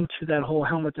into that whole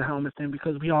helmet-to-helmet thing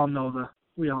because we all know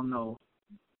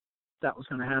that was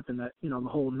going to happen, that, the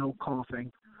whole no-call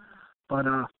thing. But,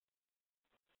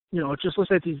 it just looks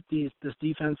like this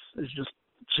defense is just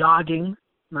jogging,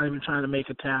 not even trying to make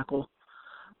a tackle.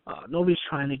 Nobody's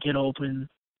trying to get open.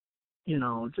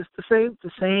 Just the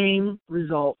same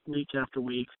result week after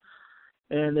week.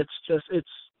 And it's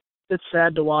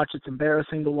sad to watch. It's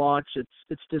embarrassing to watch.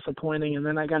 It's disappointing. And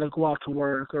then I got to go out to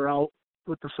work or out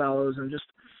with the fellows and just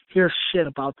hear shit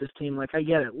about this team. Like, I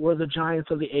get it. We're the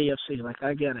Giants of the AFC. Like,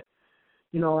 I get it.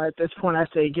 At this point, I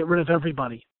say get rid of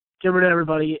everybody. Get rid of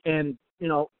everybody. And,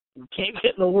 we can't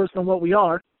get no worse than what we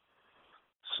are.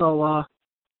 So,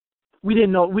 we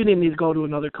didn't need to go to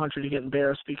another country to get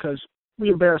embarrassed because we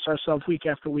embarrass ourselves week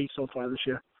after week so far this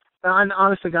year. And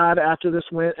honest to God, after this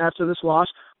loss,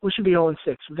 we should be 0-6.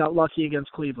 We got lucky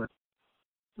against Cleveland.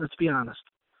 Let's be honest.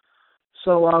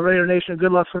 So, Raider Nation,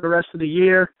 good luck for the rest of the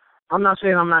year. I'm not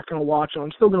saying I'm not going to watch them.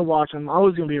 I'm still going to watch them. I'm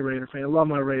always going to be a Raider fan. I love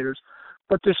my Raiders.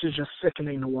 But this is just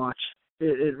sickening to watch.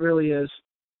 It really is.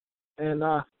 And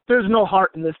there's no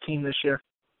heart in this team this year.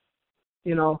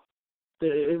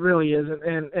 It really is.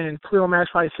 And Khalil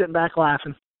Mack's probably sitting back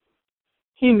laughing.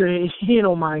 He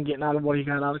don't mind getting out of what he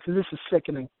got out of because this is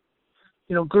sickening.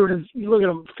 Gruden, you look at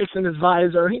him fixing his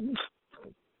visor.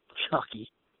 Chucky,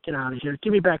 get out of here.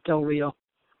 Give me back Del Rio.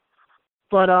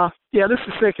 But, this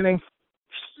is sickening.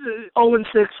 0-6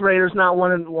 Raiders, not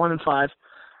 1-5.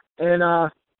 And, I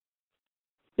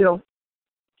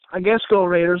guess go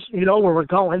Raiders. You know where we're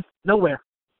going. Nowhere.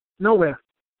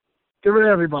 Get rid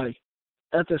of everybody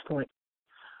at this point.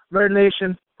 Raider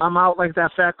Nation, I'm out like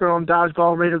that fat girl in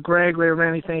dodgeball. Raider Greg, Raider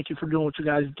Randy, thank you for doing what you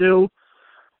guys do.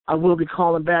 I will be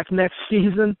calling back next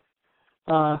season.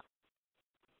 But,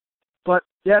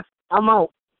 yeah, I'm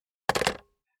out.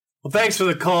 Well, thanks for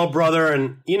the call, brother.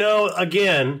 And,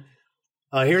 again,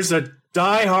 here's a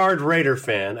diehard Raider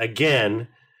fan, again.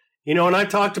 And I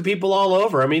talk to people all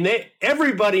over.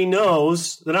 Everybody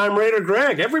knows that I'm Raider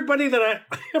Greg.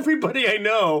 Everybody I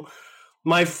know,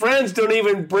 my friends don't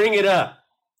even bring it up.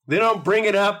 They don't bring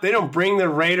it up. They don't bring the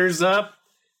Raiders up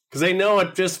because they know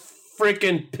it just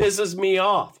freaking pisses me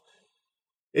off.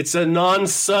 It's a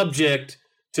non-subject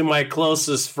to my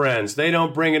closest friends. They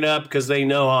don't bring it up because they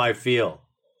know how I feel.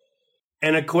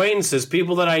 And acquaintances,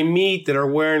 people that I meet that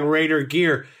are wearing Raider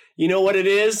gear, you know what it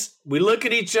is? We look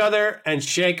at each other and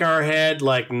shake our head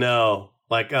like no,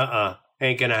 like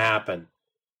ain't gonna happen.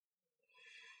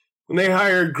 When they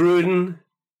hired Gruden,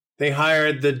 they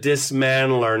hired the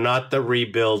dismantler, not the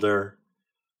rebuilder.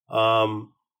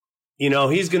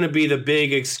 He's going to be the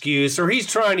big excuse, or he's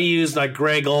trying to use like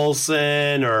Greg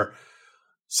Olsen or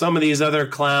some of these other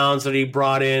clowns that he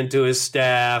brought into his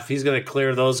staff. He's going to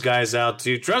clear those guys out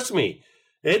too. Trust me,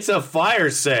 it's a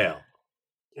fire sale.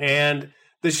 And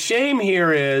the shame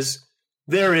here is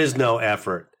there is no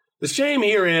effort. The shame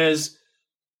here is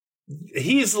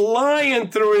he's lying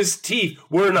through his teeth.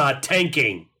 We're not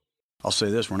tanking. I'll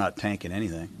say this, we're not tanking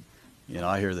anything.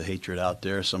 I hear the hatred out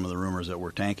there, some of the rumors that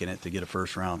we're tanking it to get a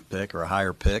first-round pick or a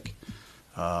higher pick.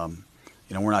 We're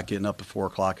not getting up at 4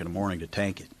 o'clock in the morning to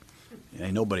tank it.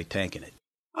 Ain't nobody tanking it.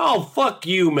 Oh, fuck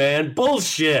you, man.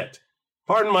 Bullshit.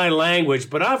 Pardon my language,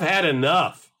 but I've had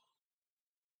enough.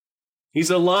 He's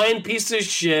a lying piece of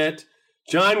shit.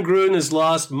 John Gruden has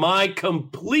lost my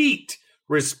complete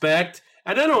respect,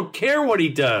 and I don't care what he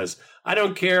does. I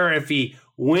don't care if he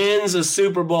wins a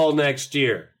Super Bowl next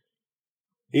year.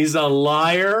 He's a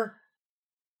liar.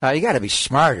 You got to be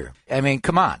smarter.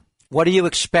 Come on. What do you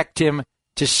expect him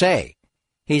to say?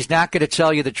 He's not going to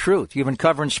tell you the truth. You've been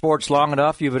covering sports long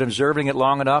enough. You've been observing it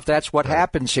long enough. That's what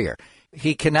happens here.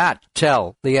 He cannot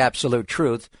tell the absolute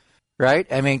truth, right?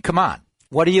 Come on.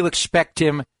 What do you expect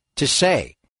him to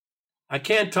say? I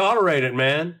can't tolerate it,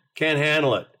 man. Can't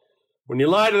handle it. When you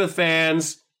lie to the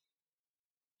fans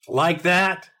like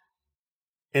that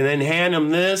and then hand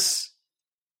them this,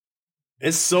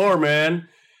 it's sore, man.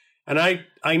 And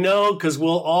I know because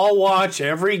we'll all watch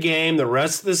every game the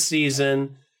rest of the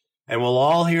season, and we'll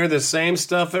all hear the same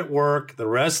stuff at work the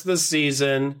rest of the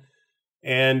season.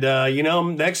 And,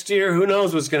 next year, who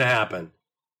knows what's going to happen.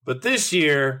 But this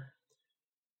year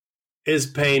is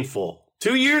painful.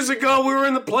 2 years ago, we were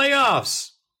in the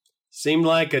playoffs. Seemed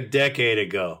like a decade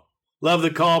ago. Love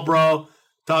the call, bro.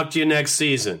 Talk to you next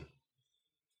season.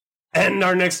 And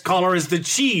our next caller is the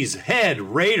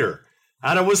Cheesehead Raider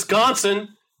out of Wisconsin.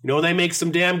 You know, they make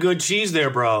some damn good cheese there,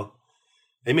 bro.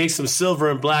 They make some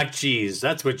silver and black cheese.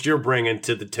 That's what you're bringing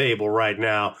to the table right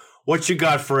now. What you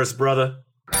got for us, brother?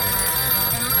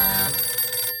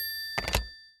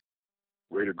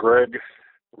 Raider Greg,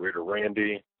 Raider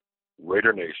Randy,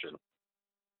 Raider Nation.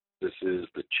 This is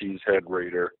the Cheesehead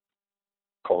Raider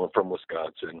calling from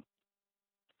Wisconsin.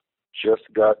 Just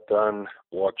got done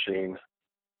watching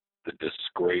the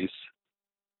disgrace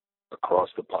across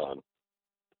the pond.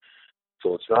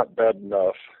 So it's not bad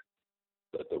enough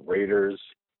that the Raiders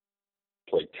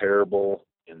play terrible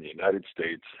in the United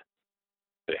States.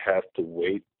 They have to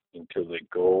wait until they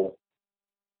go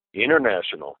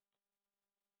international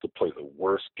to play the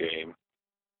worst game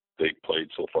they've played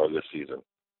so far this season.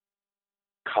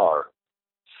 Carr,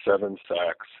 7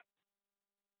 sacks,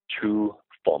 2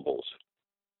 fumbles,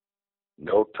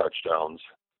 no touchdowns.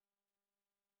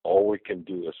 All we can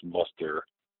do is muster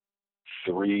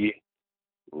 3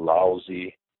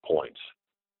 lousy points.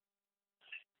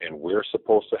 And we're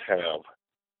supposed to have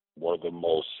one of the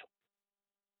most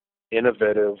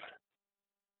innovative,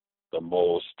 the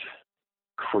most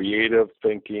creative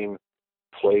thinking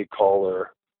play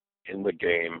caller in the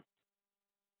game,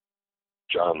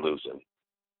 John Luzin.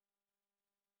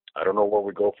 I don't know where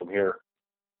we go from here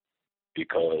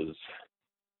because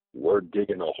we're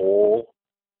digging a hole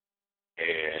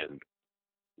and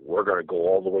we're going to go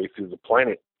all the way through the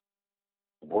planet.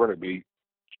 We're going to be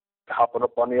hopping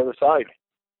up on the other side.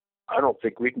 I don't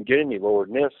think we can get any lower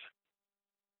than this.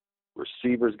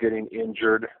 Receivers getting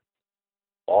injured,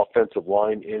 offensive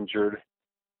line injured.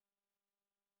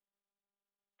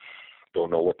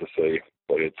 Don't know what to say,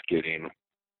 but it's getting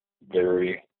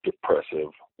very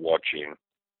depressive watching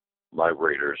my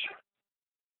Raiders.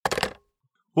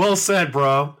 Well said,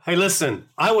 bro. Hey, listen,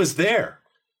 I was there.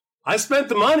 I spent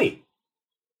the money.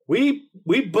 We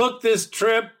booked this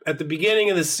trip at the beginning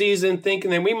of the season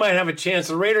thinking that we might have a chance.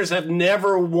 The Raiders have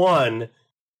never won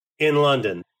in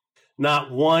London.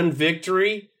 Not one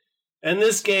victory. And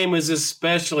this game was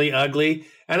especially ugly.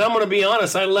 And I'm going to be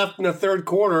honest, I left in the third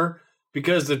quarter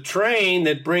because the train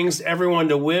that brings everyone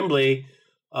to Wembley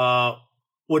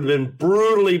would have been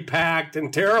brutally packed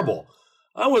and terrible.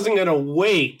 I wasn't going to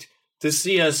wait to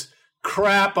see us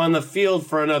crap on the field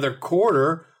for another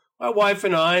quarter. My wife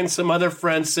and I and some other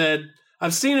friends said,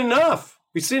 I've seen enough.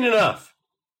 We've seen enough.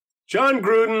 John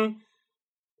Gruden,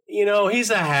 you know,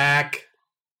 he's a hack.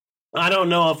 I don't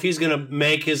know if he's going to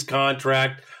make his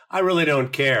contract. I really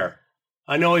don't care.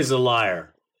 I know he's a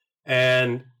liar.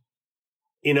 And,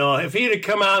 you know, if he had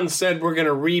come out and said we're going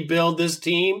to rebuild this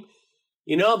team,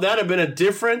 you know, that would have been a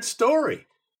different story.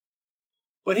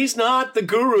 But he's not the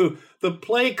guru. The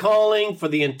play calling for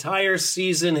the entire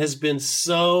season has been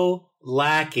so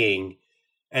lacking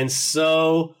and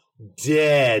so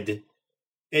dead.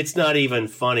 It's not even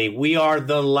funny. We are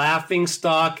the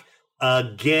laughingstock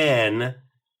again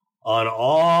on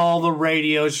all the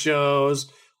radio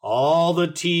shows, all the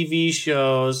TV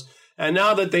shows. And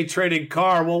now that they traded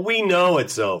Carr, well, we know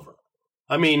it's over.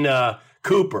 I mean,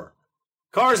 Cooper.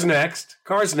 Carr's next.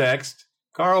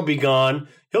 Carr will be gone.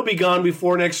 He'll be gone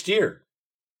before next year.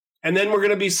 And then we're going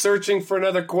to be searching for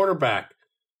another quarterback.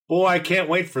 Boy, I can't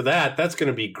wait for that. That's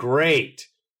going to be great.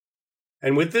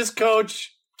 And with this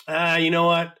coach, you know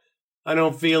what? I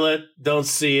don't feel it, don't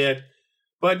see it.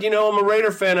 But, you know, I'm a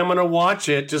Raider fan. I'm going to watch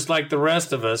it just like the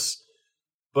rest of us.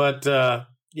 But,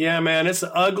 yeah, man, it's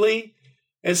ugly.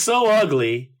 It's so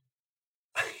ugly.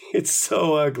 It's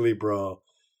so ugly, bro.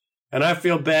 And I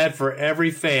feel bad for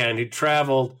every fan who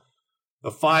traveled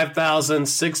the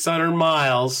 5,600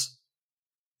 miles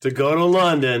to go to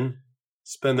London,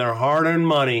 spend their hard-earned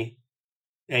money,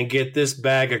 and get this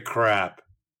bag of crap.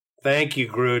 Thank you,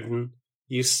 Gruden.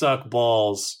 You suck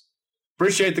balls.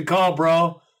 Appreciate the call,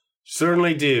 bro.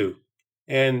 Certainly do.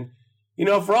 And, you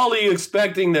know, for all of you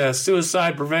expecting the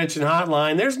suicide prevention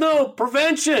hotline, there's no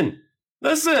prevention.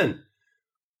 Listen,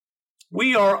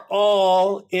 we are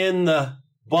all in the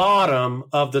bottom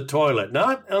of the toilet,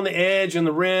 not on the edge, on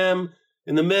the rim,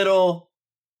 in the middle.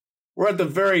 We're at the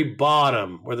very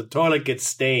bottom where the toilet gets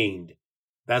stained.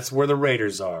 That's where the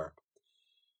Raiders are.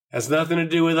 Has nothing to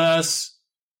do with us.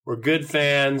 We're good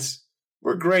fans.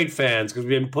 We're great fans because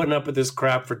we've been putting up with this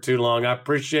crap for too long. I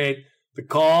appreciate the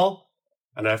call,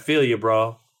 and I feel you,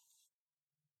 bro.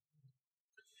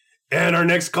 And our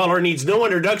next caller needs no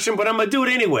introduction, but I'm going to do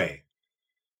it anyway.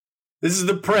 This is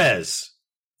the Prez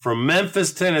from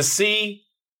Memphis, Tennessee.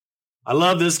 I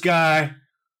love this guy.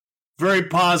 Very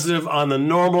positive on the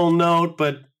normal note,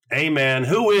 but Hey, man,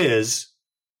 who is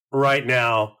right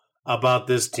now about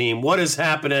this team? What is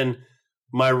happening,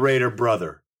 my Raider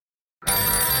brother?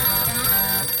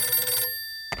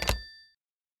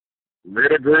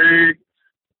 Raider Greg,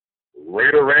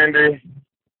 Raider Randy,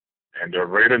 and the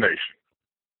Raider Nation.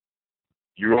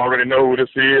 You already know who this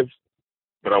is,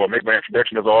 but I will make my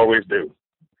introduction as I always do.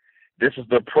 This is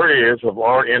the prayers of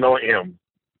RNOM,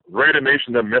 Raider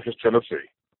Nation of Memphis, Tennessee.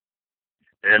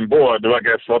 And boy, do I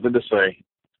got something to say,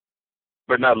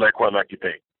 but not quite like you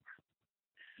think.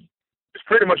 It's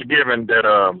pretty much a given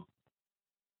that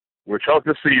we're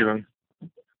chalking this season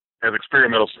as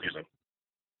experimental season.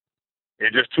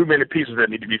 There's just too many pieces that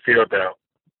need to be filled out.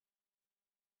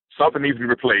 Something needs to be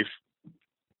replaced,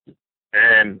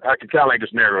 and I can kind of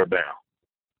just narrow it down.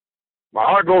 My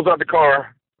heart goes out the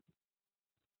car,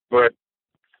 but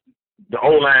the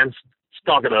O-line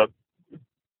stunk it up.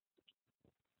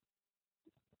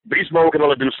 Beast mode can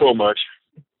only do so much,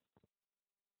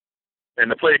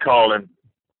 and the play calling,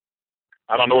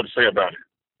 I don't know what to say about it.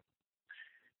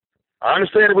 I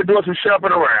understand that we're doing some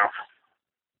shopping around.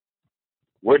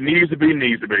 What needs to be,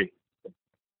 needs to be.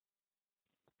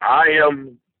 I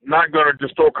am not going to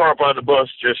just throw Carp under the bus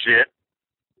just yet,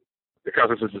 because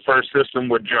this is the first system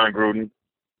with John Gruden.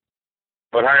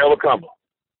 But however come,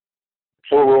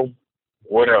 plural,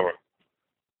 whatever.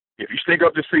 If you stink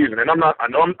up this season, and I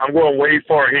know I'm going way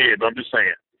far ahead, but I'm just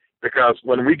saying, because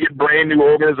when we get brand new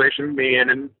organization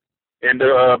in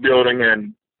the building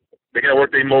and they got to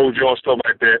work their mojo and stuff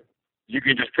like that, you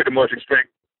can just pretty much expect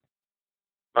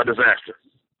a disaster.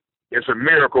 It's a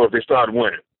miracle if they start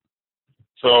winning.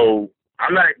 So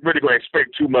I'm not really going to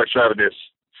expect too much out of this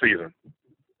season,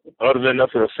 other than us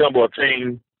to assemble a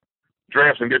team,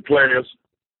 draft some good players,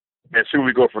 and see where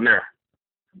we go from there.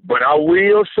 But I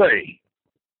will say,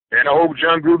 and I hope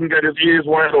John Gruden got his ears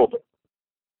wide open,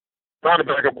 find a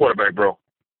backup quarterback, bro.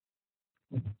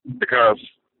 Because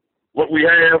what we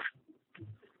have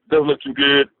doesn't look too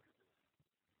good.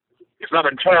 It's not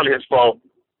entirely his fault,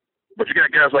 but you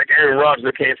got guys like Aaron Rodgers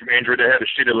that came from injury that had a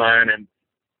shitty line, and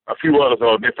a few others,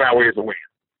 they found ways to win.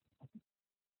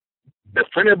 There's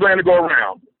plenty of blame to go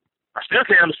around. I still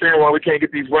can't understand why we can't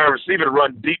get these wide receivers to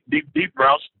run deep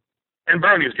routes and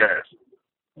burn these guys.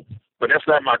 But that's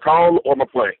not my call or my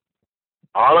play.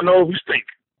 All I know is we stink.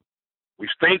 We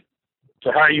stink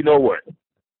to how you know what.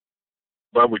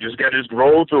 But we just got to just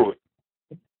roll through it.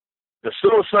 The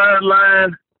suicide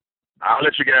line, I'll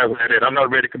let you guys have it. I'm not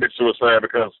ready to commit suicide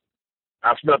because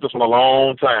I've smelled this one a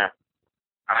long time.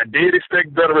 I did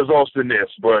expect better results than this,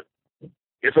 but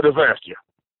it's a disaster.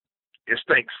 It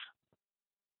stinks.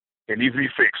 It needs to be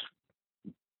fixed.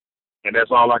 And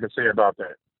that's all I can say about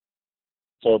that.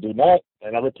 So do not,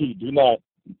 and I repeat, do not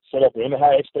set up any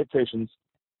high expectations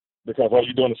because all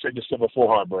you're doing is setting yourself up for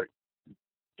heartbreak.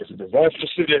 It's a disaster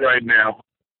city right now.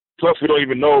 Plus, we don't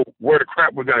even know where the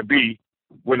crap we're going to be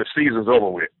when the season's over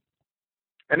with.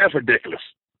 And that's ridiculous.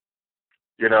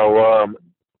 You know,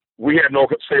 we have no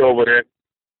say over that.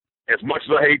 As much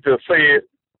as I hate to say it,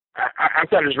 I'm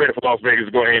kind of just ready for Las Vegas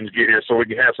to go ahead and get here so we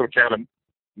can have some kind of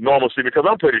normalcy because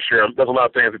I'm pretty sure there's a lot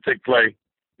of things that take place.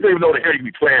 You don't even know the hell you can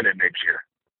be playing that next year.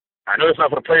 I know it's not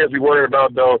for the players to be worried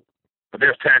about, though, but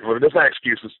there's tackles. There's not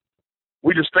excuses.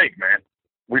 We just think, man.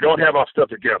 We don't have our stuff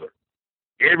together.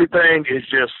 Everything is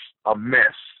just a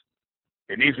mess.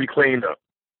 It needs to be cleaned up.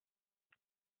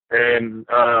 And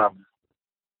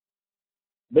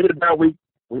maybe the bye week,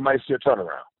 we might see a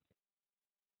turnaround.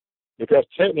 Because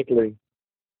technically,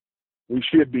 we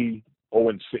should be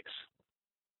 0-6.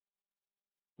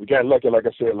 We got lucky, like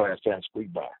I said last time,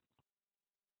 squeaked by.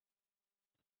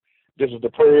 This is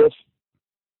the prayers.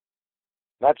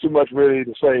 Not too much really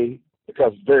to say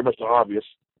because it's very much the obvious.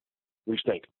 We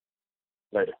stink.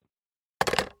 Later.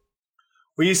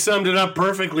 Well, you summed it up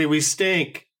perfectly. We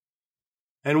stink.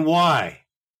 And why?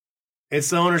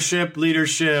 It's ownership,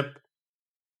 leadership,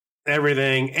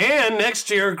 everything. And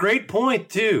next year, great point,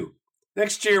 too.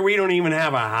 Next year, we don't even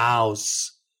have a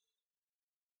house.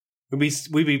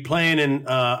 We'd be playing in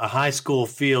a high school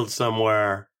field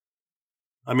somewhere.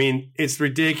 I mean, it's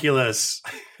ridiculous.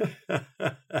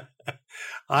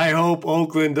 I hope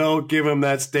Oakland don't give him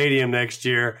that stadium next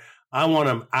year. I want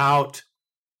him out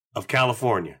of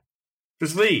California.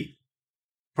 Just leave.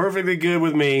 Perfectly good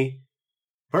with me.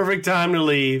 Perfect time to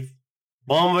leave.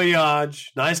 Bon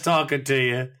voyage. Nice talking to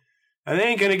you. And they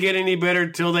ain't going to get any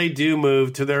better till they do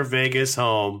move to their Vegas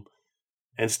home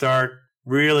and start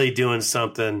really doing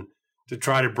something to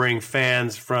try to bring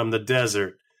fans from the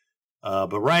desert.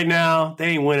 But right now, they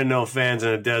ain't winning no fans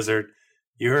in the desert.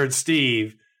 You heard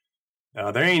Steve.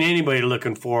 There ain't anybody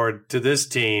looking forward to this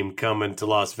team coming to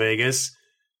Las Vegas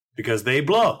because they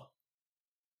blow.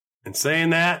 And saying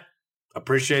that,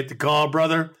 appreciate the call,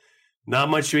 brother. Not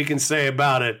much we can say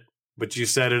about it, but you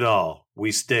said it all.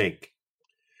 We stink.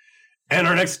 And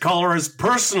our next caller is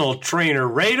personal trainer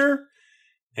Raider,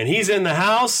 and he's in the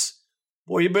house.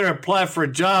 Boy, you better apply for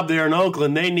a job there in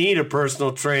Oakland. They need a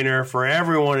personal trainer for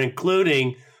everyone,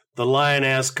 including the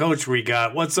lion-ass coach we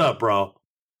got. What's up, bro?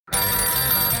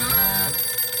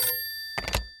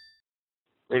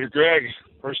 Raider Greg,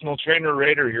 personal trainer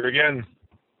Raider, here again.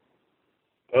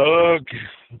 Ugh,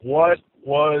 what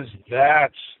was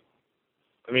that?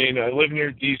 I mean, I live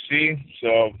near D.C.,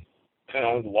 so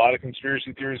there's a lot of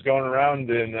conspiracy theories going around,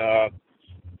 and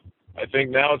I think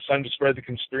now it's time to spread the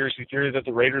conspiracy theory that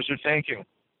the Raiders are tanking.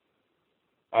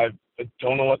 I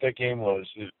don't know what that game was.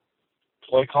 The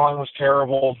play calling was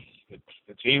terrible.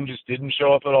 The team just didn't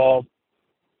show up at all,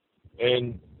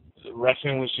 and the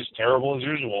wrestling was just terrible as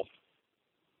usual.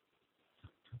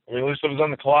 I mean, at least I was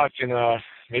on the clock and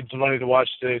made some money to watch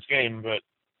today's game, but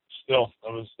still,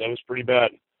 that was pretty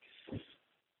bad.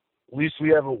 At least we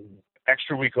have an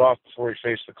extra week off before we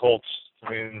face the Colts. I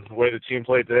mean, the way the team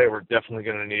played today, we're definitely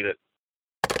going to need it.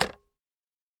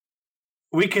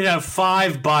 We could have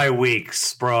 5 bye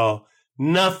weeks, bro.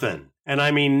 Nothing, and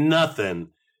I mean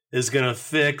nothing, is going to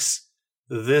fix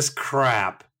this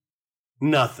crap.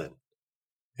 Nothing.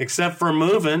 Except for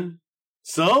moving.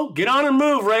 So, get on and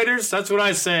move, Raiders. That's what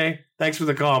I say. Thanks for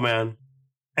the call, man.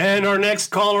 And our next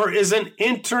caller is an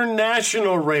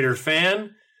international Raider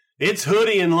fan. It's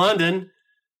Hoodie in London.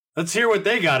 Let's hear what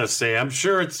they got to say. I'm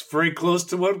sure it's very close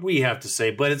to what we have to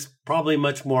say, but it's probably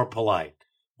much more polite.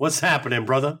 What's happening,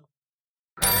 brother?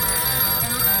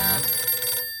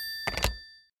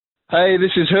 Hey,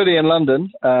 this is Hoodie in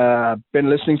London. Been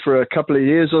listening for a couple of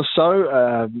years or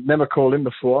so. Never called in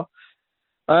before.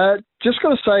 Just got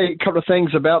to say a couple of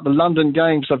things about the London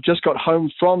games. I've just got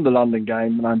home from the London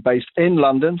game, and I'm based in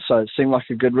London, so it seemed like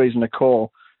a good reason to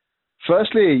call.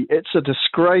 Firstly, it's a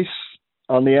disgrace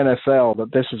on the NFL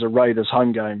that this is a Raiders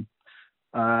home game.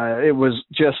 It was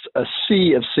just a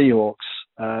sea of Seahawks.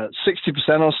 60%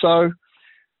 or so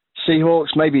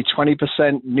Seahawks, maybe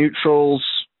 20% neutrals,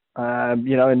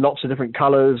 in lots of different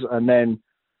colors, and then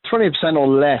 20% or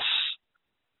less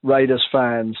Raiders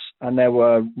fans. And there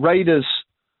were Raiders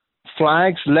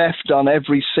flags left on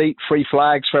every seat, free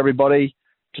flags for everybody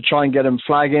to try and get them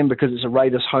flagging because it's a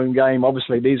Raiders home game.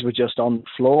 Obviously, these were just on the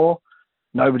floor.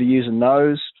 Nobody using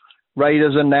those.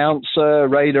 Raiders announcer,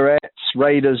 Raiderettes,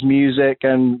 Raiders music,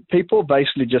 and people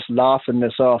basically just laughing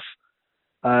this off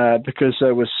because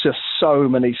there was just so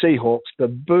many Seahawks. The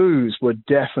boos were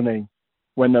deafening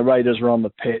when the Raiders were on the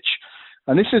pitch.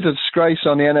 And this is a disgrace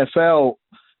on the NFL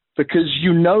because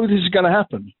you know this is going to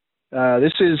happen.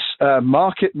 This is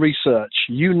market research.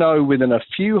 You know within a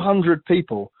few hundred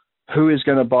people who is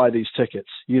going to buy these tickets,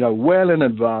 well in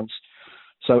advance.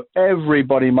 So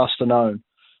everybody must have known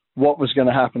what was going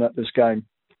to happen at this game.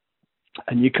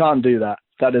 And you can't do that.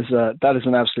 That is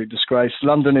an absolute disgrace.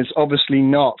 London is obviously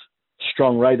not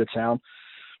strong Raider town.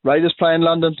 Raiders play in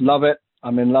London, love it.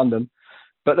 I'm in London.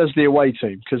 But as the away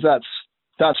team, because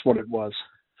that's what it was.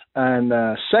 And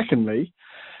secondly,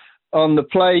 on the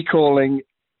play calling,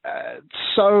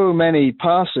 so many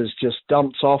passes just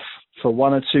dumped off for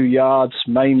 1 or 2 yards,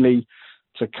 mainly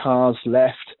to Carr's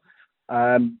left.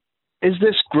 Is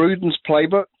this Gruden's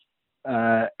playbook?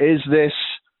 Is this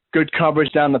good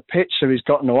coverage down the pitch so he's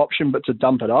got no option but to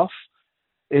dump it off?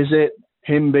 Is it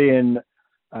him being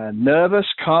nervous,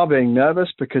 Carr being nervous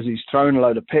because he's thrown a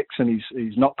load of picks and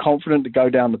he's not confident to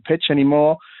go down the pitch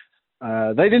anymore?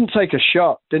 They didn't take a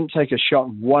shot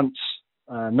once,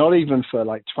 not even for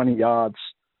like 20 yards.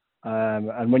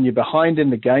 And when you're behind in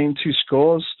the game, 2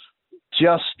 scores,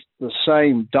 just the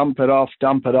same, dump it off,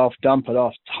 time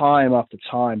after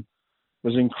time. It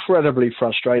was incredibly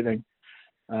frustrating.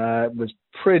 It was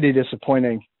pretty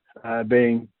disappointing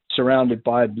being surrounded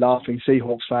by laughing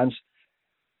Seahawks fans.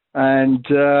 And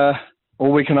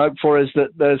all we can hope for is that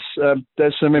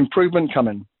there's some improvement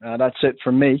coming. That's it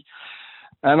from me.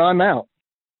 And I'm out.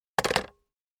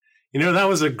 That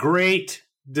was a great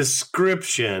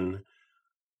description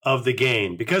of the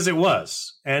game, because it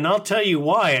was. And I'll tell you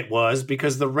why it was,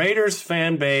 because the Raiders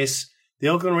fan base, the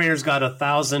Oakland Raiders got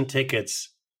 1,000 tickets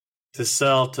to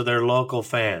sell to their local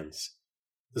fans.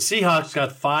 The Seahawks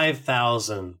got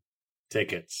 5,000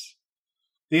 tickets.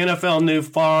 The NFL knew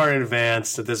far in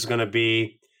advance that this was going to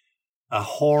be a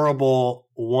horrible,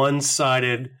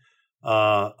 one-sided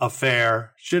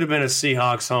affair. Should have been a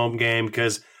Seahawks home game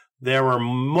because there were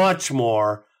much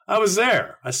more. I was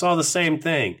there. I saw the same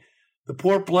thing. The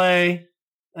poor play,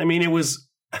 I mean, it was,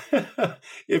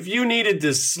 if you needed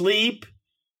to sleep,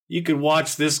 you could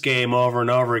watch this game over and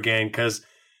over again because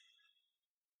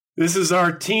This is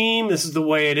our team. This is the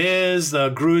way it is.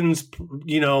 Gruden's,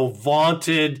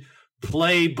 vaunted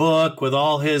playbook with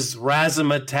all his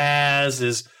razzmatazz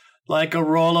is like a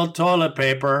roll of toilet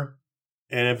paper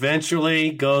and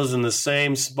eventually goes in the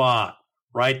same spot,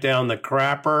 right down the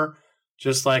crapper,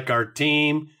 just like our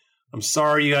team. I'm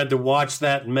sorry you had to watch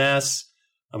that mess.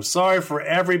 I'm sorry for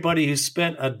everybody who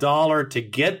spent $1 to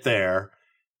get there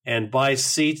and buy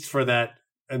seats for that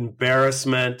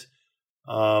embarrassment.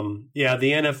 The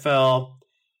NFL,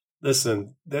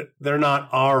 listen, they're not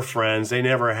our friends. They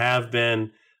never have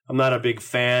been. I'm not a big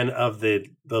fan of the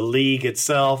league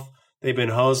itself. They've been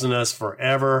hosing us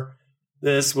forever.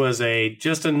 This was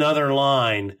just another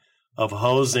line of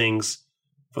hosings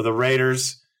for the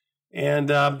Raiders.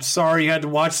 And I'm sorry you had to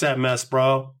watch that mess,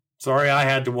 bro. Sorry I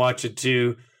had to watch it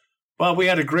too. But we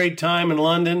had a great time in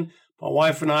London. My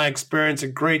wife and I experienced a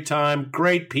great time,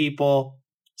 great people,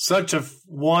 such a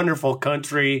wonderful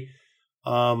country.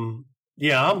 I'll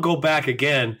go back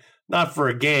again, not for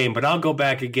a game, but I'll go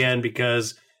back again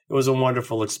because it was a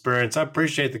wonderful experience. I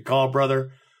appreciate the call,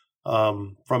 brother,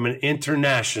 from an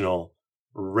international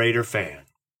Raider fan.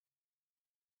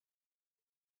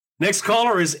 Next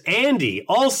caller is Andy,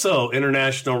 also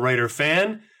international Raider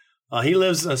fan. He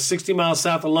lives 60 miles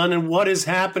south of London. What is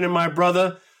happening, my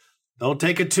brother? Don't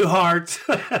take it too hard.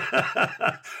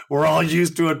 We're all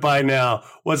used to it by now.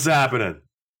 What's happening?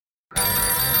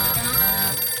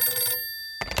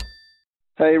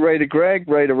 Hey, Raider Greg,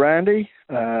 Raider Randy.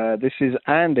 This is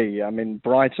Andy. I'm in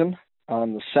Brighton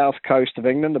on the south coast of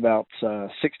England, about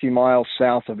 60 miles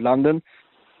south of London.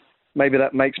 Maybe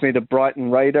that makes me the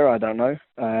Brighton Raider. I don't know.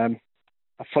 I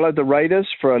followed the Raiders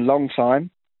for a long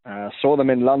time. Saw them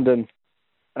in London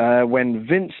when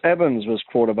Vince Evans was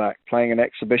quarterback playing an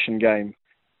exhibition game.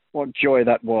 What joy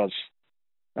that was.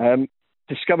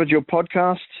 Discovered your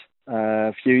podcast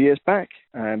a few years back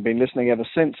and been listening ever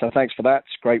since. So thanks for that.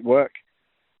 It's great work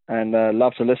and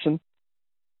love to listen.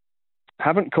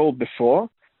 Haven't called before,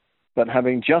 but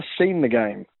having just seen the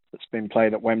game that's been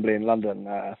played at Wembley in London,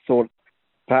 thought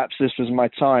perhaps this was my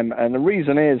time. And the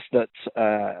reason is that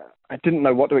I didn't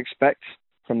know what to expect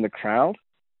from the crowd,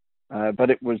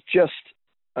 but it was just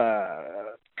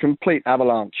complete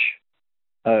avalanche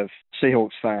of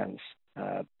Seahawks fans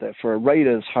for a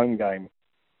Raiders home game.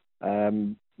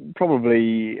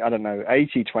 Probably,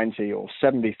 80-20 or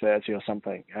 70-30 or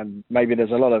something. And maybe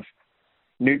there's a lot of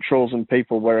neutrals and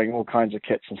people wearing all kinds of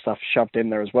kits and stuff shoved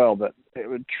in there as well. But it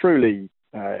was truly,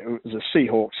 it was a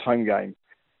Seahawks home game.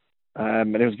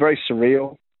 And it was very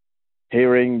surreal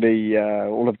hearing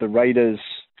all of the Raiders,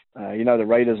 the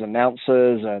Raiders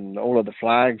announcers and all of the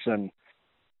flags and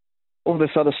all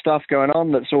this other stuff going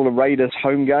on. That's all a Raiders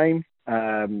home game.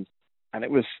 And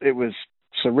it was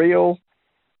surreal.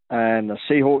 And the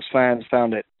Seahawks fans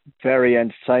found it very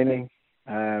entertaining.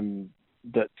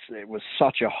 That it was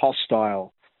such a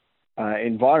hostile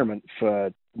environment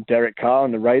for Derek Carr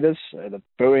and the Raiders. The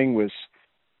booing was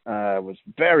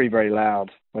very, very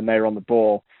loud when they were on the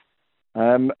ball.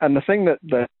 And the thing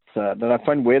that I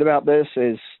find weird about this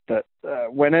is that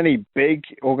when any big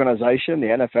organization, the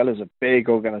NFL is a big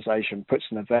organization, puts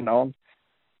an event on,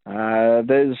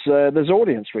 there's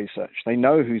audience research. They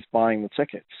know who's buying the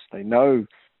tickets. They know,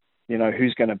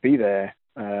 who's going to be there.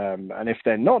 And if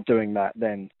they're not doing that,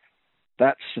 then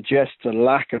that suggests a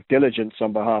lack of diligence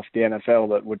on behalf of the NFL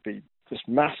that would be just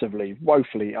massively,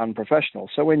 woefully unprofessional.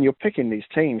 So when you're picking these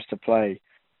teams to play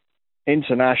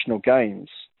international games,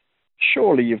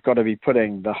 surely you've got to be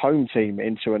putting the home team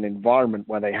into an environment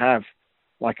where they have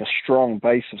like a strong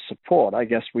base of support. I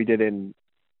guess we did in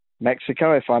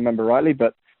Mexico, if I remember rightly,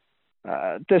 but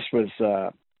this was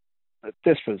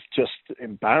just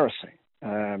embarrassing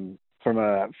from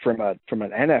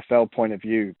an NFL point of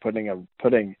view. Putting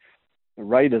the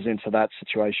Raiders into that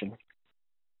situation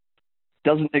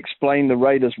doesn't explain the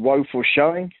Raiders' woeful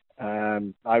showing.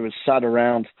 I was sat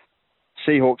around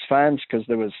Seahawks fans because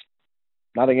there was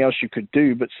nothing else you could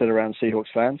do but sit around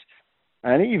Seahawks fans.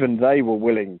 And even they were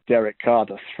willing Derek Carr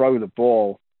to throw the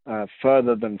ball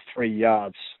further than 3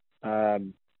 yards.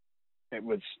 It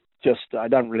was just, I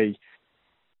don't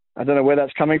know where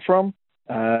that's coming from.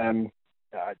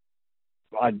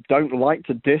 I don't like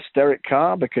to diss Derek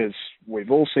Carr because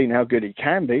we've all seen how good he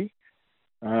can be.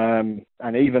 And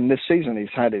even this season, he's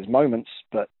had his moments.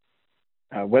 But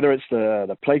whether it's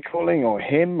the play calling or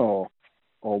him or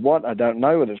what, I don't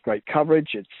know. There's great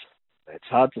coverage. It's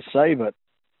hard to say, but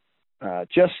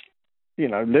just,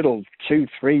 little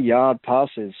 2-3 yard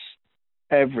passes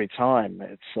every time.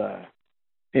 It's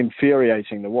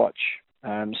infuriating to watch.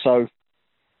 So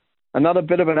another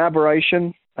bit of an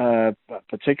aberration,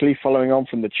 particularly following on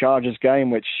from the Chargers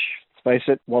game, which face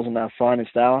it, wasn't our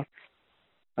finest hour.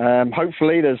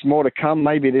 Hopefully there's more to come.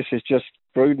 Maybe this is just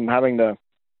Gruden having to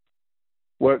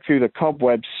work through the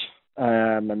cobwebs,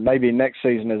 and maybe next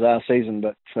season is our season,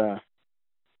 but there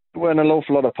weren't an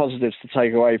awful lot of positives to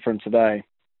take away from today,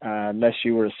 unless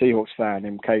you were a Seahawks fan,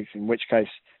 in which case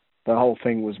the whole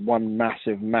thing was one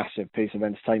massive, massive piece of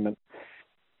entertainment.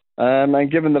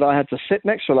 And given that I had to sit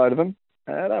next to a load of them,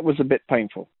 that was a bit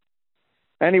painful.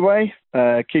 Anyway,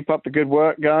 keep up the good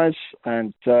work, guys,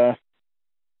 and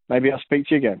maybe I'll speak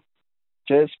to you again.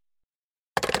 Cheers.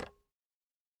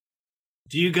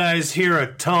 Do you guys hear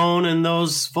a tone in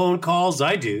those phone calls?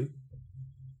 I do.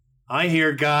 I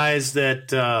hear guys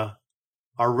that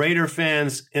are Raider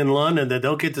fans in London that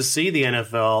don't get to see the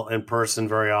NFL in person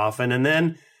very often, and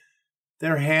then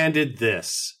they're handed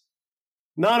this.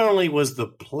 Not only was the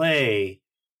play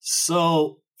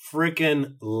so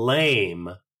freaking lame,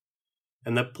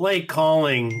 and the play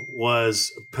calling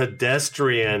was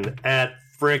pedestrian at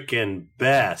freaking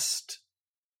best,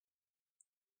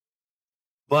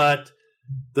 but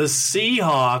the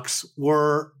Seahawks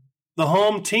were the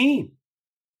home team.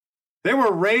 There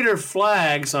were Raider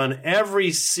flags on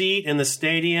every seat in the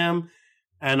stadium,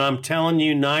 and I'm telling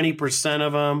you, 90%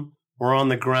 of them were on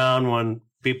the ground when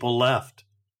people left.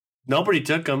 Nobody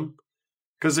took them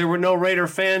because there were no Raider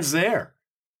fans there.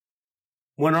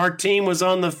 When our team was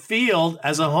on the field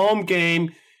as a home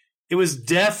game, it was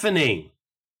deafening.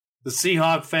 The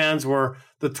Seahawk fans were,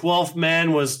 the 12th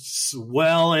man was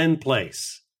well in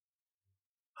place.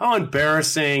 How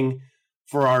embarrassing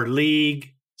for our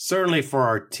league, certainly for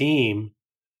our team.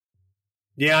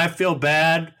 Yeah, I feel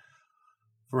bad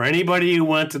for anybody who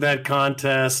went to that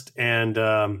contest, and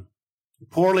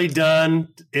poorly done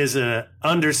is an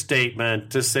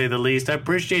understatement, to say the least. I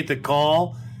appreciate the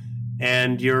call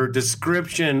and your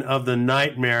description of the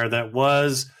nightmare that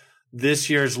was this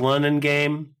year's London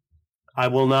game. I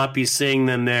will not be seeing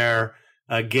them there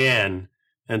again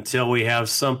until we have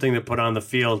something to put on the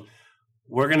field.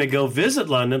 We're going to go visit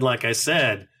London, like I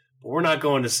said, but we're not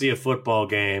going to see a football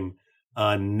game.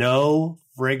 No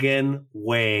friggin'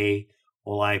 way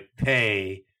will I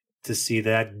pay to see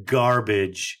that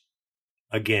garbage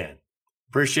again.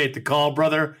 Appreciate the call,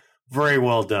 brother. Very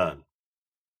well done.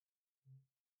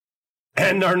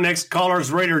 And our next caller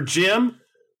is Raider Jim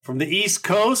from the East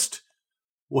Coast.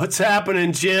 What's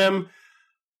happening, Jim?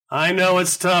 I know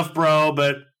it's tough, bro,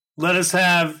 but let us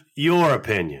have your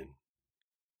opinion.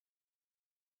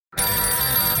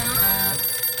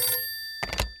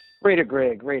 Raider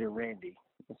Greg, Raider Randy.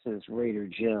 This is Raider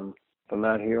Jim from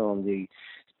out here on the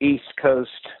East Coast.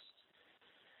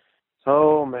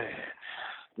 Oh, man.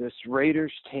 This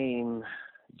Raiders team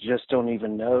just don't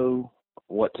even know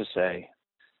what to say.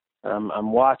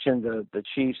 I'm watching the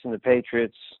Chiefs and the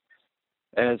Patriots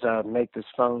as I make this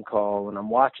phone call, and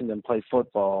I'm watching them play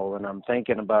football, and I'm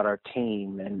thinking about our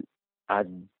team, and I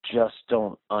just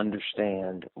don't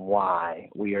understand why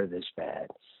we are this bad.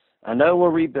 I know we're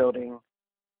rebuilding.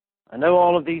 I know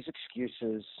all of these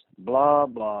excuses, blah,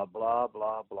 blah, blah,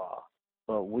 blah, blah.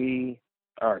 But we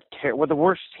are we're the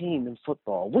worst team in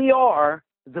football. We are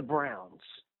the Browns,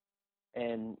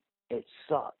 and it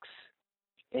sucks,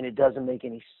 and it doesn't make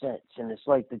any sense, and it's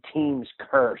like the team's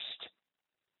cursed.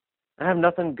 I have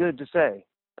nothing good to say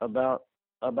about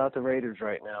the Raiders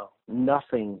right now.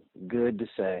 Nothing good to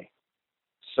say.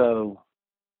 So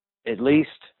at least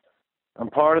I'm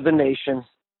part of the nation.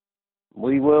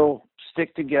 We will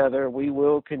stick together. We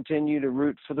will continue to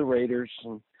root for the Raiders.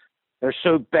 And they're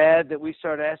so bad that we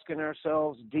start asking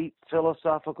ourselves deep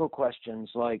philosophical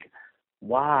questions like,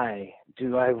 why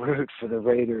do I root for the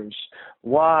Raiders?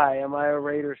 Why am I a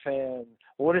Raider fan?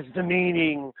 What is the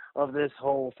meaning of this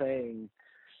whole thing?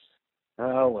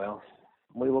 Oh, well,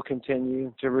 we will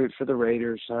continue to root for the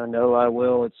Raiders. I know I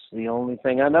will. It's the only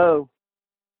thing I know.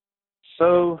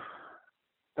 So,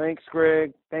 thanks,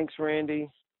 Greg. Thanks, Randy.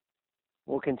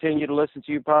 We'll continue to listen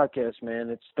to your podcast, man.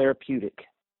 It's therapeutic.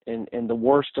 In the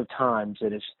worst of times,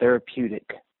 it is therapeutic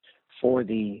for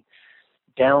the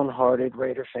downhearted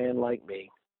Raider fan like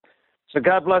me. So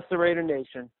God bless the Raider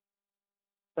Nation.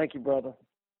 Thank you, brother.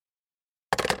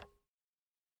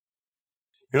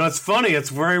 You know, it's funny. It's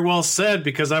very well said,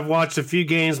 because I've watched a few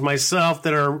games myself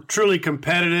that are truly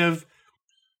competitive,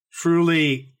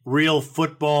 truly real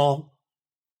football.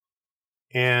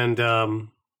 And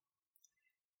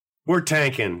we're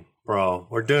tanking, bro.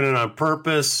 We're doing it on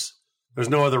purpose. There's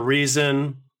no other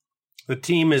reason. The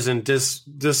team is in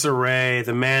disarray.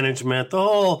 The management, the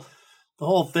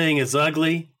whole thing is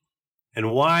ugly.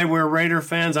 And why we're Raider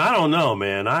fans, I don't know,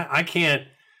 man. I can't.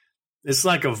 It's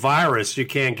like a virus you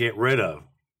can't get rid of.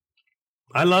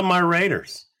 I love my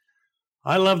Raiders.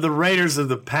 I love the Raiders of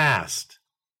the past,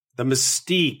 the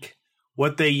mystique,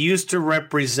 what they used to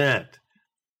represent.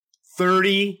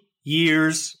 30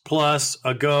 years plus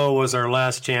ago was our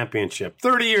last championship.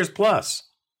 30 years plus.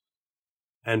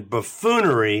 And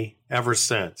buffoonery ever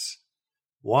since.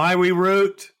 Why we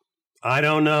root? I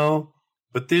don't know.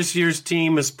 But this year's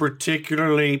team is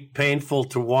particularly painful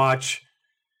to watch.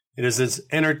 It is as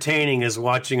entertaining as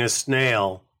watching a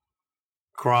snail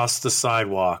cross the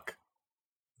sidewalk.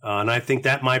 And I think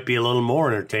that might be a little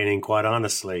more entertaining, quite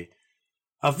honestly.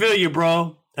 I feel you,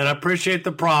 bro, and I appreciate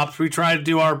the props. We try to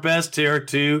do our best here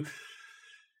to,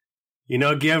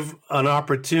 give an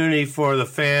opportunity for the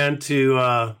fan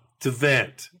to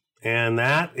vent. And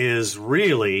that is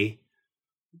really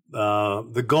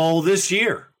the goal this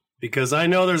year. Because I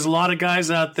know there's a lot of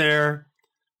guys out there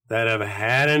that have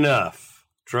had enough.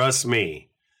 Trust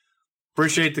me.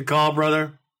 Appreciate the call,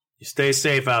 brother. You stay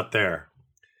safe out there.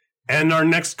 And our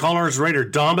next caller is Raider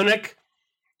Dominic.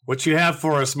 What you have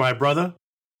for us, my brother?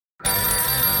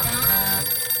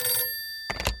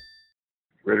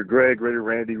 Raider Greg, Raider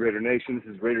Randy, Raider Nation.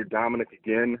 This is Raider Dominic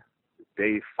again.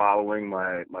 Day following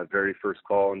my very first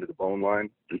call into the bone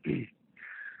line.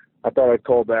 I thought I'd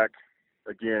call back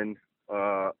again.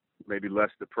 Maybe less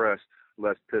depressed,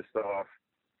 less pissed off,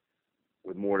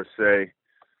 with more to say.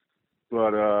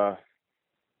 But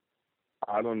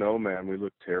I don't know, man. We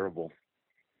look terrible.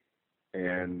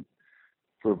 And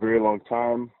for a very long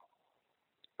time,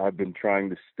 I've been trying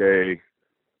to stay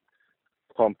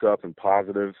pumped up and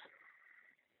positive.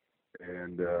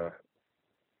 And,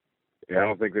 I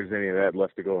don't think there's any of that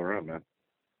left to go around, man.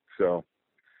 So,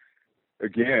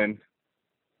 again,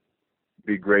 it'd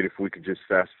be great if we could just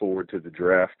fast forward to the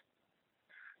draft.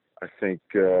 I think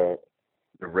the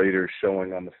Raiders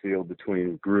showing on the field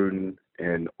between Gruden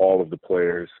and all of the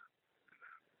players,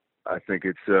 I think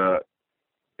it's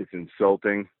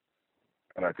insulting,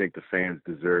 and I think the fans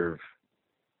deserve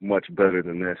much better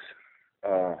than this.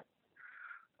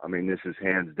 This is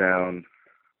hands down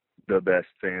the best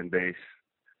fan base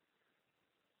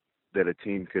that a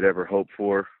team could ever hope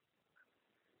for.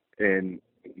 And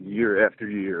year after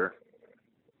year,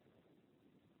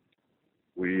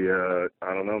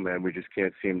 I don't know, man, we just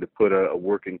can't seem to put a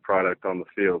working product on the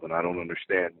field, and I don't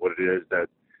understand what it is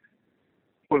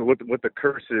what the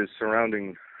curse is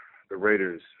surrounding the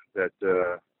Raiders that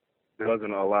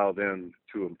doesn't allow them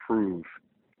to improve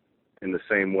in the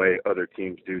same way other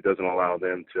teams do, doesn't allow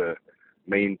them to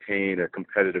maintain a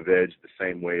competitive edge the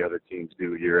same way other teams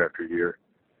do year after year.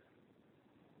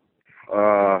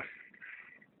 I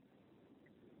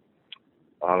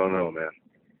don't know, man.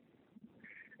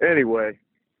 Anyway,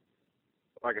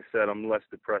 like I said, I'm less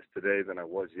depressed today than I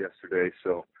was yesterday,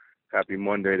 so happy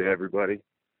Monday to everybody.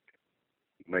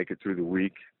 Make it through the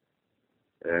week,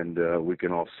 and we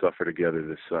can all suffer together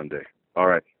this Sunday. All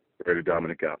right, Raider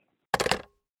Dominic out.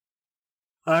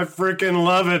 I freaking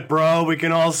love it, bro. We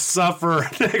can all suffer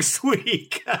next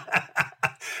week.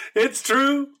 It's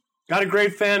true. Got a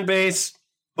great fan base,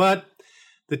 but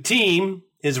the team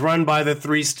is run by the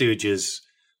Three Stooges.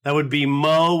 That would be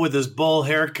Mo with his bull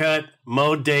haircut,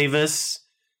 Mo Davis,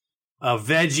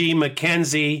 Veggie,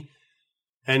 McKenzie,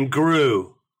 and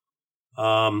Gru.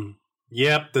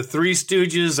 Yep, the Three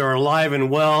Stooges are alive and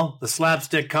well. The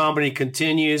slapstick comedy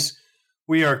continues.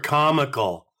 We are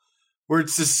comical. We're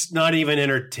just not even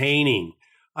entertaining.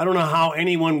 I don't know how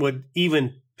anyone would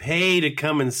even pay to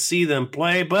come and see them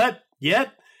play, but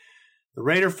yet the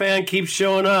Raider fan keeps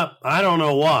showing up. I don't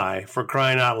know why, for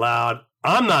crying out loud.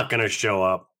 I'm not going to show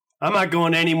up. I'm not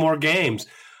going to any more games.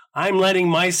 I'm letting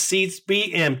my seats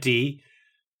be empty.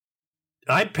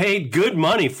 I paid good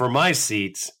money for my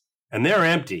seats, and they're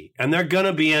empty. And they're going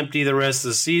to be empty the rest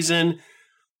of the season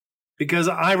because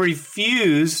I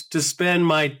refuse to spend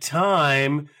my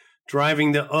time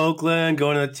driving to Oakland,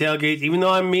 going to the tailgate, even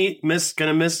though I'm going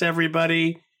to miss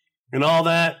everybody and all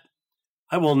that.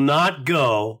 I will not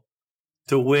go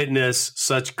to witness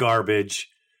such garbage.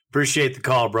 Appreciate the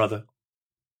call, brother.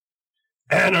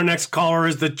 And our next caller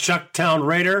is the Chucktown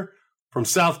Raider from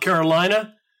South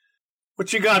Carolina.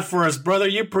 What you got for us, brother?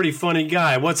 You're a pretty funny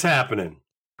guy. What's happening?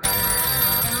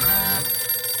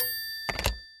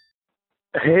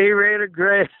 Hey, Raider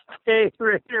Greg. Hey,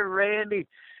 Raider Randy.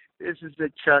 This is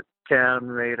the Chucktown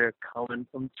Raider calling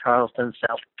from Charleston,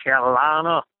 South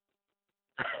Carolina.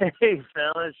 Hey,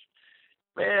 fellas.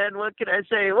 Man, what can I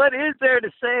say? What is there to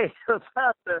say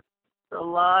about the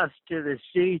loss to the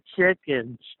Sea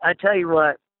Chickens? I tell you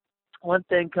what, one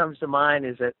thing comes to mind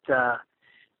is that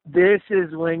this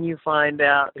is when you find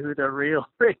out who the real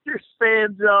Raiders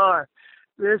fans are.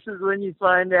 This is when you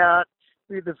find out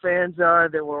happy the fans are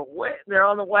that they're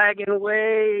on the wagon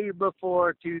way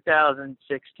before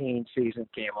 2016 season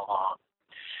came along.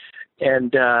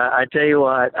 And I tell you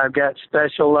what, I've got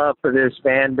special love for this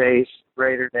fan base,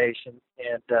 Raider Nation.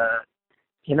 And,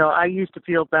 I used to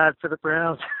feel bad for the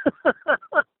Browns.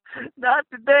 Not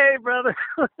today, brother,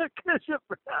 because the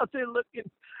Browns are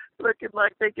looking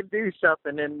like they can do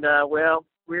something. And,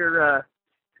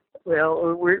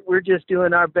 we're just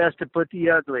doing our best to put the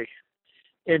ugly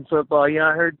in football.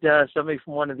 I heard somebody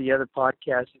from one of the other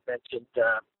podcasts mentioned,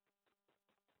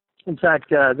 in fact,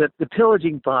 the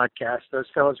Pillaging podcast, those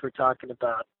fellows were talking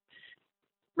about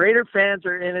Raider fans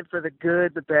are in it for the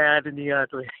good, the bad, and the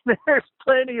ugly. There's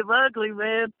plenty of ugly,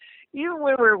 man. Even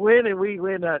when we're winning, we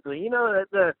win ugly.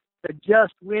 The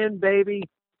just win, baby.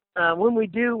 When we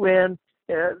do win,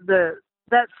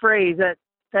 that phrase,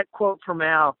 that quote from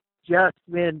Al, just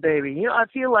win, baby. I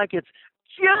feel like it's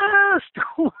just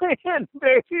win,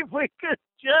 baby. If we could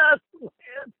just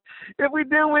win. If we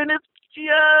do win, it's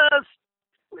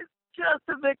just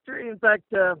a victory. In fact,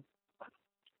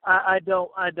 I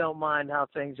don't mind how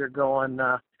things are going.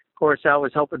 Of course, I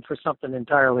was hoping for something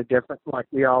entirely different, like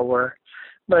we all were.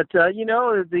 But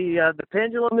the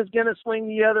pendulum is going to swing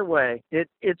the other way.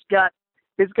 It's got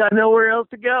nowhere else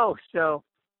to go. So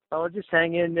I'll just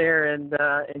hang in there and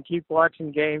keep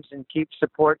watching games and keep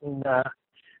supporting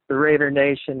the Raider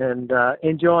Nation and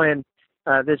enjoying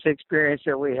this experience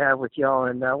that we have with y'all.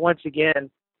 And once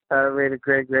again, Raider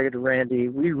Greg, Raider Randy,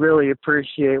 we really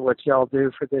appreciate what y'all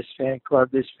do for this fan club,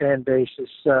 this fan base,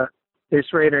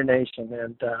 this Raider Nation,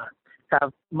 and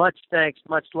have much thanks,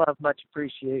 much love, much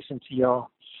appreciation to y'all.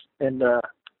 And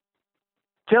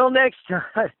till next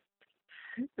time,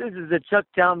 this is the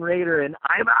Chucktown Raider, and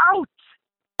I'm out.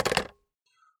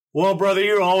 Well, brother,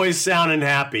 you're always sounding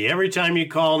happy. Every time you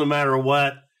call, no matter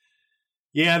what.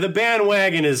 Yeah, the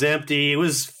bandwagon is empty. It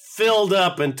was filled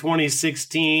up in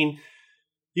 2016.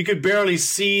 You could barely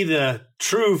see the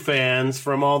true fans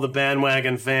from all the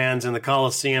bandwagon fans in the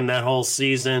Coliseum that whole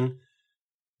season.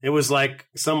 It was like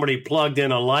somebody plugged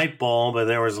in a light bulb and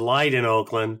there was light in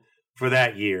Oakland for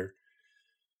that year.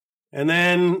 And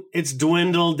then it's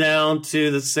dwindled down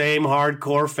to the same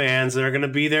hardcore fans that are going to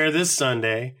be there this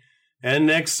Sunday and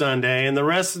next Sunday and the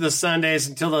rest of the Sundays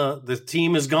until the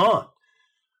team is gone.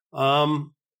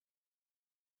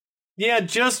 Yeah,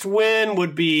 just win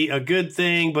would be a good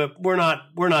thing, but we're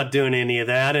not doing any of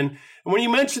that. And when you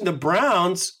mentioned the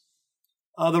Browns,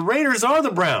 the Raiders are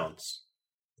the Browns.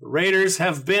 The Raiders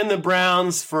have been the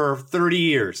Browns for 30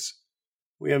 years.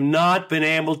 We have not been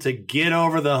able to get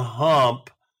over the hump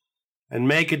and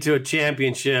make it to a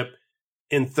championship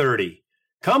in 30.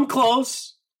 Come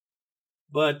close,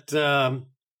 but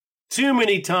too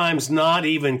many times not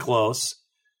even close.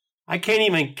 I can't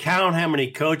even count how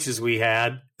many coaches we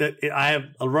had. I have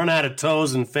run out of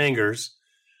toes and fingers.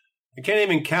 I can't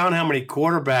even count how many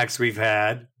quarterbacks we've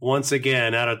had, once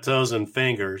again, out of toes and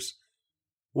fingers.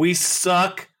 We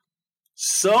suck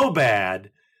so bad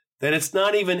that it's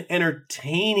not even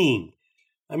entertaining.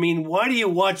 I mean, why do you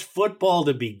watch football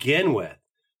to begin with?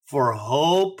 For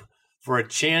hope? For a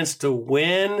chance to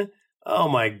win? Oh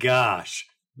my gosh.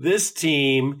 This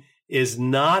team is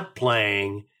not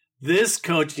playing. This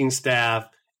coaching staff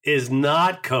is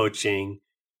not coaching.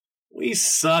 We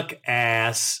suck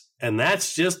ass, and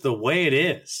that's just the way it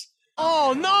is.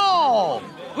 Oh, no!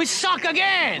 We suck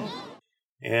again!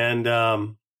 And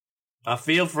I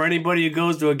feel for anybody who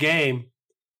goes to a game,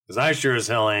 because I sure as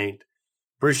hell ain't.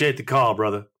 Appreciate the call,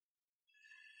 brother.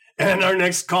 And our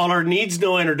next caller needs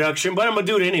no introduction, but I'm going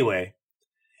to do it anyway.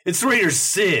 It's Raider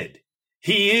Sid.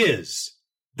 He is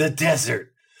the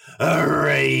Desert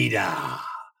Raider.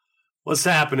 What's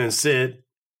happening, Sid?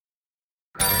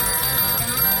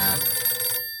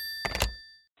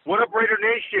 What up, Raider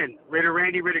Nation? Raider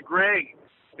Randy, Raider Greg.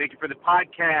 Thank you for the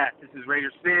podcast. This is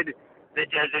Raider Sid, the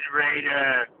Desert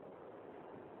Raider.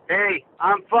 Hey,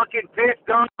 I'm fucking pissed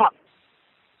off.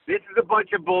 This is a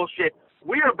bunch of bullshit.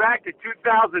 We are back to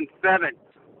 2007.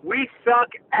 We suck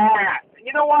ass. And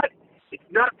you know what? It's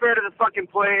not fair to the fucking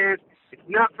players. It's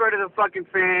not fair to the fucking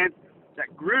fans that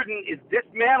Gruden is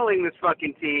dismantling this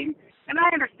fucking team. And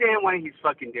I understand why he's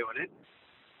fucking doing it.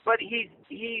 But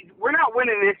we're not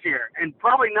winning this year, and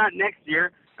probably not next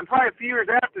year, and probably a few years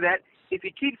after that, if he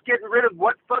keeps getting rid of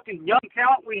what fucking young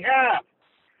talent we have.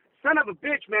 Son of a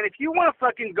bitch, man, if you want to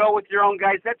fucking go with your own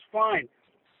guys, that's fine.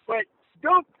 But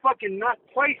don't fucking not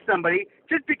play somebody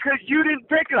just because you didn't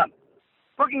pick them.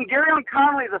 Fucking Garyon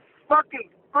Conley is a fucking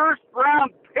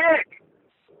first-round pick.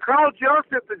 Carl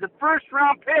Joseph is a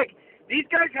first-round pick. These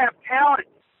guys have talent.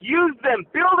 Use them.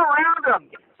 Build around them,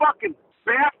 you fucking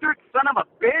bastard, son of a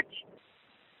bitch.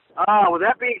 With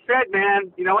that being said,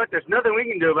 man, you know what? There's nothing we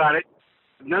can do about it.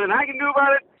 There's nothing I can do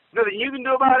about it. Nothing you can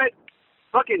do about it.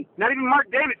 Fucking, not even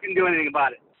Mark Davis can do anything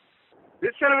about it.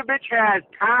 This son of a bitch has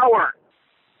power,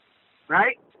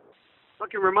 right?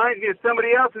 Fucking reminds me of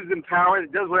somebody else who's in power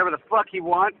that does whatever the fuck he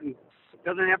wants and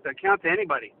doesn't have to account to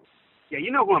anybody. Yeah, you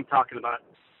know who I'm talking about.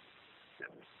 That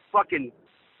fucking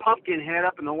pumpkin head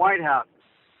up in the White House.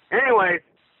 Anyways,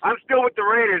 I'm still with the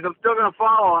Raiders. I'm still going to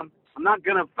follow them. I'm not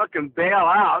going to fucking bail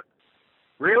out.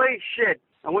 Really? Shit.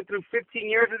 I went through 15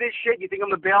 years of this shit. You think I'm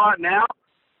going to bail out now?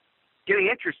 Getting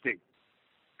interesting.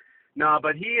 No,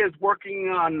 but he is working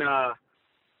on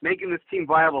making this team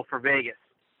viable for Vegas.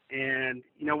 And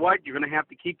you know what? You're going to have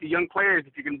to keep the young players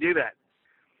if you're going to do that.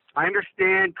 I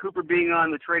understand Cooper being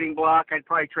on the trading block. I'd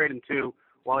probably trade him too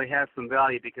while he has some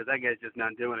value because that guy's just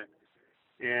not doing it.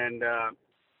 And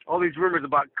all these rumors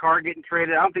about Carr getting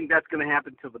traded, I don't think that's going to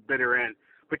happen till the bitter end.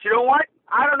 But you know what?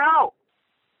 I don't know.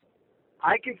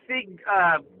 I can see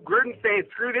Gruden saying,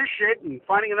 screw this shit, and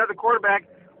finding another quarterback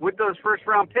with those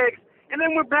first-round picks, and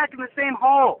then we're back in the same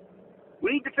hole.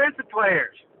 We need defensive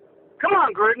players. Come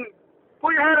on, Gruden.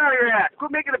 Pull your head out of your ass.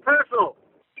 Quit making it personal.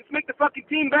 Just make the fucking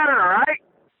team better, all right?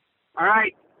 All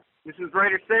right. This is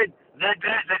Raider said. That's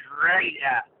right.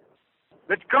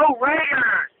 Let's go,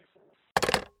 Raiders!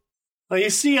 Well, you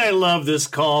see, I love this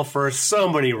call for so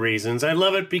many reasons. I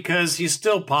love it because he's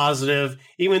still positive,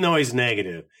 even though he's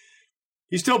negative.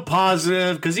 He's still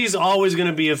positive because he's always going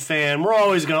to be a fan.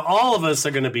 All of us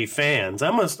are going to be fans.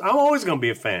 I'm always going to be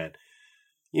a fan.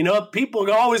 You know,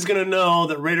 people are always going to know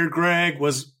that Raider Greg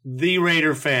was the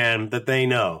Raider fan that they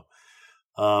know.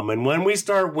 And when we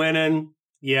start winning,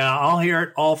 yeah, I'll hear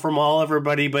it all from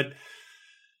everybody, but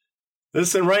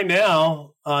listen, right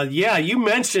now, yeah, you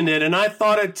mentioned it, and I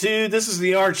thought it too. This is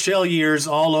the Art Shell years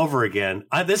all over again.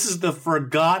 This is the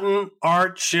forgotten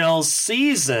Art Shell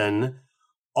season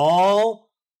all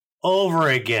over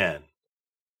again.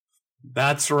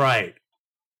 That's right.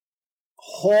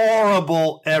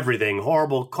 Horrible everything.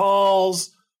 Horrible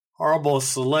calls, horrible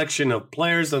selection of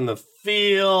players on the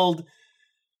field,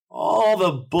 all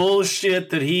the bullshit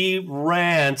that he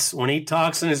rants when he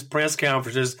talks in his press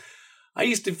conferences. I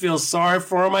used to feel sorry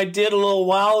for him. I did a little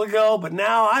while ago, but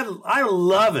now I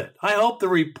love it. I hope the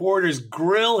reporters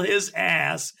grill his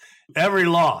ass every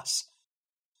loss,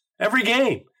 every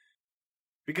game,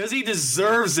 because he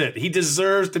deserves it. He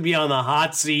deserves to be on the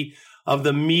hot seat of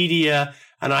the media,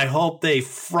 and I hope they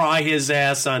fry his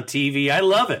ass on TV. I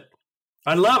love it.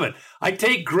 I love it. I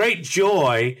take great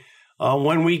joy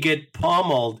when we get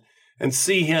pummeled and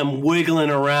see him wiggling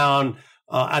around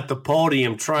at the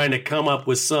podium trying to come up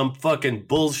with some fucking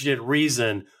bullshit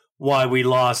reason why we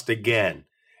lost again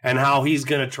and how he's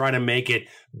going to try to make it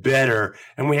better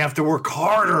and we have to work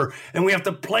harder and we have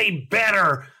to play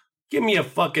better. Give me a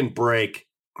fucking break.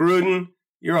 Gruden,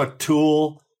 you're a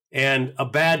tool and a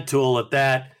bad tool at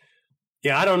that.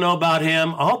 Yeah, I don't know about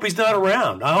him. I hope he's not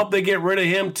around. I hope they get rid of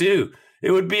him too.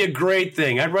 It would be a great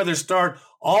thing. I'd rather start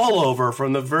all over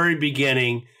from the very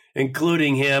beginning,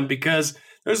 including him, because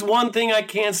there's one thing I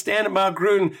can't stand about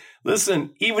Gruden.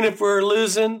 Listen, even if we're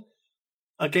losing,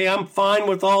 okay, I'm fine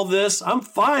with all this. I'm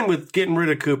fine with getting rid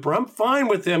of Cooper. I'm fine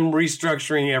with him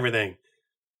restructuring everything.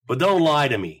 But don't lie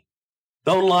to me.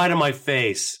 Don't lie to my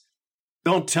face.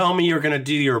 Don't tell me you're going to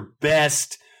do your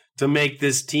best to make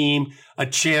this team a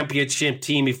championship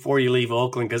team before you leave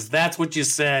Oakland, because that's what you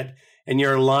said, and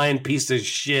you're a lying piece of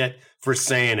shit for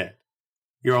saying it.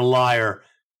 You're a liar.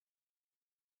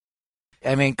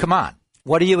 I mean, come on.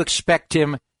 What do you expect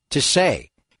him to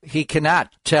say? He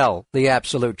cannot tell the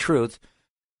absolute truth.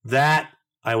 That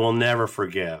I will never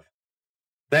forgive.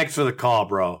 Thanks for the call,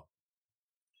 bro.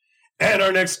 And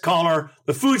our next caller,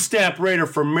 the Food Stamp Raider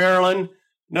from Maryland.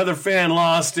 Another fan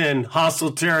lost in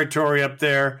hostile territory up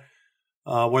there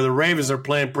where the Ravens are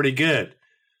playing pretty good.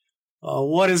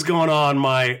 What is going on,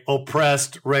 my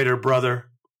oppressed Raider brother?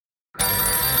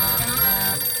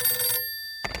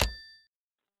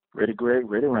 Raider Greg,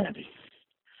 Raider Randy.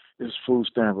 This is Food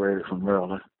Stamp Raider from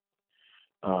Maryland.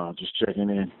 Just checking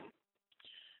in.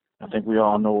 I think we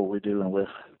all know what we're dealing with.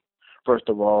 First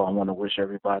of all, I want to wish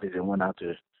everybody that went out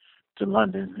to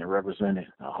London and represented.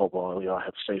 I hope all of y'all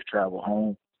have safe travel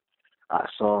home. I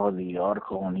saw the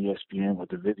article on ESPN with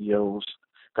the videos.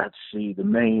 Got to see the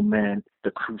main man,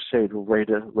 the Crusader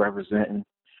Raider, representing.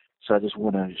 So I just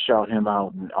want to shout him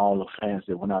out and all the fans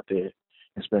that went out there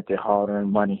and spent their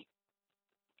hard-earned money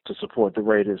to support the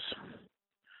Raiders.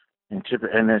 And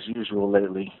as usual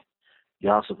lately,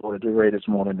 y'all supported the Raiders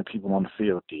more than the people on the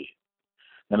field did.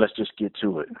 Now let's just get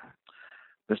to it.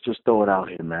 Let's just throw it out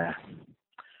here, man.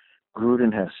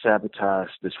 Gruden has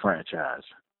sabotaged this franchise.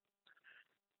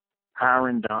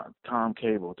 hiring Tom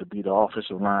Cable to be the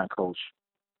offensive line coach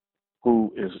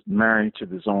who is married to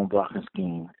the zone blocking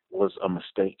scheme was a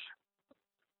mistake.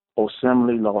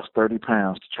 Osemele lost 30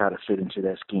 pounds to try to fit into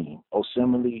that scheme.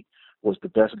 Osemele was the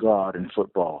best guard in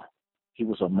football. He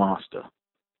was a monster.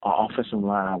 Our offensive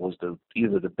line was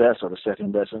either the best or the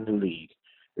second best in the league.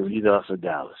 It was either us or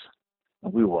Dallas.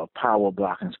 And we were a power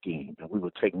blocking scheme, and we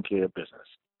were taking care of business.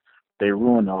 They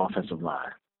ruined the offensive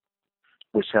line,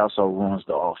 which also ruins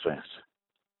the offense.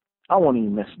 I won't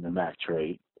even mention the Mack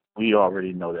trade. We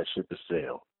already know that ship has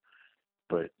sailed.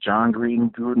 But John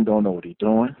Gruden don't know what he's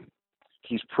doing.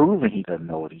 He's proven he doesn't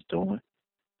know what he's doing.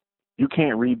 You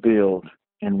can't rebuild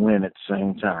and win at the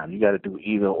same time. You got to do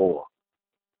either or.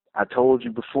 I told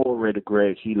you before, Raider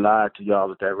Greg, he lied to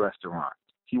y'all at that restaurant.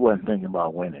 He wasn't thinking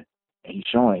about winning, and he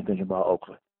sure ain't thinking about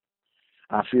Oakland.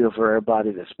 I feel for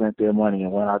everybody that spent their money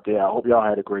and went out there. I hope y'all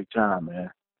had a great time,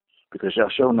 man, because y'all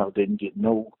sure enough didn't get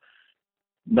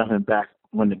nothing back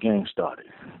when the game started.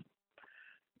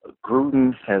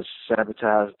 Gruden has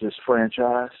sabotaged this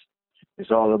franchise.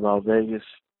 It's all about Vegas.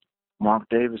 Mark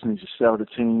Davis needs to sell the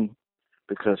team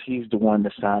because he's the one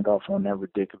that signed off on that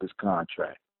ridiculous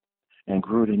contract. And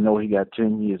Gruden know he got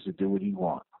 10 years to do what he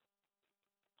wants.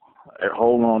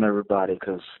 Hold on, everybody,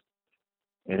 because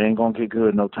it ain't going to get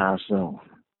good no time soon.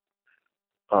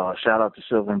 Shout out to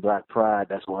Silver and Black Pride.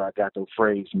 That's where I got the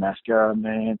phrase, mascara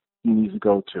man, he needs to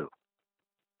go to.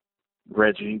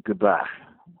 Reggie, goodbye.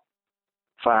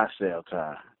 Fire sale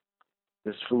time.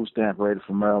 This is Food Stamp Raider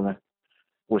from Maryland.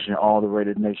 Wishing all the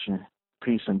Raider Nation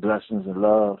peace and blessings and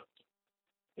love.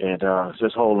 And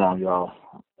just hold on, y'all.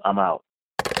 I'm out.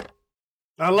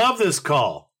 I love this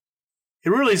call. It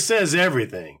really says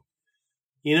everything.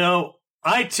 You know,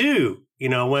 I too,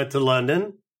 went to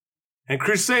London, and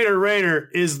Crusader Raider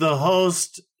is the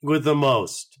host with the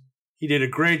most. He did a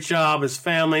great job. His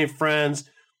family and friends,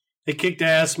 they kicked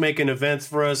ass making events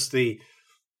for us. The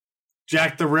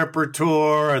Jack the Ripper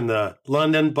tour and the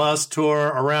London bus tour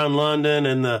around London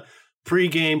and the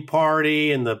pregame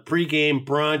party and the pregame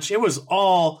brunch. It was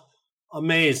all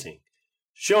amazing.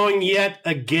 Showing yet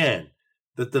again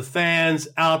that the fans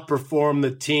outperform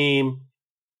the team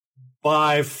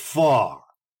by far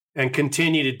and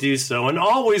continue to do so and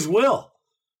always will.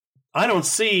 I don't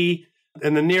see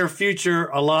in the near future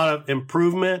a lot of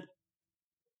improvement.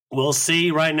 We'll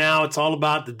see. Right now it's all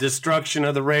about the destruction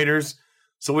of the Raiders.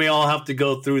 So we all have to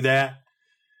go through that.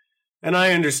 And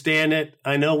I understand it.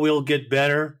 I know we'll get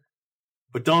better.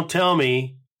 But don't tell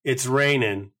me it's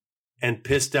raining and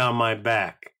piss down my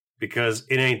back, because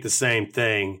it ain't the same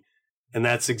thing. And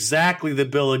that's exactly the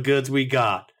bill of goods we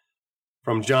got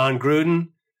from John Gruden,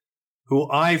 who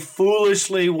I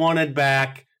foolishly wanted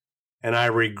back, and I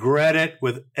regret it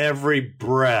with every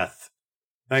breath.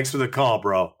 Thanks for the call,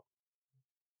 bro.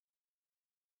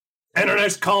 And our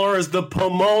next caller is the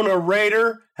Pomona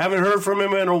Raider. Haven't heard from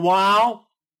him in a while.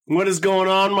 What is going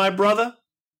on, my brother?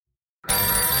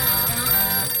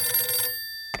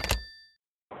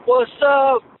 What's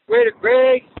up, Raider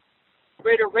Greg,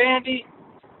 Raider Randy?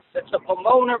 It's the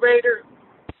Pomona Raider.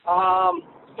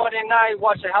 Monday night,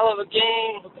 watched a hell of a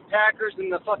game with the Packers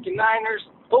and the fucking Niners.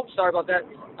 Oops, sorry about that.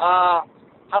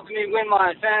 Helping me win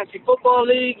my fantasy football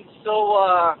league. So,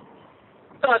 I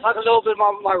thought I'd talk a little bit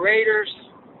about my Raiders.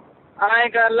 I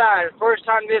ain't gonna lie, the first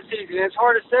time this season, it's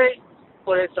hard to say,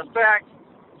 but it's a fact.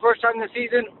 First time this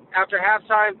season, after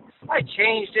halftime, I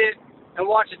changed it and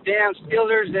watched the damn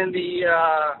Steelers and the,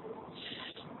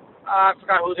 I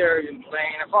forgot who they were even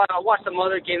playing. I watched some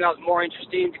other game that was more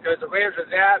interesting because the Raiders are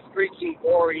that freaking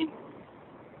boring.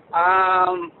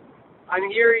 I'm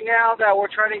hearing now that we're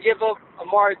trying to give up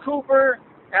Amari Cooper,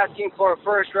 asking for a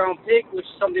first-round pick, which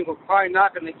is something we're probably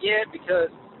not going to get because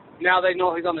now they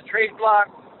know he's on the trade block.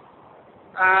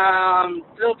 A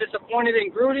little disappointed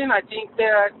in Gruden. I think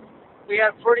that we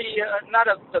have pretty, not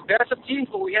the best of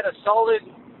teams, but we had a solid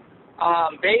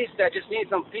base that just needs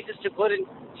some pieces to put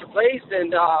into place.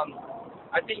 And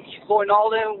I think he's going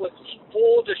all in with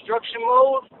full destruction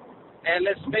mode. And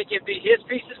let's make it be his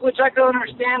pieces, which I can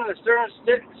understand in a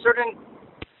certain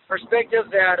perspective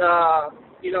that,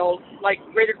 like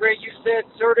Raider Greg, you said,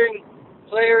 certain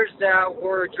players that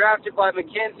were drafted by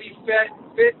McKenzie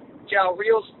fit Jal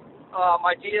Real's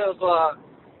idea of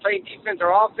playing defense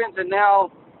or offense, and now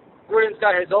Gruden's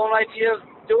got his own idea of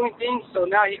doing things, so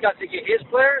now he got to get his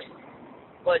players.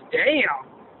 But damn,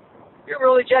 you're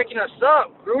really jacking us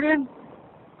up, Gruden.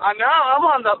 I'm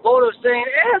on the boat of saying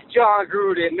F John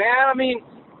Gruden, man. I mean,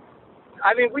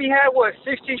 we had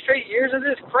 16 straight years of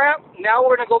this crap. Now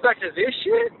we're gonna go back to this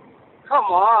shit.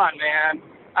 Come on, man.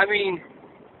 I mean,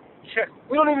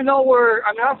 we don't even know where.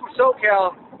 I'm from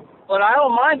SoCal. But I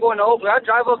don't mind going to Oakland. I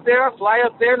drive up there, fly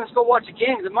up there, and let's go watch a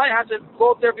game. I might have to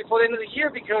go up there before the end of the year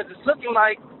because it's looking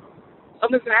like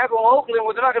something's going to happen with Oakland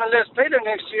where they're not going to let us play there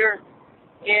next year.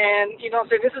 And, you know what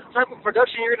I'm saying, this is the type of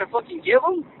production you're going to fucking give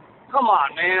them? Come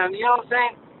on, man. You know what I'm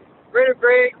saying? Raider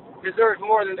Greg deserves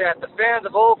more than that. The fans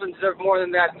of Oakland deserve more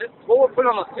than that. What we're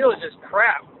putting on the field is just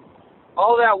crap.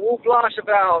 All that whoop-losh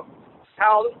about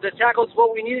how the tackles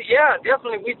what we needed. Yeah,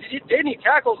 definitely. We did need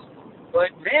tackles.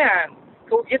 But, man,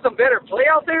 can we get some better play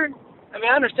out there? I mean,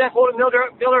 I understand Colton Miller,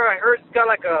 I heard, has got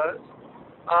like a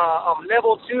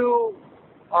level 2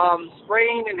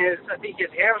 sprain in his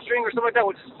hamstring or something like that,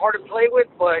 which is hard to play with,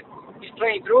 but he's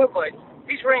playing through it. But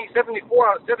he's ranked 74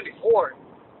 out of 74.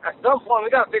 At some point,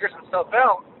 we got to figure some stuff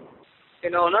out.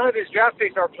 You know, none of his draft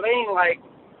picks are playing like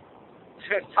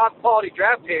top quality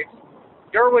draft picks.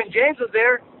 Derwin James was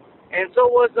there, and so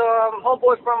was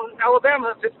homeboy from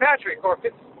Alabama, Fitzpatrick or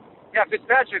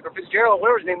Fitzgerald,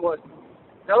 whatever his name was.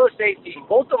 The other safety.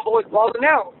 Both of them boys balling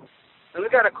out. And we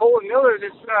got a Colton Miller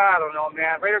that's, I don't know,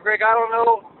 man. Raider Greg, I don't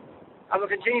know. I'm going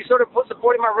to continue sort of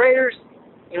supporting my Raiders.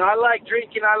 You know, I like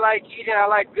drinking, I like eating, I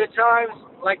like good times,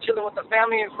 I like chilling with the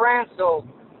family and friends. So,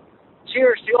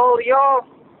 cheers to all of y'all.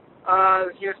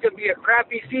 You know, it's going to be a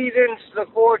crappy season. Just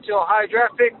look forward to a high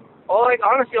draft pick.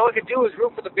 Honestly, all I could do is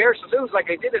root for the Bears to lose like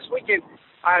I did this weekend.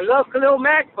 I love Khalil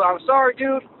Mack, but I'm sorry,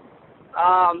 dude.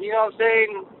 You know what I'm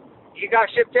saying? You got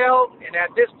shipped out, and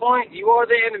at this point, you are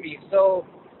the enemy. So,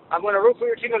 I'm going to root for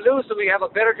your team to lose so we have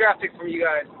a better draft pick from you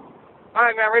guys. All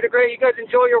right, man. Raider Greg, you guys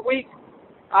enjoy your week.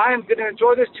 I am going to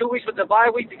enjoy this 2 weeks with the bye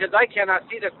week because I cannot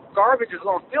see the garbage is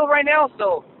on field right now.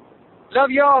 So, love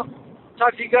y'all.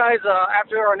 Talk to you guys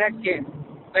after our next game.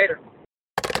 Later.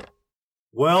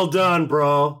 Well done,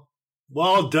 bro.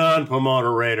 Well done,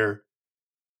 Promoter Raider.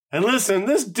 And listen,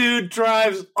 this dude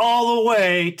drives all the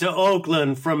way to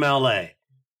Oakland from L.A.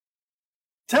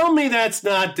 Tell me that's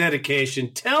not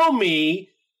dedication. Tell me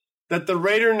that the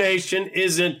Raider Nation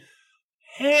isn't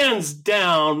hands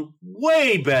down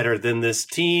way better than this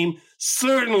team,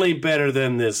 certainly better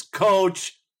than this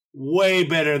coach, way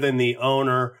better than the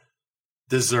owner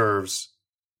deserves.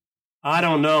 I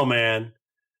don't know, man.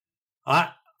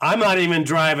 I'm not even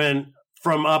driving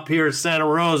from up here Santa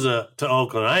Rosa to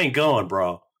Oakland. I ain't going,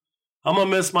 bro. I'm going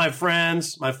to miss my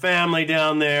friends, my family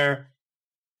down there,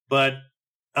 but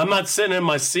I'm not sitting in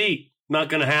my seat. Not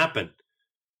going to happen.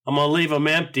 I'm going to leave them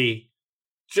empty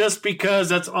just because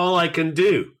that's all I can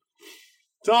do.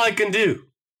 It's all I can do.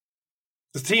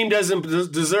 The team doesn't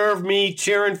deserve me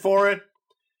cheering for it.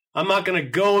 I'm not going to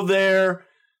go there,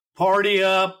 party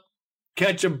up,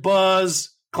 catch a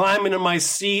buzz, climb into my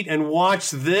seat and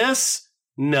watch this.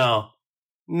 No.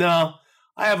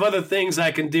 I have other things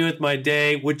I can do with my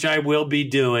day, which I will be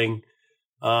doing.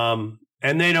 And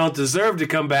they don't deserve to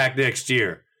come back next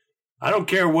year. I don't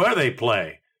care where they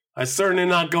play. I'm certainly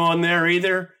not going there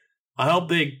either. I hope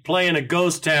they play in a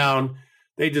ghost town.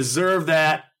 They deserve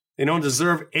that. They don't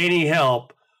deserve any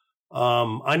help.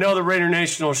 I know the Raider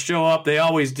Nation will show up. They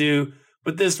always do.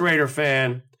 But this Raider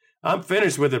fan, I'm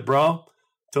finished with it, bro.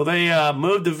 Till they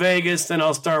move to Vegas, then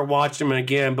I'll start watching them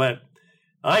again. But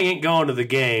I ain't going to the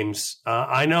games.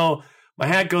 I know my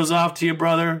hat goes off to you,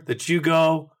 brother, that you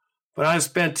go. But I've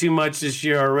spent too much this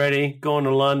year already going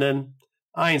to London.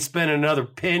 I ain't spending another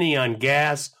penny on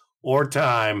gas or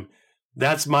time.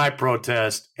 That's my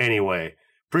protest anyway.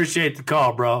 Appreciate the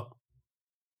call, bro.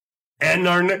 And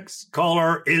our next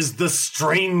caller is the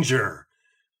Stranger.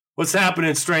 What's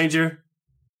happening, Stranger?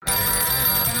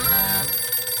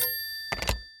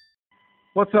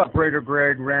 What's up, Raider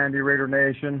Greg, Randy, Raider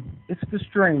Nation? It's the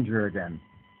Stranger again.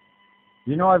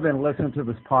 You know I've been listening to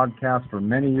this podcast for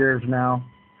many years now,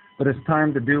 but it's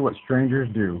time to do what strangers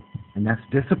do, and that's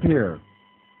disappear.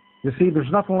 You see,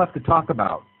 there's nothing left to talk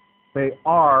about. They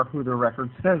are who their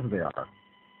record says they are,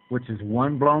 which is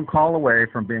one blown call away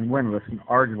from being winless and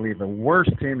arguably the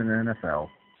worst team in the NFL.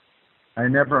 I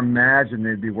never imagined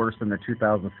they'd be worse than the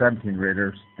 2017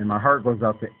 Raiders, and my heart goes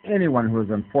out to anyone who was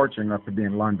unfortunate enough to be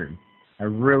in London. I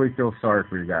really feel sorry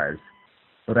for you guys.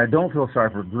 But I don't feel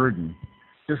sorry for Gruden.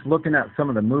 Just looking at some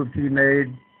of the moves he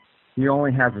made, he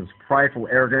only has his prideful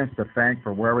arrogance to thank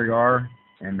for where we are,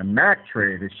 and the Mack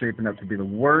trade is shaping up to be the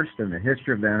worst in the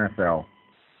history of the NFL.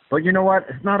 But you know what?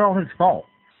 It's not all his fault.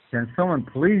 Can someone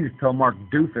please tell Mark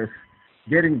Doofus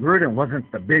getting Gruden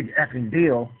wasn't the big effing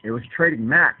deal. It was trading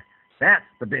Mack. That's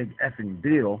the big effing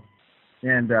deal.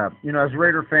 And, as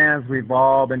Raider fans, we've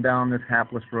all been down this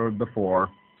hapless road before.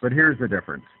 But here's the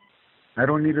difference. I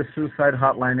don't need a suicide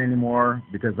hotline anymore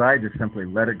because I just simply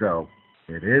let it go.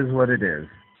 It is what it is.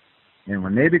 And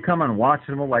when they become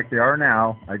unwatchable like they are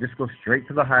now, I just go straight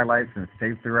to the highlights and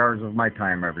save 3 hours of my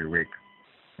time every week.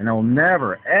 And I will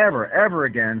never, ever, ever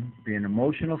again be an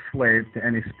emotional slave to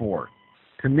any sport.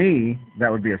 To me,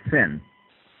 that would be a sin.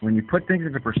 When you put things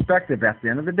into perspective, at the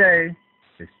end of the day,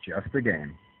 it's just a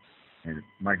game. And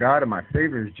my God and my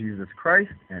Savior is Jesus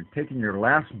Christ, and taking your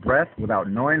last breath without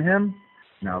knowing him,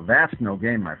 now that's no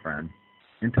game, my friend.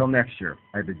 Until next year,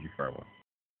 I bid you farewell.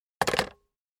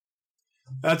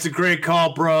 That's a great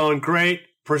call, bro, and great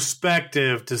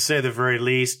perspective, to say the very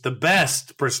least. The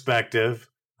best perspective,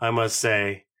 I must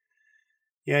say.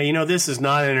 Yeah, this is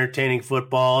not entertaining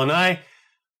football, and I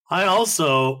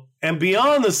also am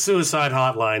beyond the suicide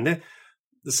hotline.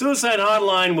 The suicide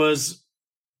hotline was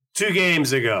 2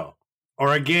 games ago,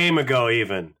 or a game ago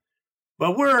even.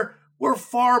 But we're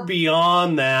far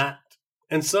beyond that.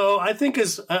 And so I think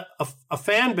as a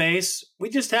fan base, we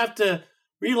just have to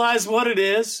realize what it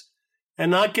is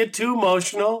and not get too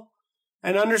emotional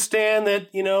and understand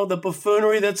that, the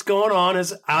buffoonery that's going on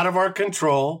is out of our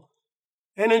control,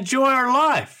 and enjoy our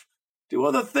life. Do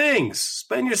other things.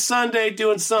 Spend your Sunday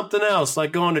doing something else,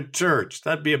 like going to church.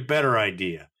 That'd be a better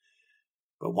idea.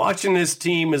 But watching this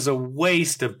team is a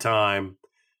waste of time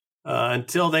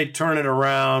until they turn it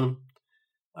around.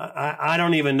 I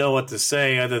don't even know what to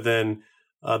say other than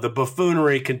the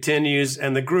buffoonery continues,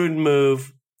 and the Gruden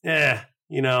move,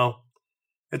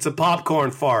 it's a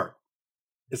popcorn fart.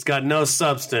 It's got no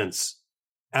substance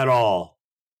at all.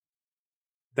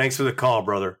 Thanks for the call,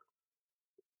 brother.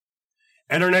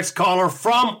 And our next caller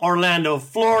from Orlando,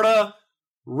 Florida,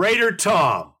 Raider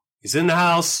Tom. He's in the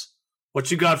house.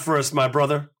 What you got for us, my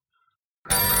brother?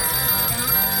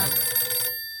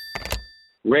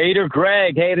 Raider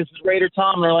Greg. Hey, this is Raider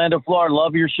Tom in Orlando, Florida.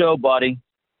 Love your show, buddy.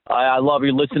 I love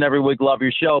you. Listen every week. Love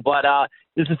your show. But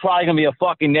this is probably going to be a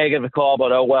fucking negative call,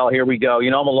 but oh, well, here we go.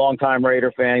 I'm a longtime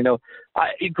Raider fan.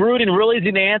 Gruden really is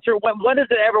an answer. When does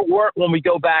it ever work when we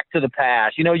go back to the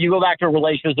past? You go back to a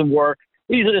relationship doesn't work.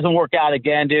 Usually doesn't work out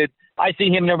again, dude. I see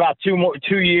him in about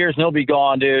 2 years, and he'll be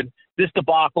gone, dude. This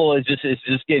debacle is just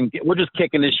getting. We're just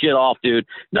kicking this shit off, dude.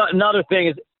 No, another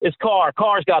thing is Carr.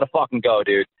 Carr's got to fucking go,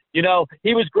 dude.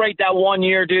 He was great that 1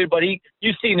 year, dude. But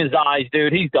you've seen his eyes,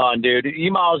 dude. He's done, dude.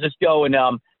 You might as well just go and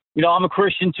I'm a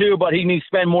Christian too, but he needs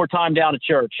to spend more time down at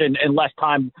church and less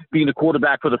time being the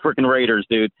quarterback for the freaking Raiders,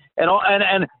 dude.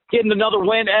 And getting another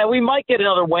win. And we might get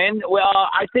another win.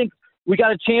 I think we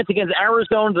got a chance against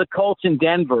Arizona, the Colts, and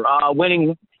Denver,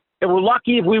 winning. If we're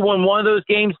lucky if we win one of those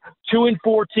games,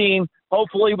 2-14.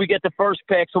 Hopefully we get the first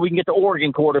pick so we can get the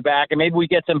Oregon quarterback, and maybe we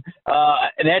get some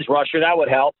an edge rusher. That would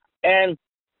help. And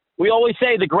we always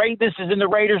say the greatness is in the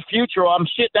Raiders' future.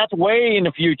 That's way in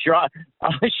the future.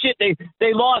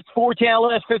 They lost 14 out of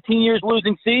the last 15 years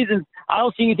losing seasons. I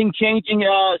don't see anything changing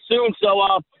soon. So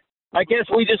I guess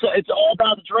it's all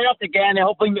about the draft again, and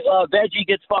hopefully Veggie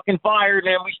gets fucking fired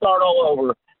and we start all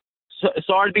over.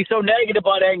 Sorry to be so negative,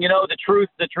 but the truth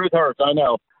hurts. I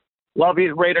know. Love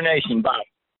you, Raider Nation. Bye.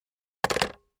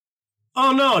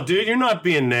 Oh no, dude, you're not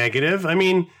being negative. I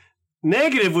mean,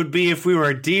 negative would be if we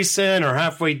were decent or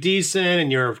halfway decent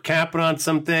and you're capping on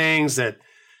some things that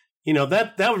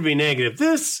would be negative.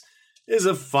 This is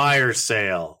a fire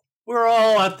sale. We're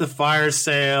all at the fire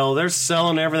sale. They're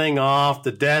selling everything off,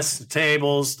 the desks, the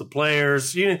tables, the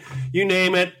players, you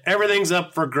name it. Everything's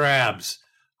up for grabs.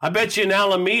 I bet you in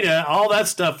Alameda, all that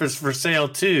stuff is for sale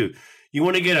too. You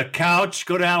want to get a couch,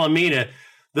 go to Alameda.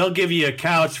 They'll give you a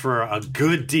couch for a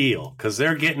good deal because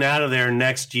they're getting out of there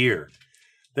next year.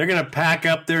 They're going to pack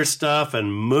up their stuff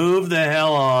and move the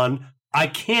hell on. I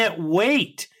can't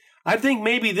wait. I think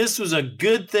maybe this was a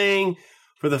good thing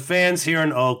for the fans here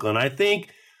in Oakland. I think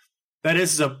that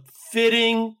is a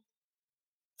fitting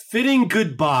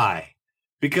goodbye,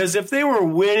 because if they were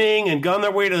winning and gone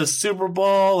their way to the Super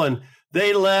Bowl and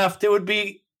they left, it would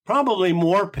be probably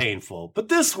more painful. But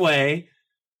this way,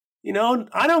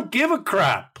 I don't give a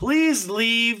crap. Please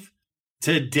leave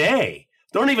today.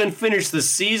 Don't even finish the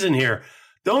season here.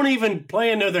 Don't even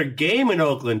play another game in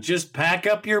Oakland. Just pack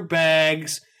up your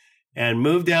bags and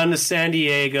move down to San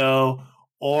Diego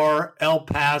or El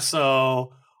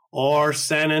Paso or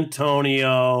San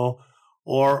Antonio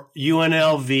or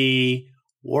UNLV,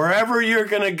 wherever you're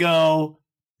going to go.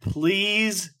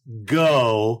 Please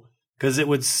go, because it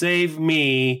would save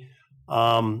me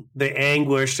the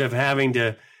anguish of having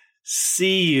to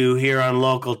see you here on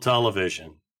local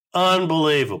television.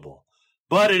 Unbelievable.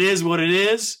 But it is what it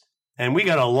is, and we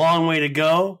got a long way to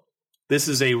go. This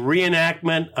is a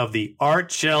reenactment of the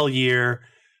Art Shell year,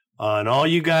 and all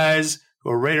you guys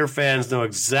who are Raider fans know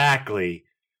exactly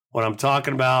what I'm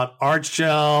talking about. Art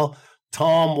Shell,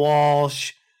 Tom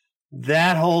Walsh,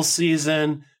 that whole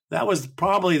season, that was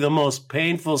probably the most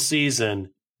painful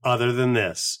season other than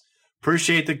this.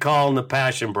 Appreciate the call and the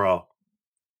passion, bro.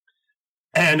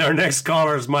 And our next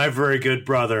caller is my very good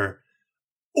brother,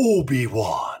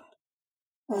 Obi-Wan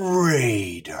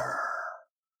Raider.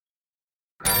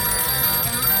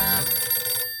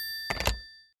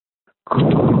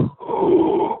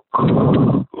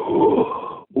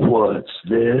 What's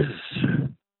this?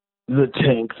 The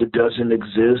tank that doesn't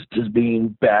exist is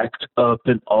being backed up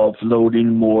and offloading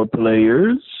more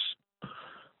players?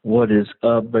 What is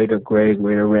up, Raider Greg,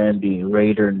 Raider Randy,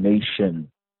 Raider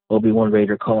Nation? Obi-Wan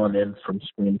Raider calling in from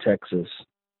Spring, Texas.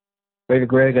 Raider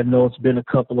Greg, I know it's been a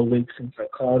couple of weeks since I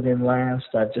called in last.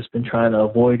 I've just been trying to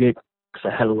avoid it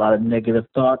because I had a lot of negative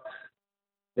thoughts.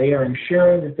 They are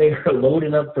ensuring that they are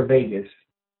loading up for Vegas.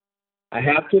 I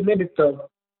have to admit it, though,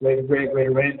 Raider Greg,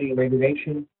 Raider Randy, Raider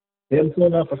Nation, them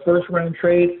pulling off a first-round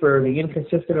trade for the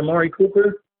inconsistent Amari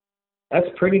Cooper, that's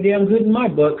pretty damn good in my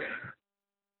book.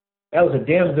 That was a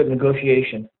damn good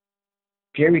negotiation.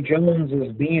 Jerry Jones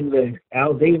is being the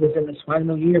Al Davis in his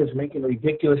final years, making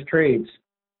ridiculous trades.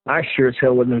 I sure as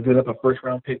hell wouldn't have given up a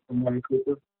first-round pick for Amari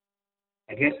Cooper.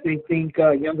 I guess they think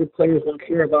younger players won't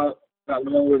care about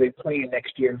knowing where they're playing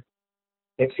next year.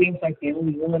 It seems like the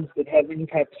only ones that have any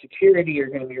type of security are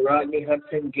going to be Rodney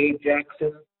Hudson, Gabe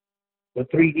Jackson, the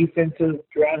 3 defensive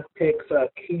draft picks,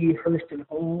 Key, Hurst, and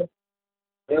Hall,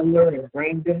 Miller, and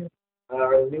Brandon,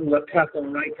 our new left tackle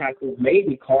and right tackle,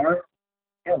 maybe Carr.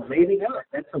 Hell, maybe not.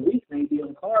 That's a week maybe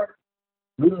on Carr.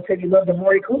 Gruden said he loved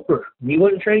Amari Cooper. We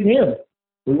wouldn't trade him.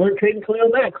 We weren't trading Khalil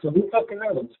Mack, so who fucking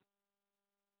knows?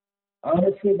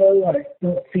 Honestly, though, I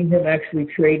don't see him actually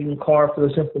trading Carr for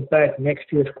the simple fact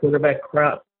next year's quarterback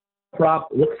crop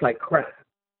looks like crap.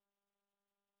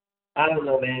 I don't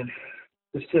know, man.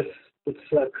 It sucks.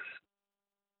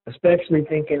 Especially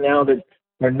thinking now that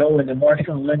they're knowing that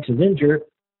Marshawn Lynch is injured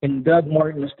and Doug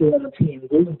Martin is still on the team.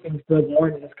 Gruden thinks Doug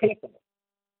Martin is capable.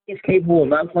 He's capable of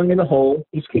not playing in the hole.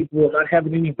 He's capable of not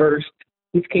having any burst.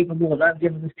 He's capable of not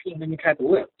giving his team any type of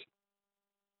lift.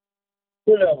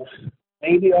 Who knows?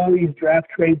 Maybe all these draft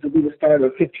trades will be the start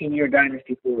of a 15-year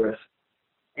dynasty for us.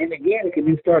 And again, it could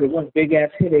be the start of one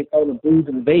big-ass headache all the blues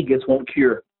in Vegas won't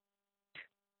cure.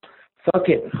 Fuck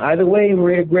it. Either way,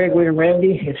 Raider Greg, Raider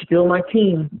Randy, it's still my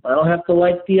team. I don't have to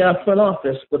like the front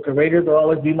office, but the Raiders will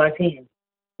always be my team.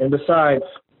 And besides,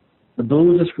 the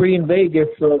blues is free in Vegas,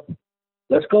 so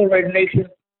let's go, Raider Nation.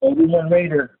 Obi-Wan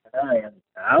Raider, and I am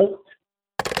out.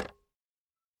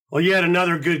 Well, you had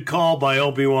another good call by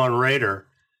Obi-Wan Raider.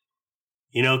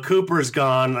 You know, Cooper's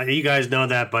gone. You guys know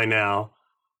that by now.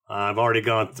 I've already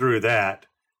gone through that.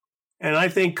 And I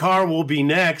think Carr will be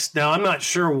next. Now, I'm not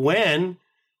sure when.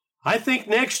 I think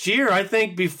next year. I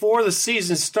think before the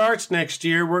season starts next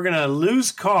year, we're going to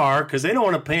lose Carr because they don't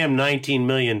want to pay him $19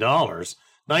 million.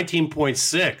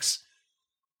 19.6.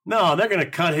 No, they're going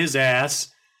to cut his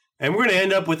ass. And we're going to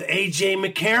end up with A.J.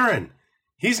 McCarron.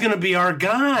 He's going to be our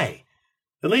guy,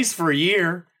 at least for a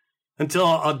year,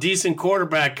 until a decent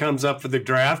quarterback comes up for the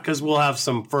draft, because we'll have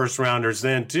some first-rounders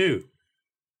then, too.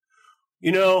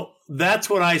 You know, that's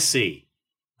what I see.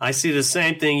 I see the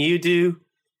same thing you do.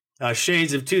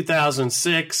 Shades of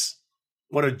 2006.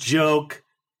 What a joke.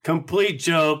 Complete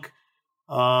joke.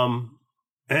 And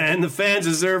the fans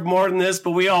deserve more than this, but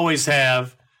we always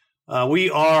have. We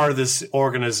are this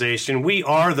organization. We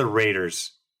are the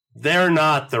Raiders. They're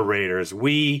not the Raiders.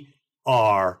 We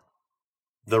are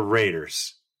the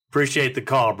Raiders. Appreciate the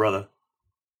call, brother.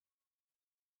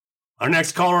 Our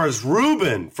next caller is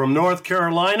Ruben from North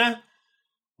Carolina.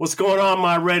 What's going on,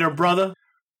 my Raider brother?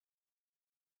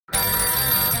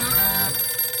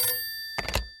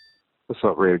 What's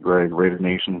up, Raider Greg, Raider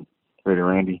Nation, Raider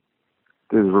Randy?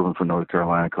 This is Ruben from North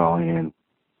Carolina calling in.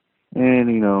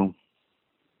 And, you know,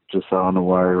 just saw on the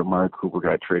wire, Amari Cooper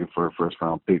got traded for a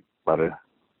first-round pick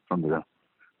from the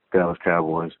Dallas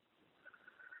Cowboys.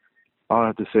 All I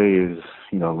have to say is,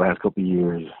 you know, last couple of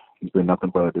years, he's been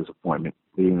nothing but a disappointment,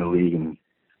 leading the league in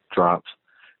drops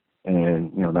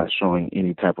and, you know, not showing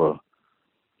any type of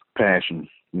passion.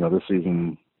 You know, this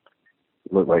season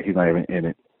looked like he's not even in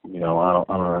it. You know, I don't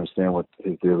understand what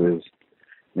his deal is.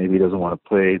 Maybe he doesn't want to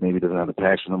play. Maybe he doesn't have the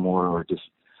passion anymore, or just,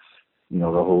 you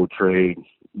know, the whole trade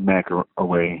Mac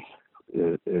away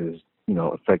is you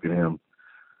know, affecting him.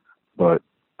 But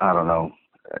I don't know.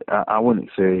 I wouldn't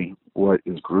say what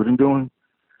is Gruden doing.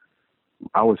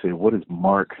 I would say, what is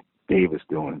Mark Davis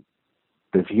doing?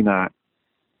 Does he not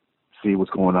see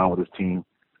what's going on with his team?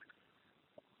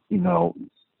 You know,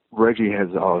 Reggie has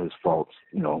all his faults,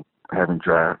 you know, having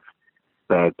draft,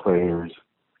 bad players,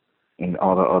 and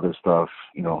all the other stuff,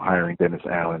 you know, hiring Dennis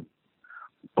Allen.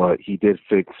 But he did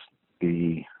fix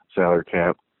the salary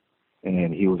cap,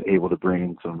 and he was able to bring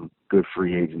in some good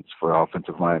free agents for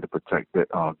offensive line to protect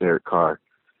Derek Carr.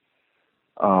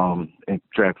 and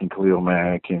drafting Khalil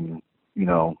Mack and, you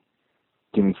know,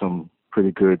 getting some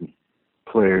pretty good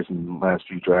players in the last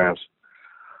few drafts,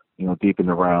 you know, deep in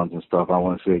the rounds and stuff. I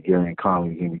want to say Gary and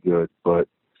Conley is going to be good, but,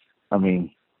 I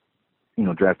mean, you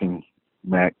know, drafting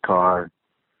Matt Carr,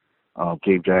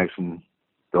 Gabe Jackson,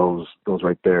 those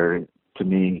right there, to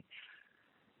me,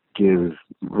 gives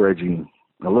Reggie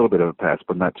a little bit of a pass,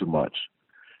 but not too much.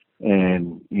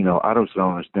 And, you know, I just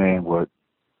don't understand what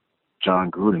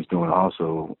John Gruden's doing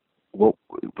also. But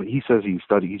he says he's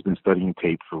been studying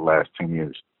tape for the last 10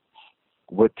 years.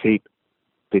 What tape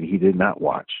did not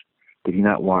watch? Did he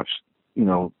not watch, you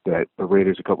know, that the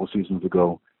Raiders a couple seasons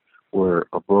ago were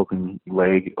a broken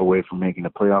leg away from making a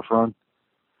playoff run?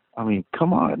 I mean,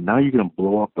 come on. Now you're going to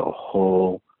blow up the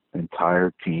whole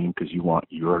entire team because you want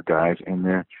your guys in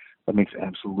there? That makes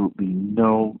absolutely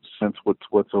no sense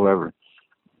whatsoever.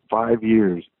 5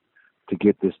 years to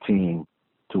get this team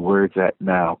to where it's at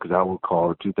now, because I would call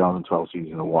the 2012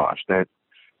 season a wash. That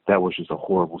was just a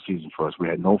horrible season for us. We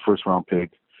had no first-round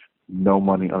picks, no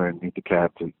money underneath the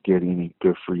cap to get any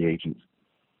good free agents.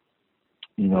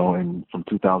 You know, and from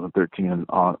 2013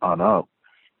 on up,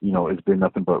 you know, it's been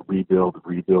nothing but rebuild.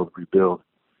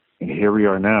 And here we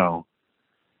are now.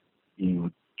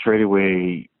 You trade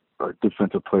away our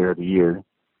defensive player of the year,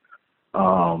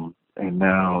 and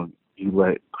now you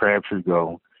let Crabtree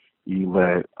go. You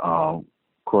let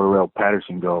Cordarrelle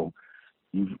Patterson go.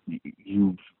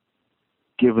 You've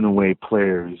given away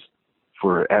players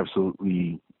for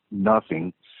absolutely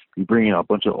nothing. You bring in a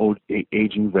bunch of old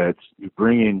aging vets. You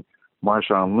bring in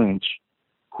Marshawn Lynch,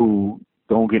 who,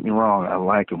 don't get me wrong, I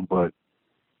like him, but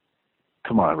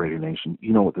come on, Raider Nation.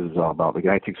 You know what this is all about. The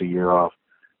guy takes a year off.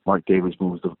 Mark Davis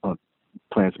plans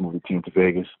to move the team to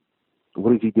Vegas.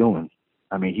 What is he doing?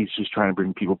 I mean, he's just trying to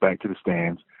bring people back to the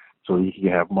stands so he can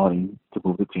have money to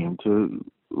move the team to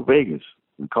Vegas.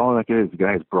 And call it like it is. The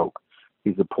guy is broke.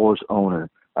 He's the poorest owner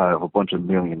out of a bunch of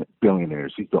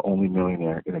billionaires. He's the only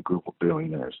millionaire in a group of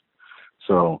billionaires.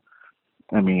 So,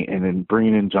 I mean, and then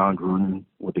bringing in John Gruden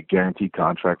with a guaranteed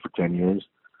contract for 10 years,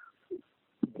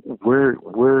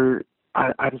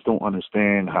 I just don't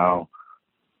understand how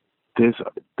this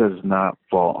does not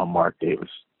fall on Mark Davis.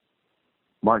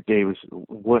 Mark Davis,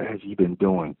 what has he been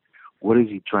doing? What is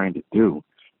he trying to do?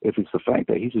 If it's the fact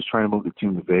that he's just trying to move the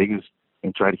team to Vegas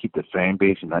and try to keep the fan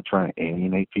base and not trying to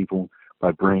alienate people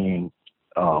by bringing,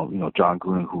 you know, John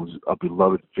Gruden, who's a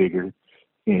beloved figure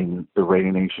in the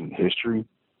Raider Nation history,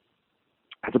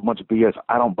 that's a bunch of BS.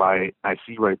 I don't buy it. I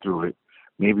see right through it.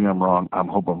 Maybe I'm wrong. I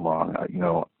hope I'm wrong. You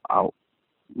know,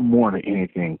 more than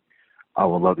anything, I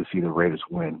would love to see the Raiders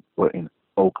win, but in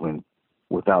Oakland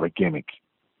without a gimmick.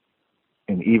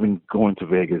 And even going to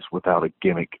Vegas without a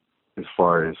gimmick as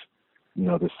far as, you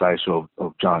know, the sideshow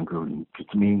of John Gruden.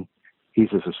 Because to me, he's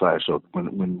just a sideshow.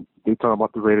 When they talk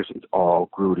about the Raiders, it's all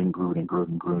Gruden.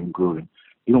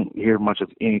 You don't hear much of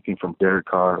anything from Derek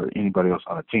Carr or anybody else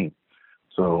on the team.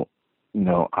 So, you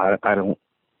know, I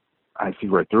see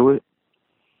right through it.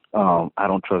 I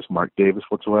don't trust Mark Davis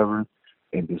whatsoever.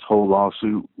 And this whole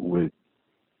lawsuit with,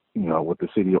 you know, with the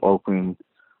city of Oakland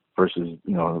versus,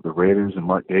 you know, the Raiders and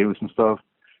Mark Davis and stuff,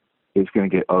 it's going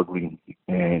to get ugly.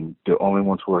 And the only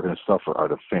ones who are going to suffer are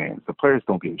the fans. The players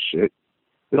don't give a shit.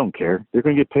 They don't care. They're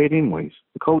going to get paid anyways.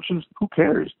 The coaches, who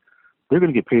cares? They're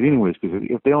going to get paid anyways, because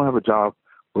if they don't have a job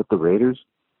with the Raiders,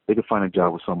 they can find a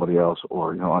job with somebody else,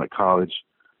 or, you know, on a college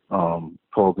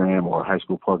program or a high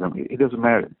school program. It doesn't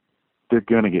matter. They're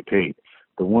going to get paid.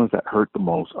 The ones that hurt the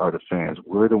most are the fans.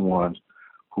 We're the ones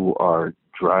who are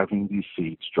driving these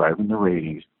seats, driving the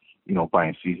ratings, you know,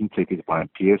 buying season tickets, buying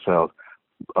PSLs.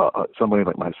 Somebody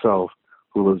like myself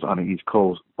who lives on the East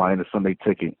Coast buying a Sunday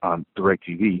ticket on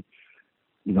DirecTV,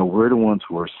 you know, we're the ones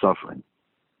who are suffering.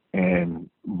 And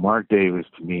Mark Davis,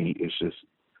 to me, is just,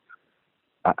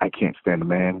 I can't stand the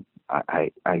man.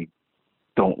 I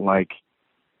don't like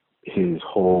his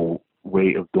whole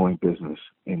way of doing business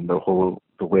and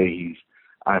the way he's,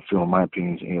 I feel, in my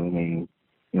opinion, is alienating,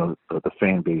 you know, the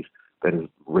fan base that is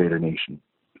Raider Nation.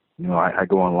 You know, I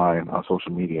go online on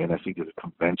social media and I see there's a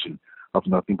convention of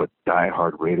nothing but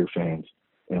diehard Raider fans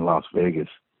in Las Vegas.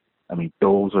 I mean,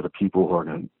 those are the people who are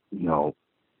going to, you know,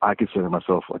 I consider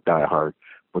myself a diehard,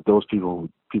 but those people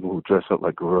who dress up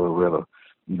like Gorilla,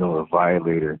 you know, a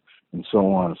Violator, and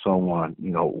so on,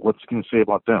 you know, what's it going to say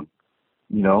about them?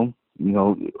 You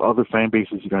know, other fan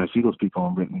bases, you're going to see those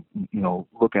people and, you know,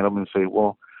 look at them and say,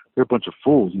 well, they're a bunch of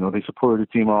fools. You know, they supported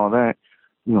the team, all that,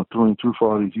 you know, through and through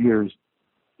for all these years,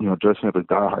 you know, dressing up as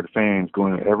diehard fans,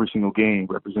 going to every single game,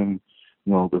 representing,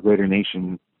 you know, the Raider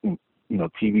Nation, in, you know,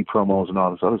 TV promos and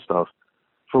all this other stuff.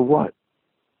 For what?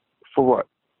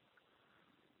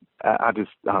 I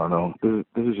don't know.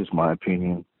 This is just my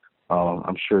opinion.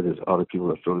 I'm sure there's other people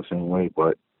that feel the same way,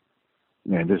 but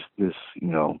man, this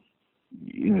in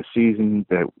a season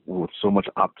that with so much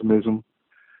optimism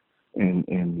and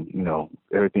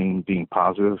everything being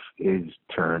positive is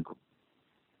turned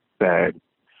bad,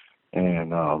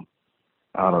 and I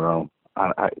don't know.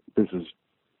 This is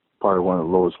probably one of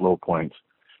the lowest low points.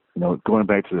 Going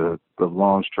back to the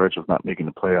long stretch of not making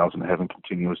the playoffs and having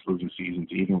continuous losing seasons,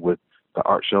 even with the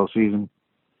Art Shell season,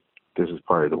 this is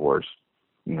probably the worst,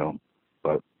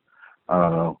 but I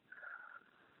don't know.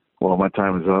 Well, my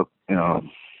time is up.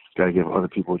 Got to give other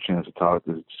people a chance to talk.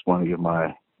 I just want to give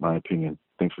my opinion.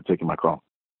 Thanks for taking my call.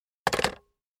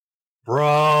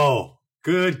 Bro,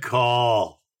 good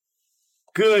call.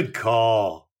 Good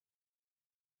call.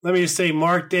 Let me just say,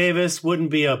 Mark Davis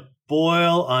wouldn't be a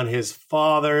boil on his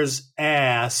father's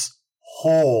ass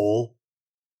hole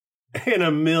in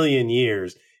a million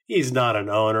years. He's not an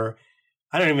owner.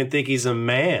 I don't even think he's a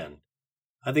man.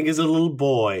 I think he's a little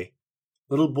boy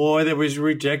that was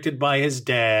rejected by his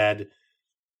dad,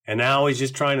 and now he's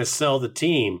just trying to sell the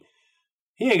team.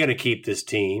 He ain't going to keep this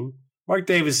team. Mark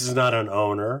Davis is not an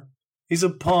owner. He's a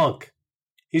punk.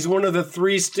 He's one of the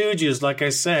Three Stooges, like I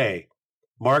say.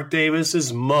 Mark Davis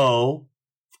is Mo,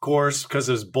 of course, because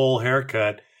of his bowl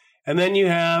haircut. And then you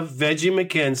have Veggie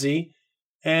McKenzie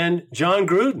and John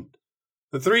Gruden.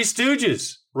 The Three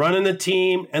Stooges running the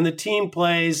team, and the team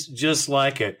plays just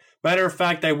like it. Matter of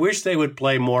fact, I wish they would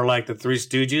play more like the Three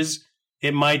Stooges.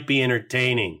 It might be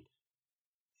entertaining.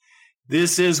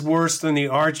 This is worse than the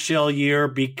Art Shell year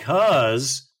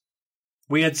because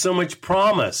we had so much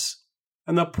promise.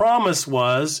 And the promise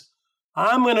was,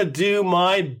 I'm going to do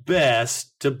my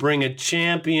best to bring a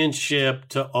championship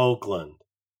to Oakland.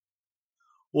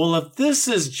 Well, if this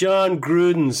is John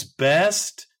Gruden's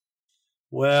best,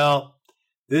 well,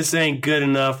 this ain't good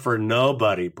enough for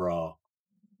nobody, bro.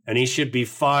 And he should be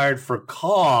fired for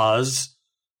cause,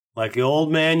 like the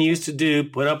old man used to do,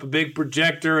 put up a big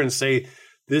projector and say,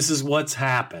 this is what's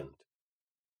happened.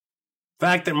 The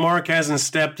fact that Mark hasn't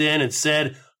stepped in and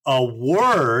said a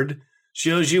word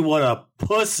shows you what a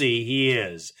pussy he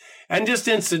is. And just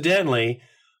incidentally,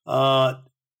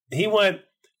 he went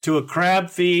to a crab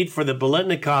feed for the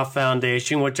Biletnikoff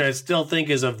Foundation, which I still think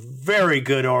is a very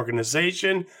good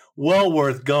organization, well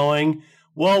worth going,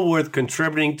 well worth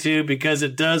contributing to, because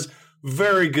it does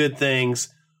very good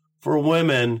things for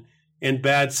women in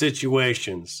bad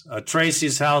situations.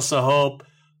 Tracy's House of Hope,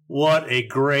 what a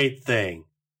great thing.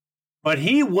 But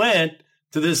he went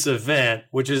to this event,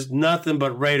 which is nothing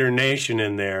but Raider Nation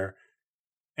in there.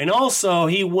 And also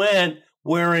he went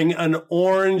wearing an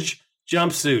orange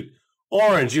jumpsuit.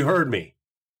 Orange, you heard me.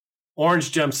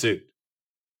 Orange jumpsuit.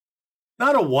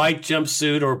 Not a white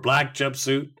jumpsuit or black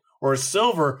jumpsuit or a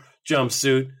silver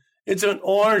jumpsuit. It's an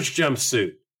orange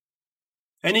jumpsuit.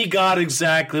 And he got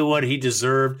exactly what he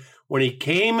deserved. When he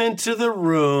came into the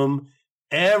room,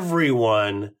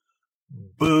 everyone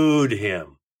booed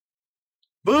him.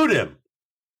 Booed him.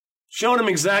 Showed him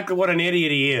exactly what an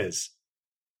idiot he is.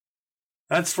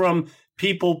 That's from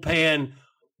people paying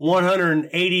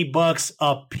 $180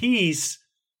 a piece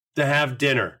to have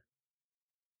dinner.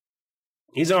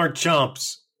 These aren't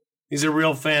chumps. These are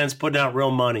real fans putting out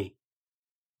real money.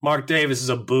 Mark Davis is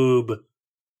a boob.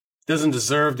 Doesn't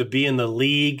deserve to be in the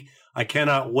league. I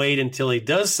cannot wait until he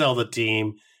does sell the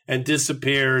team and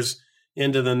disappears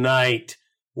into the night,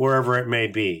 wherever it may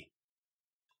be.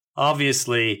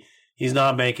 Obviously, he's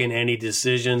not making any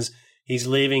decisions. He's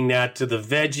leaving that to the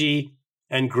Veggie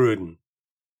and Gruden.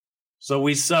 So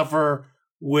we suffer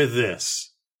with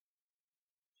this.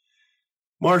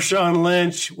 Marshawn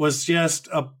Lynch was just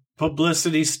a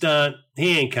publicity stunt.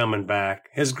 He ain't coming back.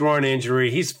 His groin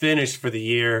injury, he's finished for the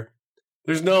year.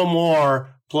 There's no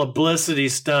more publicity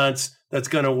stunts that's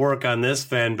going to work on this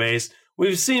fan base.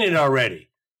 We've seen it already.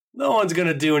 No one's going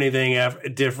to do anything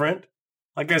different.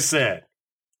 Like I said,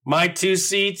 my 2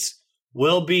 seats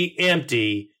will be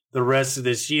empty the rest of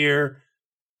this year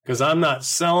because I'm not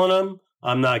selling them.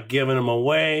 I'm not giving them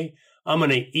away. I'm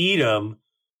going to eat them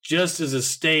just as a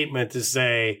statement to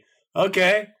say,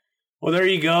 okay, well, there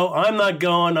you go. I'm not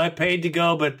going. I paid to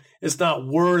go, but it's not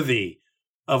worthy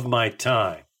of my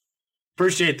time.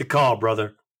 Appreciate the call,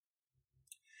 brother.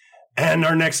 And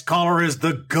our next caller is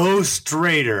the Ghost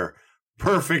Raider.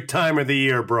 Perfect time of the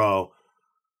year, bro.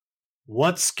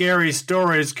 What scary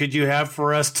stories could you have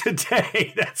for us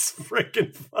today? That's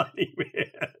freaking funny,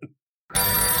 man.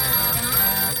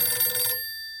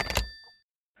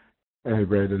 Hey,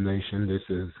 Raider Nation, this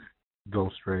is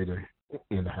Ghost Raider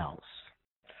in the house.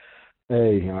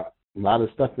 Hey, a lot of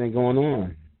stuff been going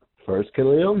on. First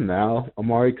Khalil, now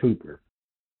Amari Cooper.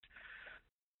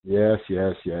 Yes.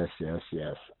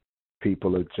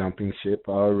 People are jumping ship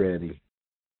already.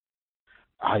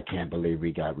 I can't believe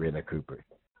we got rid of Cooper.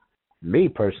 Me,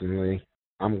 personally,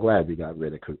 I'm glad we got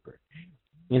rid of Cooper.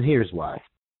 And here's why.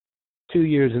 2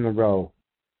 years in a row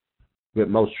with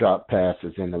most drop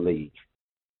passes in the league.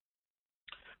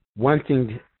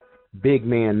 Wanting big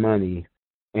man money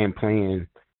and playing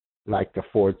like the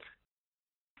fourth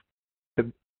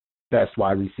best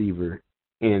wide receiver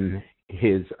in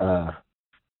his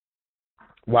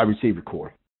wide receiver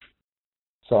core.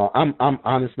 So I'm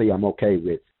honestly okay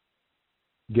with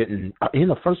getting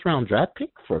in a first round draft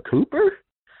pick for Cooper.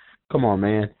 Come on,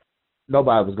 man.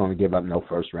 Nobody was going to give up no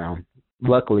first round.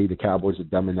 Luckily, the Cowboys are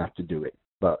dumb enough to do it.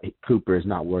 But Cooper is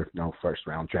not worth no first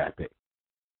round draft pick.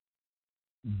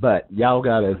 But y'all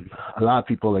a lot of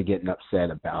people are getting upset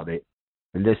about it.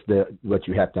 And this is what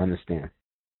you have to understand.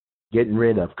 Getting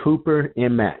rid of Cooper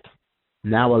and Mack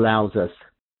now allows us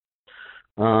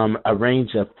a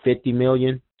range of $50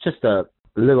 million, just a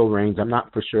little range. I'm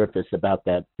not for sure if it's about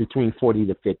that, between $40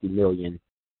 to $50 million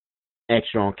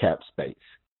extra on cap space.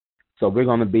 So we're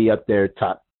going to be up there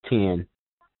top 10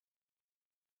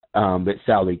 with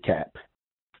salary cap.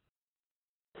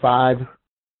 5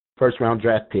 first-round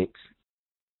draft picks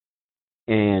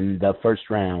in the first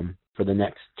round for the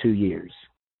next 2 years.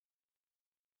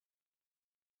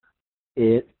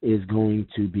 It is going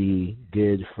to be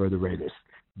good for the Raiders.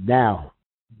 Now,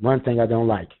 one thing I don't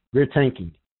like, we're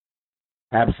tanking.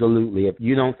 Absolutely. If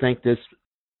you don't think this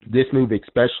move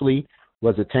especially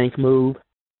was a tank move,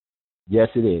 yes,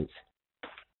 it is.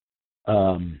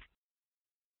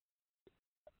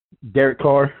 Derek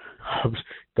Carr,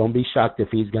 don't be shocked if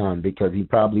he's gone, because he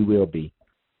probably will be.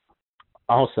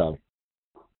 Also,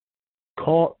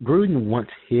 Gruden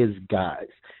wants his guys.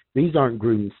 These aren't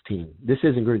Gruden's team. This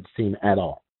isn't Gruden's team at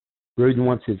all. Gruden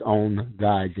wants his own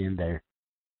guys in there.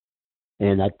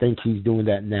 And I think he's doing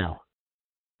that now.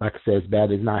 Like I said, it's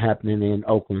bad it's not happening in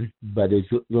Oakland, but it's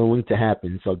going to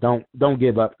happen. So don't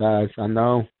give up, guys. I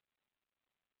know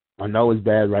it's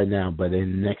bad right now, but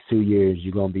in the next 2 years,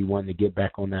 you're going to be wanting to get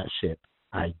back on that ship.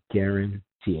 I guarantee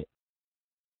it.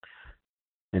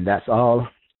 And that's all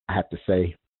I have to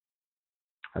say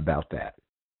about that.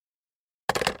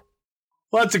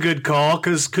 Well, that's a good call,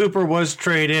 because Cooper was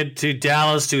traded to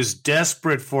Dallas, who's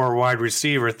desperate for a wide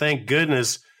receiver. Thank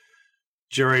goodness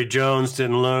Jerry Jones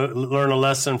didn't learn a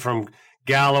lesson from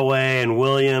Galloway and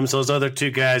Williams. Those other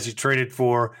 2 guys he traded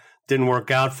for didn't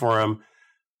work out for him.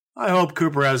 I hope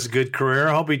Cooper has a good career.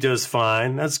 I hope he does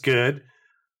fine. That's good.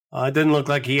 It didn't look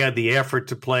like he had the effort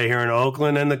to play here in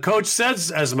Oakland, and the coach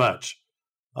says as much.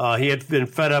 He had been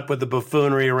fed up with the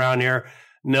buffoonery around here,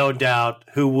 no doubt.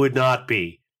 Who would not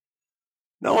be?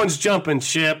 No one's jumping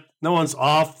ship. No one's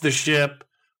off the ship.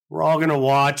 We're all going to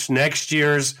watch next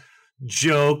year's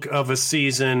joke of a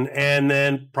season, and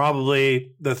then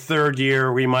probably the third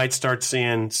year we might start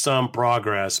seeing some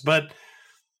progress. But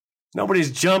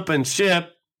nobody's jumping ship.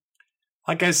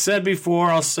 Like I said before,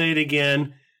 I'll say it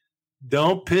again.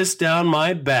 Don't piss down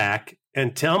my back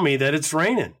and tell me that it's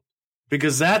raining,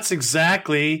 because that's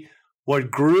exactly what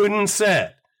Gruden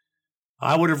said.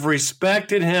 I would have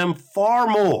respected him far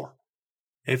more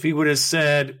if he would have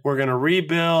said, we're going to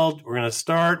rebuild, we're going to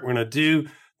start, we're going to do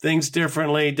things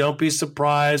differently. Don't be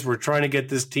surprised. We're trying to get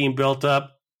this team built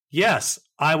up. Yes,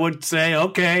 I would say,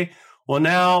 okay, well,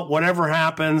 now whatever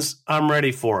happens, I'm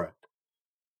ready for it.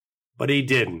 But he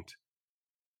didn't.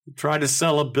 He tried to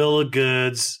sell a bill of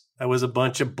goods. That was a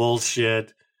bunch of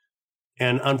bullshit.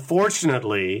 And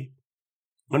unfortunately,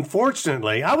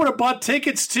 I would have bought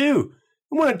tickets too.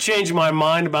 I want to change my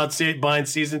mind about buying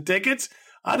season tickets.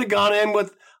 I'd have gone in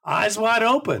with eyes wide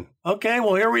open. Okay,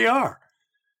 well, here we are.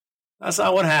 That's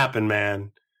not what happened,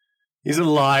 man. He's a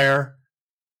liar.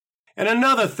 And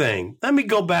another thing, let me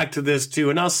go back to this too,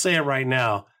 and I'll say it right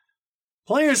now.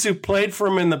 Players who played for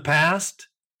him in the past,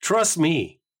 trust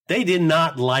me, they did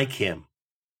not like him.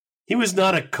 He was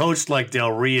not a coach like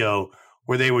Del Rio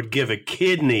where they would give a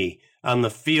kidney on the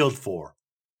field for.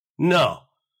 No,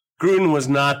 Gruden was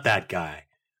not that guy.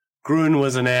 Gruden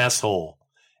was an asshole.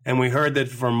 And we heard that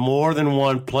from more than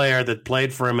one player that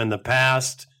played for him in the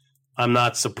past. I'm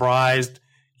not surprised.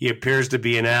 He appears to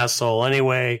be an asshole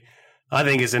anyway. I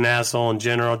think he's an asshole in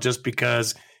general just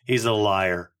because he's a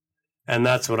liar. And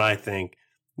that's what I think.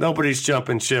 Nobody's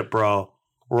jumping ship, bro.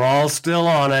 We're all still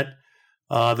on it.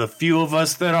 The few of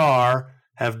us that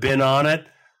have been on it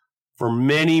for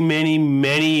many, many,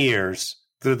 many years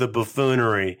through the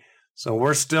buffoonery. So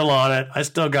we're still on it. I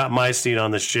still got my seat on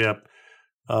the ship.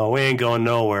 We ain't going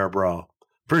nowhere, bro.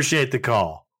 Appreciate the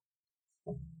call.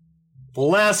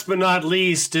 Last but not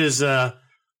least is the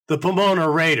Pomona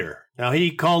Raider. Now,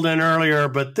 he called in earlier,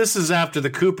 but this is after the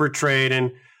Cooper trade,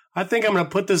 and I think I'm going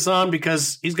to put this on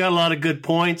because he's got a lot of good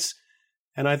points,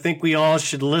 and I think we all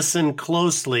should listen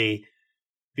closely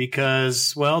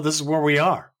because, well, this is where we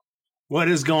are. What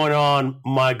is going on,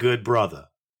 my good brother?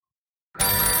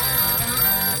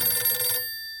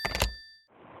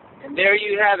 And there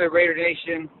you have it, Raider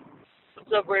Nation.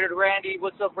 What's up, Raider Randy?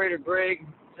 What's up, Raider Greg?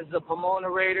 This is the Pomona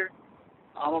Raider.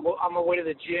 I'm on my way to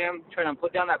the gym, trying to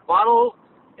put down that bottle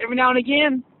every now and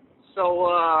again. So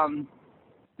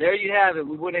there you have it.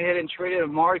 We went ahead and traded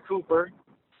Amari Cooper,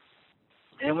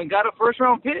 and we got a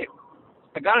first-round pick.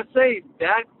 I got to say,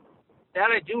 that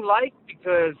I do like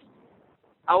because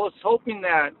I was hoping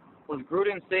that with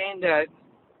Gruden saying that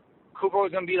Cooper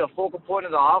was going to be the focal point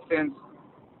of the offense,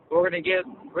 we're going to get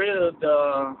rid of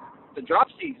the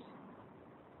dropsies.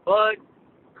 But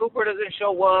Cooper doesn't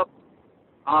show up.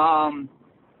 And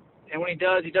when he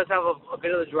does have a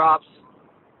bit of the drops.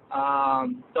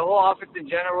 The whole offense in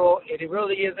general, it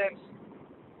really isn't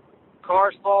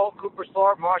Carr's fault, Cooper's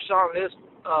fault, Marshawn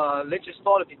Lynch's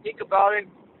fault if you think about it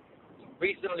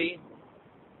recently.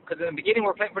 Because in the beginning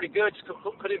we're playing pretty good, just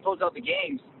couldn't close out the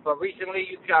games. But recently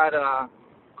you've got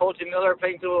Colton Miller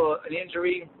playing through an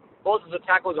injury. Both of the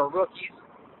tackles are rookies.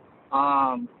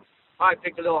 I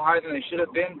picked a little higher than they should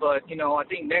have been, but, I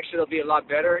think next year they'll be a lot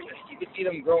better. You can see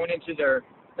them growing into their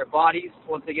bodies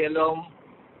once they get a little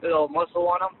muscle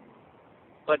on them.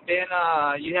 But then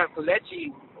you have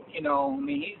Kelechi, he's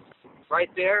right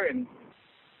there, and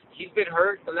he's been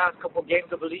hurt the last couple of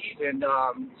games, I believe, and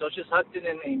so it's just Hudson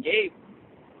and Gabe.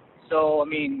 So,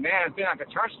 it's been like a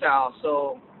turnstile.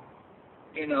 So,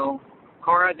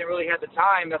 Carr hasn't really had the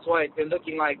time. That's why it's been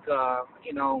looking like,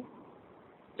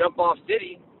 dump-off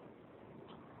city.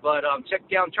 But check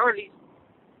down Charlie,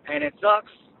 and it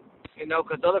sucks,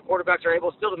 because other quarterbacks are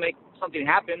able still to make something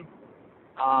happen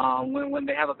when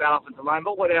they have a bad offensive line.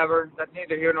 But whatever, that's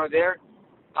neither here nor there.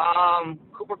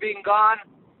 Cooper being gone,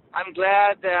 I'm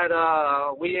glad that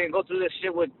we didn't go through this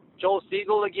shit with Joel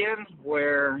Siegel again,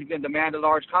 where he's going to demand a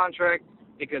large contract,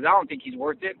 because I don't think he's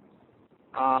worth it.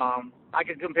 I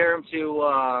could compare him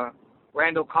to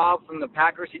Randall Cobb from the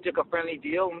Packers. He took a friendly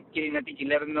deal, getting, I think,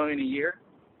 $11 million a year.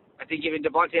 I think even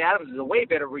Devontae Adams is a way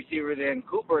better receiver than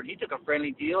Cooper. He took a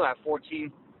friendly deal at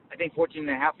 14 and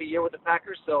a half a year with the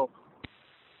Packers. So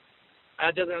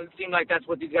that doesn't seem like that's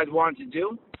what these guys wanted to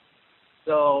do.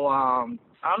 So I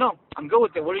don't know. I'm good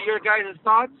with it. What are your guys'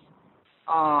 thoughts?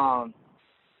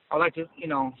 I'd like to,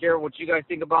 hear what you guys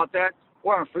think about that.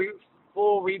 We're on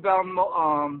full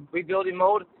rebuilding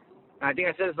mode. And I think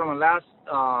I said this on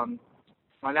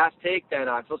my last take that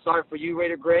I feel sorry for you,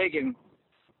 Raider Greg, and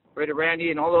Raider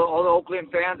Randy, and all the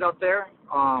Oakland fans out there,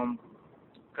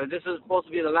 because this is supposed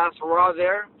to be the last hurrah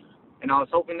there, and I was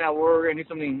hoping that we're going to do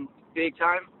something big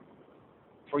time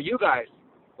for you guys,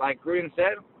 like Gruden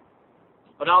said.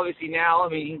 But obviously now,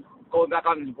 going back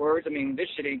on his words, this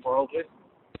shit ain't for Oakland.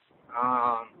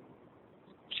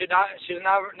 Should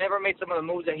have never made some of the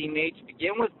moves that he made to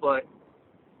begin with, but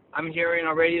I'm hearing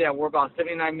already that we're about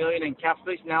 $79 million in cap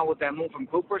space now with that move from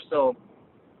Cooper, so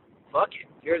fuck it.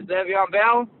 Here's Le'Veon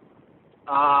Bell.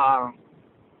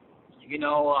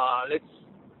 Let's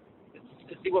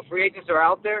see what free agents are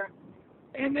out there,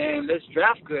 and then let's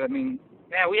draft good. We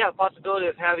have a possibility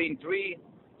of having 3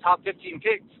 top 15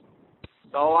 picks.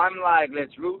 So I'm like,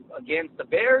 let's root against the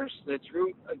Bears, let's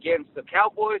root against the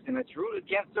Cowboys, and let's root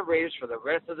against the Raiders for the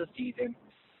rest of the season.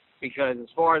 Because as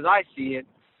far as I see it,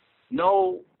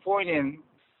 no point in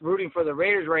rooting for the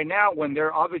Raiders right now when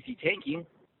they're obviously tanking.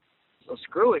 So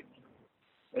screw it.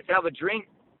 Let's have a drink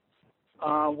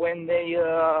when they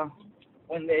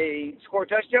score a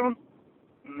touchdown.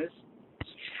 And let's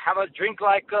have a drink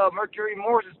like Mercury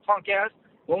Morris's punk ass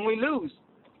when we lose.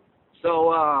 So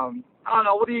I don't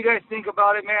know. What do you guys think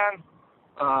about it, man?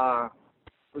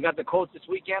 We got the Colts this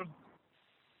weekend.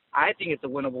 I think it's a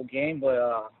winnable game,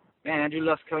 but Andrew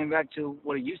Luck's coming back to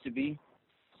what it used to be.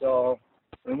 So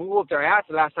when we whooped our ass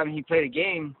the last time he played a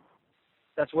game,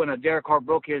 that's when Derek Carr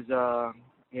broke his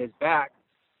back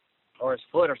or his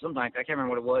foot or something like that. I can't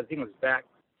remember what it was. I think it was his back.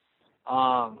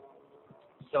 Or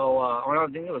I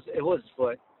don't think it was his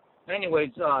foot.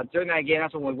 Anyways, during that game,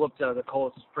 that's when we whooped the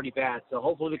Colts pretty bad. So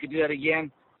hopefully we could do that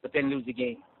again, but then lose the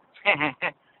game.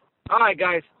 All right,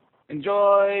 guys.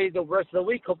 Enjoy the rest of the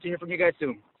week. Hope to hear from you guys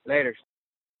soon. Later.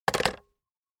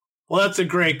 Well, that's a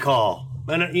great call.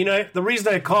 And, the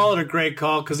reason I call it a great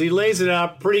call, because he lays it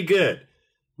out pretty good.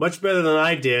 Much better than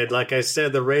I did. Like I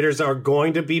said, the Raiders are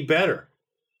going to be better.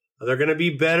 They're going to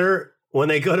be better when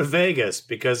they go to Vegas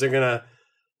because they're going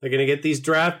to get these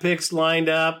draft picks lined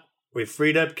up. We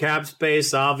freed up cap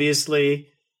space, obviously.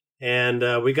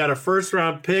 And we got a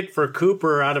first-round pick for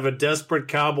Cooper out of a desperate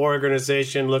Cowboy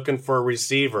organization looking for a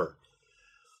receiver.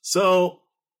 So,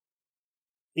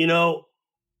 you know,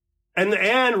 and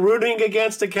rooting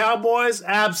against the Cowboys?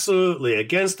 Absolutely.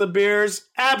 Against the Bears?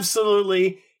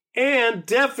 Absolutely. And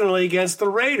definitely against the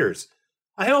Raiders.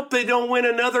 I hope they don't win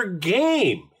another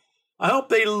game. I hope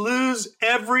they lose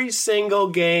every single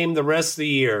game the rest of the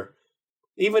year.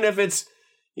 Even if it's,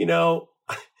 you know,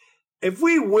 if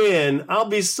we win, I'll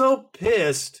be so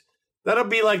pissed. That'll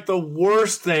be like the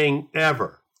worst thing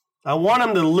ever. I want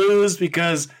them to lose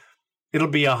because it'll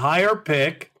be a higher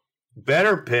pick,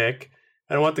 better pick.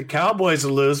 I want the Cowboys to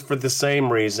lose for the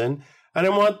same reason. And I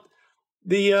want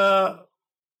the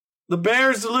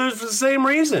Bears to lose for the same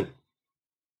reason.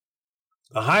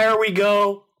 The higher we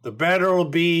go, the better it'll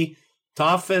be.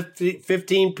 Top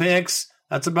 15 picks,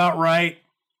 that's about right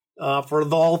for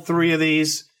all three of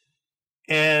these.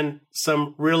 And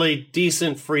some really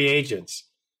decent free agents.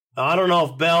 I don't know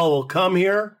if Bell will come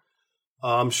here.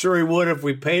 I'm sure he would if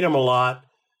we paid him a lot.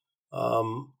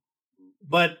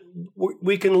 But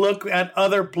we can look at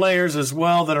other players as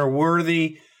well that are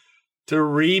worthy to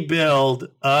rebuild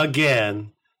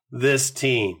again this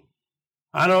team.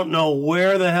 I don't know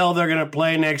where the hell they're going to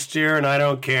play next year, and I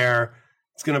don't care.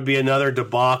 It's going to be another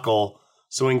debacle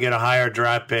so we can get a higher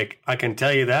draft pick. I can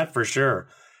tell you that for sure.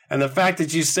 And the fact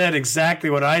that you said exactly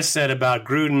what I said about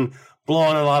Gruden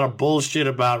blowing a lot of bullshit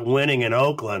about winning in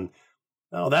Oakland,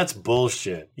 oh, that's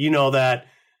bullshit. You know that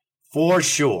for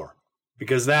sure,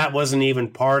 because that wasn't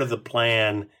even part of the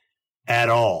plan at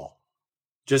all.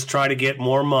 Just try to get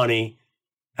more money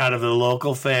out of the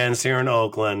local fans here in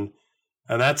Oakland,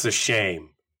 and that's a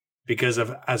shame because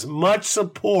of as much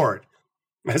support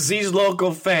as these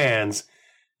local fans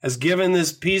has given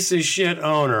this piece of shit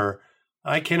owner.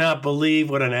 I cannot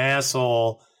believe what an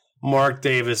asshole Mark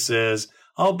Davis is.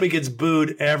 I hope he gets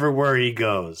booed everywhere he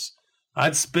goes.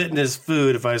 I'd spit in his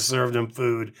food if I served him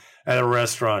food at a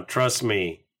restaurant. Trust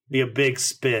me. Be a big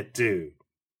spit, dude.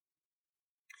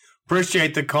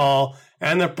 Appreciate the call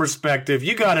and the perspective.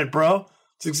 You got it, bro.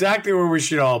 It's exactly where we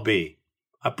should all be.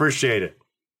 I appreciate it.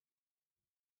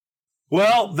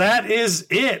 Well, that is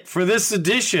it for this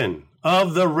edition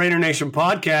of the Raider Nation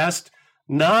podcast.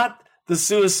 Not the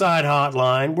suicide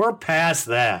hotline. We're past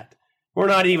that. We're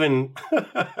not even,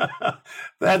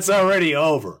 that's already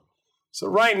over. So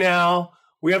right now,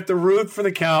 we have to root for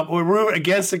the Cowboys, root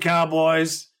against the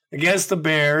Cowboys, against the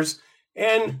Bears,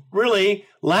 and really,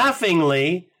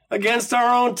 laughingly, against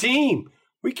our own team.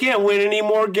 We can't win any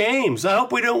more games. I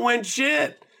hope we don't win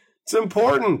shit. It's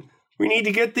important. We need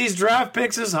to get these draft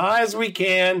picks as high as we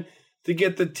can to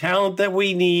get the talent that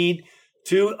we need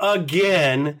to,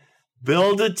 again,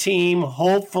 build a team,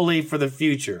 hopefully, for the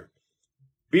future.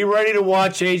 Be ready to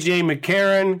watch A.J.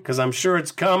 McCarron, because I'm sure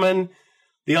it's coming.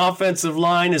 The offensive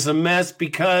line is a mess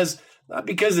not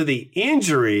because of the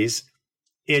injuries,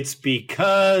 it's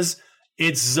because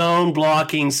it's zone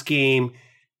blocking scheme,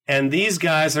 and these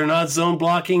guys are not zone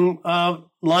blocking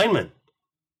linemen.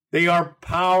 They are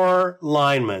power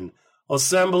linemen.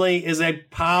 Assembly is a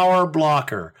power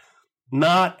blocker,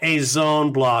 not a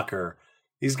zone blocker.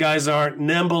 These guys aren't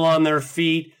nimble on their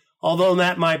feet, although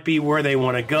that might be where they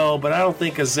want to go, but I don't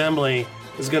think Assembly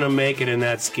is going to make it in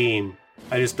that scheme.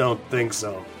 I just don't think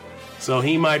so. So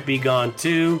he might be gone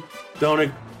too.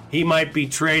 He might be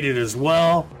traded as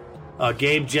well.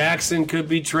 Gabe Jackson could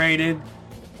be traded.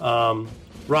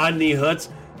 Rodney Hoods.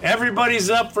 Everybody's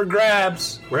up for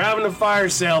grabs. We're having a fire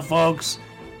sale, folks.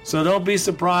 So don't be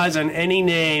surprised on any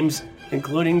names,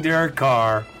 including Derek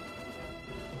Carr,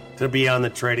 to be on the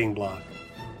trading block.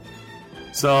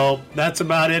 So that's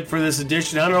about it for this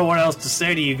edition. I don't know what else to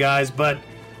say to you guys, but,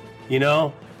 you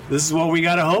know, this is what we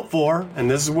got to hope for, and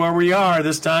this is where we are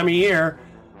this time of year.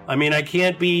 I mean, I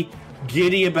can't be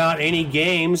giddy about any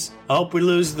games. I hope we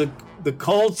lose. The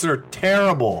Colts are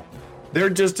terrible. They're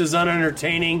just as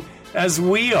unentertaining as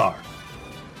we are.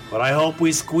 But I hope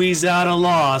we squeeze out a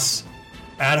loss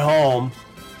at home.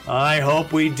 I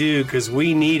hope we do, because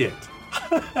we need it.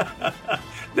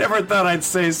 Never thought I'd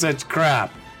say such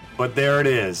crap, but there it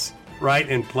is, right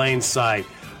in plain sight.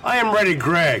 I am Ready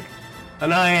Greg,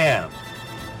 and I am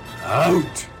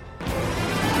out.